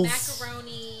Soul like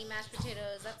macaroni, mashed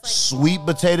potatoes. That's like Sweet all-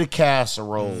 potato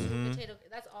casserole, potato.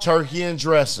 That's all. turkey and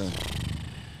dressing,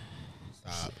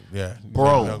 Yeah,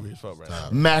 Bro. I'm hungry as fuck right now.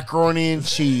 macaroni and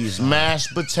cheese,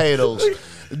 mashed potatoes.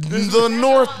 The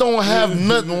North don't have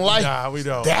nothing like Nah, we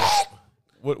don't. that.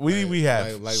 What we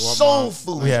have? Like my Soul mom,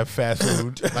 food. We have fast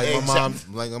food.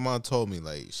 like my mom told me,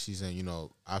 like she said,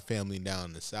 our family down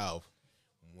in the South,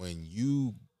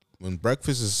 when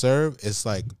breakfast is served, it's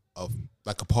like a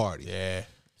party. yeah,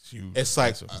 It's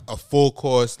like a full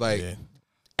course, like Yeah.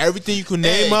 everything you can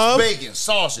name Eggs, up. bacon,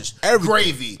 sausage,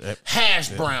 gravy, hash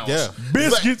browns, Yeah.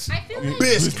 biscuits. I feel like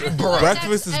biscuit, bro.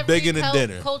 Breakfast that's is bigger than every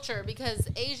dinner. culture because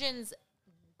Asians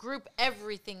group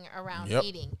everything around Yep.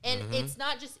 eating, and it's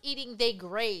not just eating; they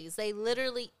graze. They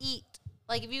literally eat.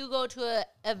 Like if you go to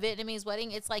a Vietnamese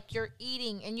wedding, it's like you're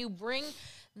eating, and you bring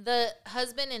the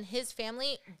husband and his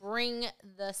family bring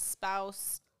the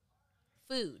spouse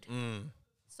food.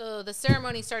 So the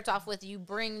ceremony starts off with you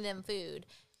bring them food.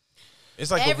 It's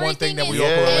like the one thing that we is- all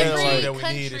every relate to that we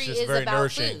country need. It's just is very about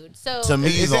nourishing. food. So To me,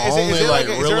 Is the there only like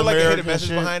real a hidden American message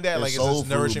shit behind that? is Like is soul this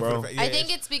nourishing food, for bro. the? I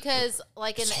think it's because,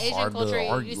 like in the Asian hard to culture, it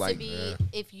argue, used like, to be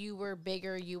if you were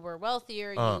bigger, you were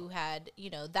wealthier, you had,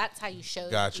 that's how you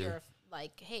showed Gotcha. your,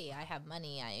 like, hey, I have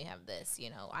money, I have this,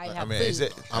 I I have mean, food. is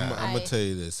it? I'm I- gonna tell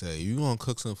you this: hey, you gonna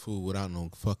cook some food without no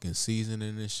fucking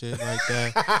seasoning and shit like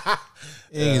that?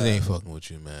 Niggas ain't fucking with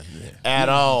you, man. At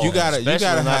all. You gotta Especially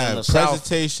not in have the South.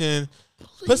 presentation.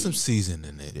 Put some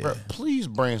seasoning in it. Bro, please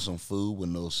bring some food with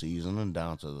no seasoning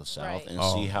down to the South Right. and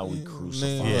see how we crucify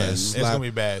man, you. Yeah, it's gonna be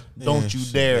bad. Don't you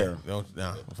dare. Don't fuck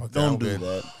that. Don't I'm do good.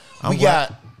 that. I'm We glad-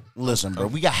 got, listen, bro,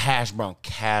 we got hash brown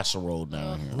casserole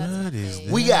down here. What is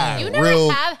that? We got You never real.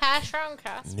 have hash brown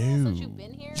casserole since you've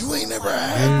been here? You ain't never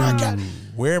had hash brown.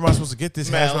 Where am I supposed to get this?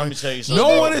 Man, hash let brown? me tell you something.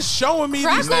 No one is showing me these.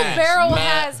 Crackle Matt, Barrel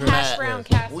Matt, has Matt, hash brown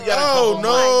casserole. We got a Oh couple-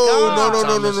 no!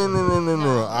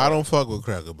 I don't fuck with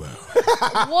Cracker Barrel.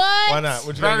 What? Why not?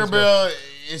 What you Cracker think it's Barrel,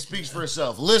 it speaks for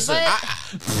itself. Listen, But-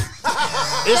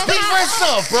 it speaks for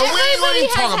itself, bro. We ain't gonna Everybody even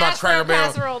talk has about hash brown Cracker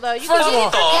Barrel. casserole, though. You First can of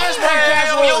all, get it from hash brown anywhere.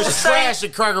 casserole is trash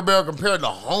at Cracker Barrel compared to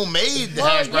homemade Well,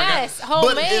 hash brown yes, casserole.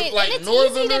 homemade, But if, like, and it's easy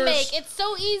to Northerners- make. It's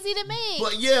so easy to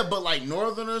make. But like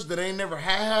Northerners that ain't never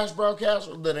had hash brown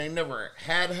casserole, that ain't never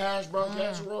had hash brown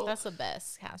casserole, That's the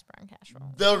best hash brown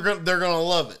casserole. they're gonna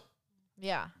love it.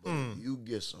 Yeah. You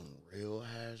get some real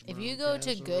hash brown If you go to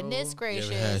casserole. goodness Had gracious,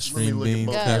 Let me string look at bean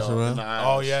both of casserole. y'all in the eyes.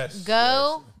 Oh yes.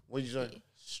 go. What'd you say?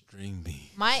 String bean.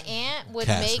 My aunt would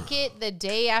Casserole. make it the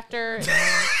day after.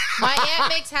 My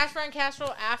aunt makes hash brown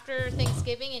casserole after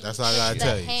Thanksgiving, and That's she all I gotta puts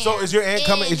tell the you. ham So is your aunt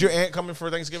coming? in- Is your aunt coming for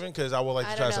Thanksgiving? Because I would like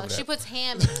I to try don't some know. of She that. puts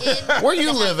ham in. Where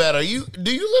you live at? Do you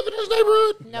live in this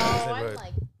neighborhood? No, I'm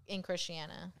like in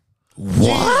Christiana.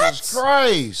 Jesus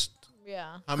Christ.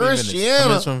 Yeah. How many minutes? Christiana. How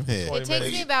minutes from here? It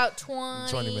takes me about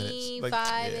 20 minutes. Like,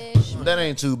 25-ish. That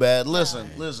ain't too bad. Listen.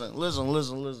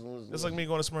 It's like me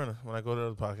going to Smyrna when I go to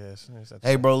the podcast.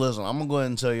 Hey, bro, listen. I'm gonna go ahead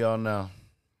and tell y'all now,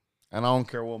 and I don't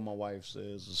care what my wife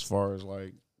says as far as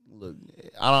like, look,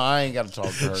 I ain't got to talk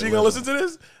to her. She gonna listen to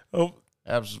this? Oh,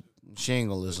 She ain't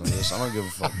gonna listen to this. I don't give a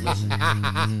fuck.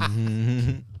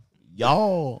 Listen.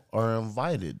 Y'all are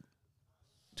invited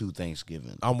to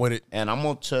Thanksgiving. I'm with it. And I'm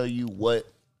gonna tell you what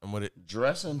I'm with it.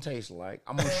 dressing tastes like.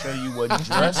 I'm gonna show you what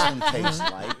dressing tastes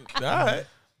like. All right.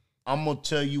 I'm gonna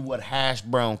tell you what hash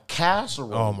brown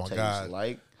casserole tastes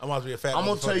like. I'm about to be a fat. I'm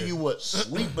gonna tell you what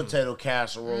sweet potato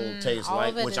casserole tastes all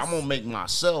like, of it which is- I'm gonna make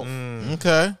myself.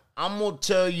 Okay. I'm gonna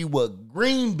tell you what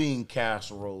green bean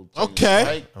casserole tastes Okay.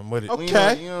 like. I'm with it.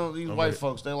 Okay. You know these white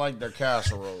folks, they like their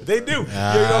casserole. They do. You know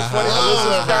what's funny?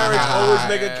 Alyssa's parents always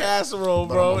make a casserole,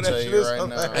 But bro. I'm That gonna shit tell is you right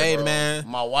now, hilarious. Hey, bro, man.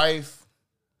 my wife,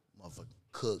 motherfucker,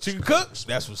 cooks. She can cook.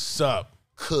 That's what's up.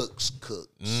 Cooks.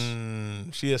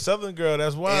 She a Southern girl.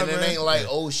 That's why, And man. it ain't like,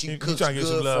 oh, she You cooks trying to good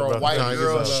get some love, for a bro. white Trying to get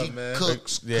girl. some love, She man.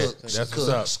 cooks. Yeah, that's what's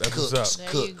up. That's what's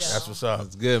up. There you go. That's what's up.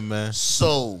 It's good, man.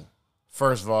 So,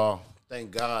 first of all, thank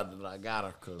God that I got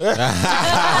her cook.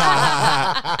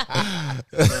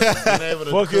 Being able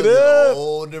to Fuck cook it is a up.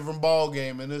 whole different ball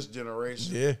game in this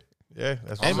generation. Yeah. Yeah.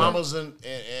 That's Our what's up. mamas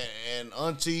and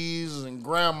aunties and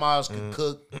grandmas can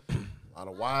cook. A lot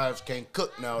of wives can't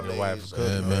cook nowadays. wives So, cook,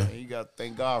 you know, man. You got to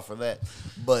thank God for that.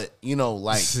 But, you know,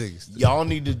 like, Six. y'all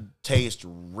need to taste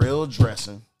real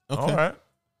dressing. All right.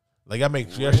 Like I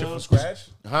make shit from scratch.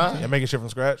 Huh? I making shit from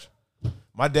scratch.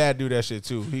 My dad do that shit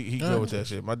too. He go with that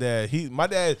shit. My dad he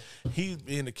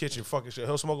be in the kitchen fucking shit.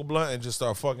 He'll smoke a blunt and just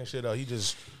start fucking shit up. He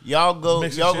just Y'all go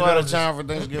Mixing y'all shit go out up, of town for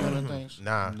Thanksgiving and things.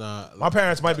 nah. My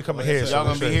parents might be coming here. Y'all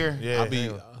gonna be shit. here? Yeah. I'll be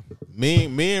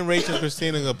me and Rachel and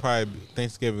Christina gonna probably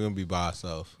Thanksgiving gonna be by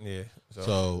ourselves. Yeah.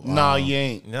 So Nah, you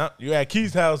ain't. No, you at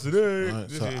Keith's house today.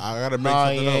 so I gotta make Nah,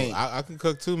 something he else. ain't. I can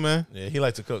cook too, man. Yeah, he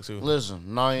likes to cook too.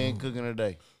 Listen, no, you ain't cooking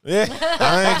today. Yeah.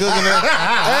 I ain't cooking it.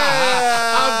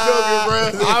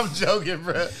 I'm joking,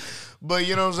 bro. But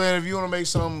you know what I'm saying? If you want to make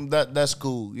something, that's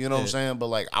cool. You know what I'm saying? But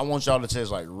like, I want y'all to taste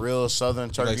like real Southern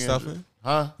turkey. like stuffing?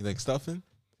 Huh? You like stuffing?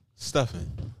 Stuffing.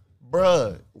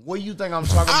 Bruh, what do you think I'm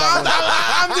talking about?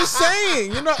 I'm just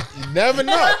saying, you never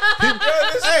know.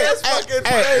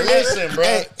 Hey, listen,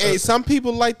 bro. Hey, some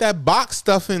people like that box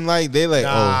stuffing. Like they like,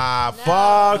 Ah,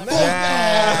 fuck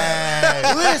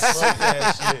that. Listen. Fuck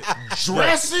that shit.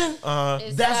 Dressing?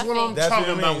 It's That's what I'm That's what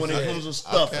talking it about means, when it yeah. comes to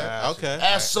stuffing. okay.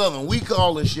 That's Southern. We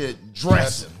call this shit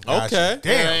dressing. Okay. It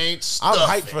ain't I'm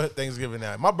stuffing. hyped for Thanksgiving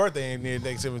now. My birthday ain't near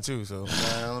Thanksgiving too, so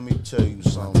Man, let me tell you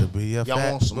something. be a Y'all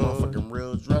fat want some boy. motherfucking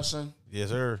real dressing? yes,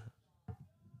 sir.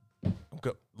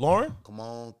 Okay. Lauren, Come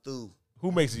on through.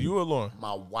 who makes it? You or Lauren?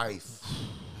 My wife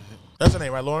That's her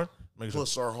name, right, Lauren? Make sure.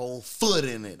 puts her whole foot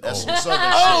in it. That's some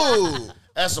Southern shit.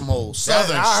 That's some whole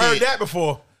Southern I shit. heard that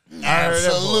before. I heard that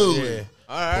before. Absolutely. Yeah.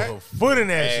 All right. Put her foot in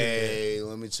that shit. Hey,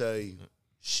 let me tell you,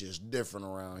 shit's different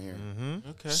around here.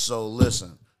 Okay. So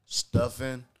listen,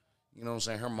 stuffing, you know what I'm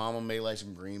saying? Her mama made like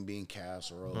some green bean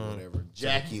casserole or whatever.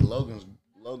 Jackie, Logan's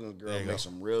girl you go. makes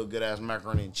some real good ass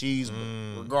macaroni and cheese.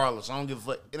 But regardless, I don't give a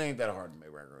fuck. It ain't that hard to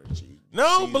make macaroni and cheese.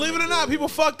 No, Cheese believe it make or not, good. people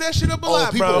fuck that shit up a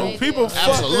lot, people- bro. They People do. fuck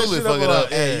Absolutely that shit fuck up it a lot. up.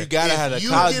 Hey, you gotta have the If you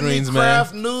collard give me greens, man.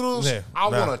 Kraft noodles, Yeah, I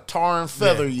nah. want to tar and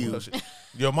feather Yeah. you.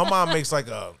 Yo, my mom makes like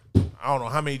a, I don't know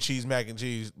how many cheese mac and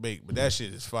cheese baked, but that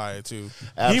shit is fire too.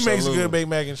 He makes a Absolutely. good baked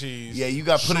mac and cheese. Yeah, you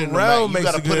got to put it in the Sherelle you makes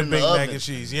got a to put it good in the baked mac oven. and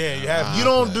cheese. Yeah, you have. You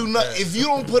don't do nothing if you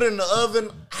don't put it in the oven.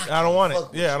 I don't want it.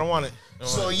 fuck with Yeah, I don't want it. I don't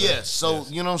So want it. yes, so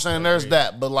you know what I'm saying. There's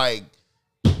that, but like,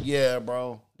 yeah,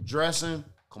 bro, dressing.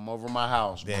 Come over my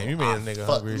house. Damn, bro. you made a I nigga fuck-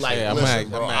 hungry as Like, shit. Yeah, I'm listen, act-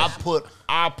 bro. I'm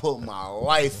I put my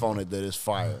life on it that it's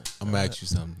fire. I'm gonna ask you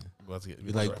something. About to get-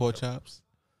 You like pork chops?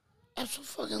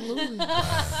 Absolutely.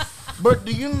 But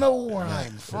do you know where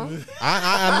I'm from?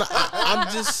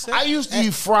 I'm just saying. I used to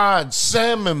eat fried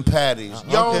salmon patties.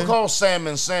 Y'all okay. don't call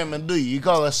salmon, do you? You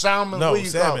call it salmon? No, What do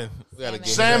you call salmon. it? We gotta get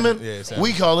Salmon? Yeah, salmon.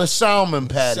 We call it salmon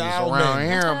patties Salmon. around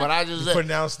here, but I just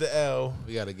Pronounce the L.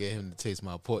 We gotta get him to taste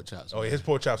my pork chops. Oh, yeah, his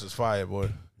pork chops is fire, boy.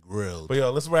 Grilled. But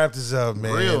yo, let's wrap this up,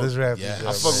 man. Grilled. Let's wrap Yeah, this I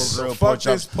up. fuck man. with So grilled fuck pork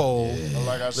this chops. poll.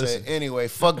 like I said, Listen. anyway,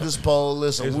 fuck this poll.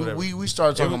 It's Listen, whatever. we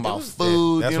started talking It about was-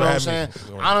 food. that's You know what what I'm saying?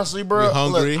 happened. Honestly, bro, We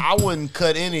hungry. look, I wouldn't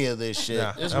cut any of this shit.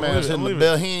 Nah, this I'm man's leaving- hitting the I'm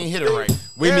bell. He ain't hit it right.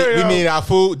 We There you go. need our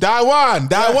food. Daiwan.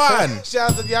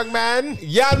 Shout out to the young man.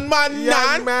 Young man.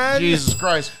 Young man. Jesus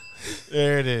Christ.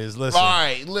 There it is. Listen. All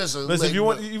right, listen. Listen, if you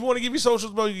look, want to give your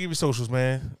socials, bro, you give your socials,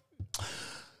 man.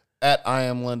 at I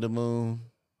am Linda Moon.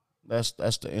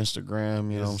 that's the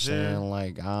Instagram. You know what I'm Yes, sir. saying?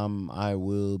 Like I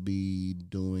will be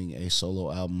doing a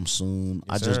solo album soon.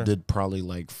 I Yes, just sir. did probably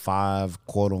like 5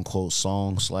 quote unquote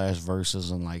songs /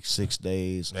 verses in like 6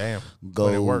 days. Damn. Go,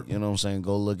 Way to work. you know what I'm saying?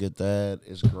 Go look at that.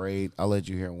 It's great. I'll let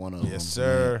you hear one of them. Yes,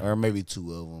 sir. Or maybe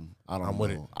 2 of them. I don't know.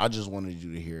 with it. I just wanted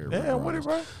you to hear it. Yeah, I'm with it,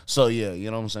 bro. So yeah, you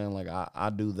know what I'm saying? Like I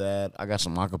do that. I got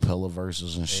some acapella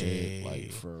verses and shit, Hey.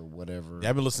 like for whatever. Yeah,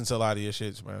 I've been listening to a lot of your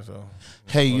shits, man. So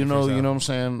Hey, Going you know freestyle. what I'm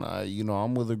saying?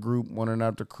 I'm with a group, Wondering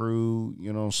Out the Crew.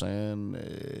 You know what I'm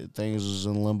saying? Things is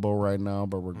in limbo right now,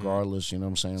 but regardless, you know what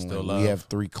I'm saying? Still Like, love. we have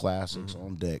 3 classics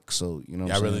on deck, so you know what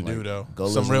yeah, I I'm really saying? do Like, though. go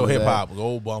Some listen real to hip that. hop.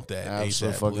 Go bump that. ASAP,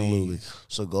 Absolutely. please.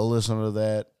 So go listen to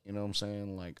that. You know what I'm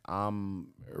saying? Like I'm,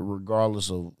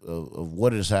 regardless of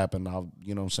what has happened,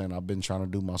 you know what I'm saying? I've been trying to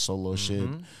do my solo shit.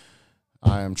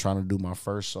 I am trying to do my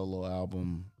first solo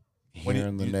album When here you-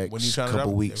 in the you- when you next trying to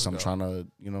couple drop it? weeks. There we I'm go. trying to,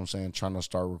 you know what I'm saying? Trying to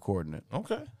start recording it.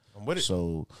 Okay, I'm with it.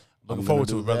 So Looking I'm forward gonna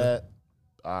to do it, brother. that.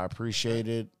 I appreciate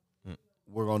it.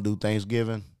 We're gonna do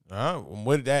Thanksgiving. I'm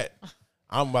with that.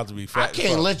 I'm about to be fat. I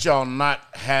can't let y'all not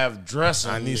have dressing.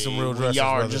 I need some real when dresses, Y'all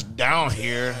are brother. just down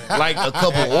here like a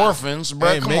couple orphans,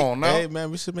 bro. Come on now. Hey,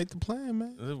 man, we should make the plan,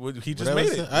 man. He just Whatever made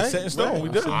it's- it. all It's set in right, stone. right. We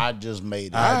did it. I just made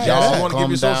it. Alright, Y'all Jessica, want to give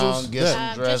your down, socials? get Yeah. some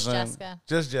Just dressing. Jessica.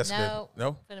 Just Jessica. No.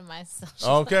 No. Put in my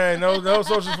social. Okay. No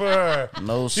socials for her.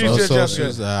 No She's No just socials.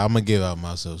 socials. Jessica. I'm gonna give out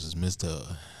my socials, Mr.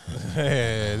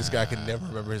 Yeah, this guy can never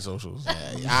remember his socials.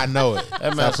 I know it.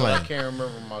 That man Stop said, I playing. can't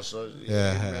remember my social.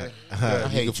 Yeah, I you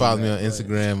hate can follow me man. on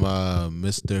Instagram,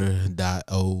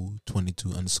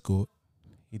 Mr.O22_.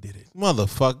 He did it.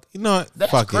 Motherfucker, you know what?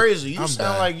 That's Fuck it. crazy. You I'm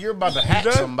sound done. like you're about to hack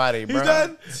done? somebody, bro. He's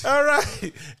done. All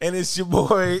right, and it's your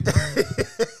boy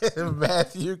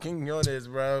Matthew Quinones,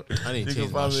 bro. I need to You can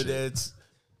change my follow me shit. there.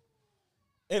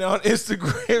 And on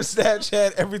Instagram,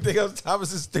 Snapchat, everything else,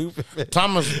 Thomas is stupid. Man.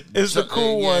 Thomas, It's the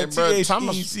cool yeah, one. bro. THECOOL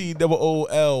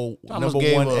Thomas number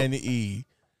gave 1 up. and E.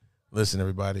 Listen,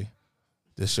 everybody,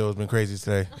 this show's been crazy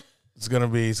today. It's gonna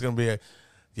be a,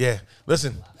 yeah.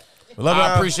 Listen, we love I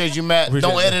y'all. appreciate you, Matt. Appreciate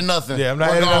Don't you. edit nothing. Yeah, I'm not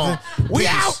We're editing gone. nothing. We Peace.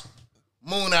 out.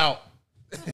 Moon out.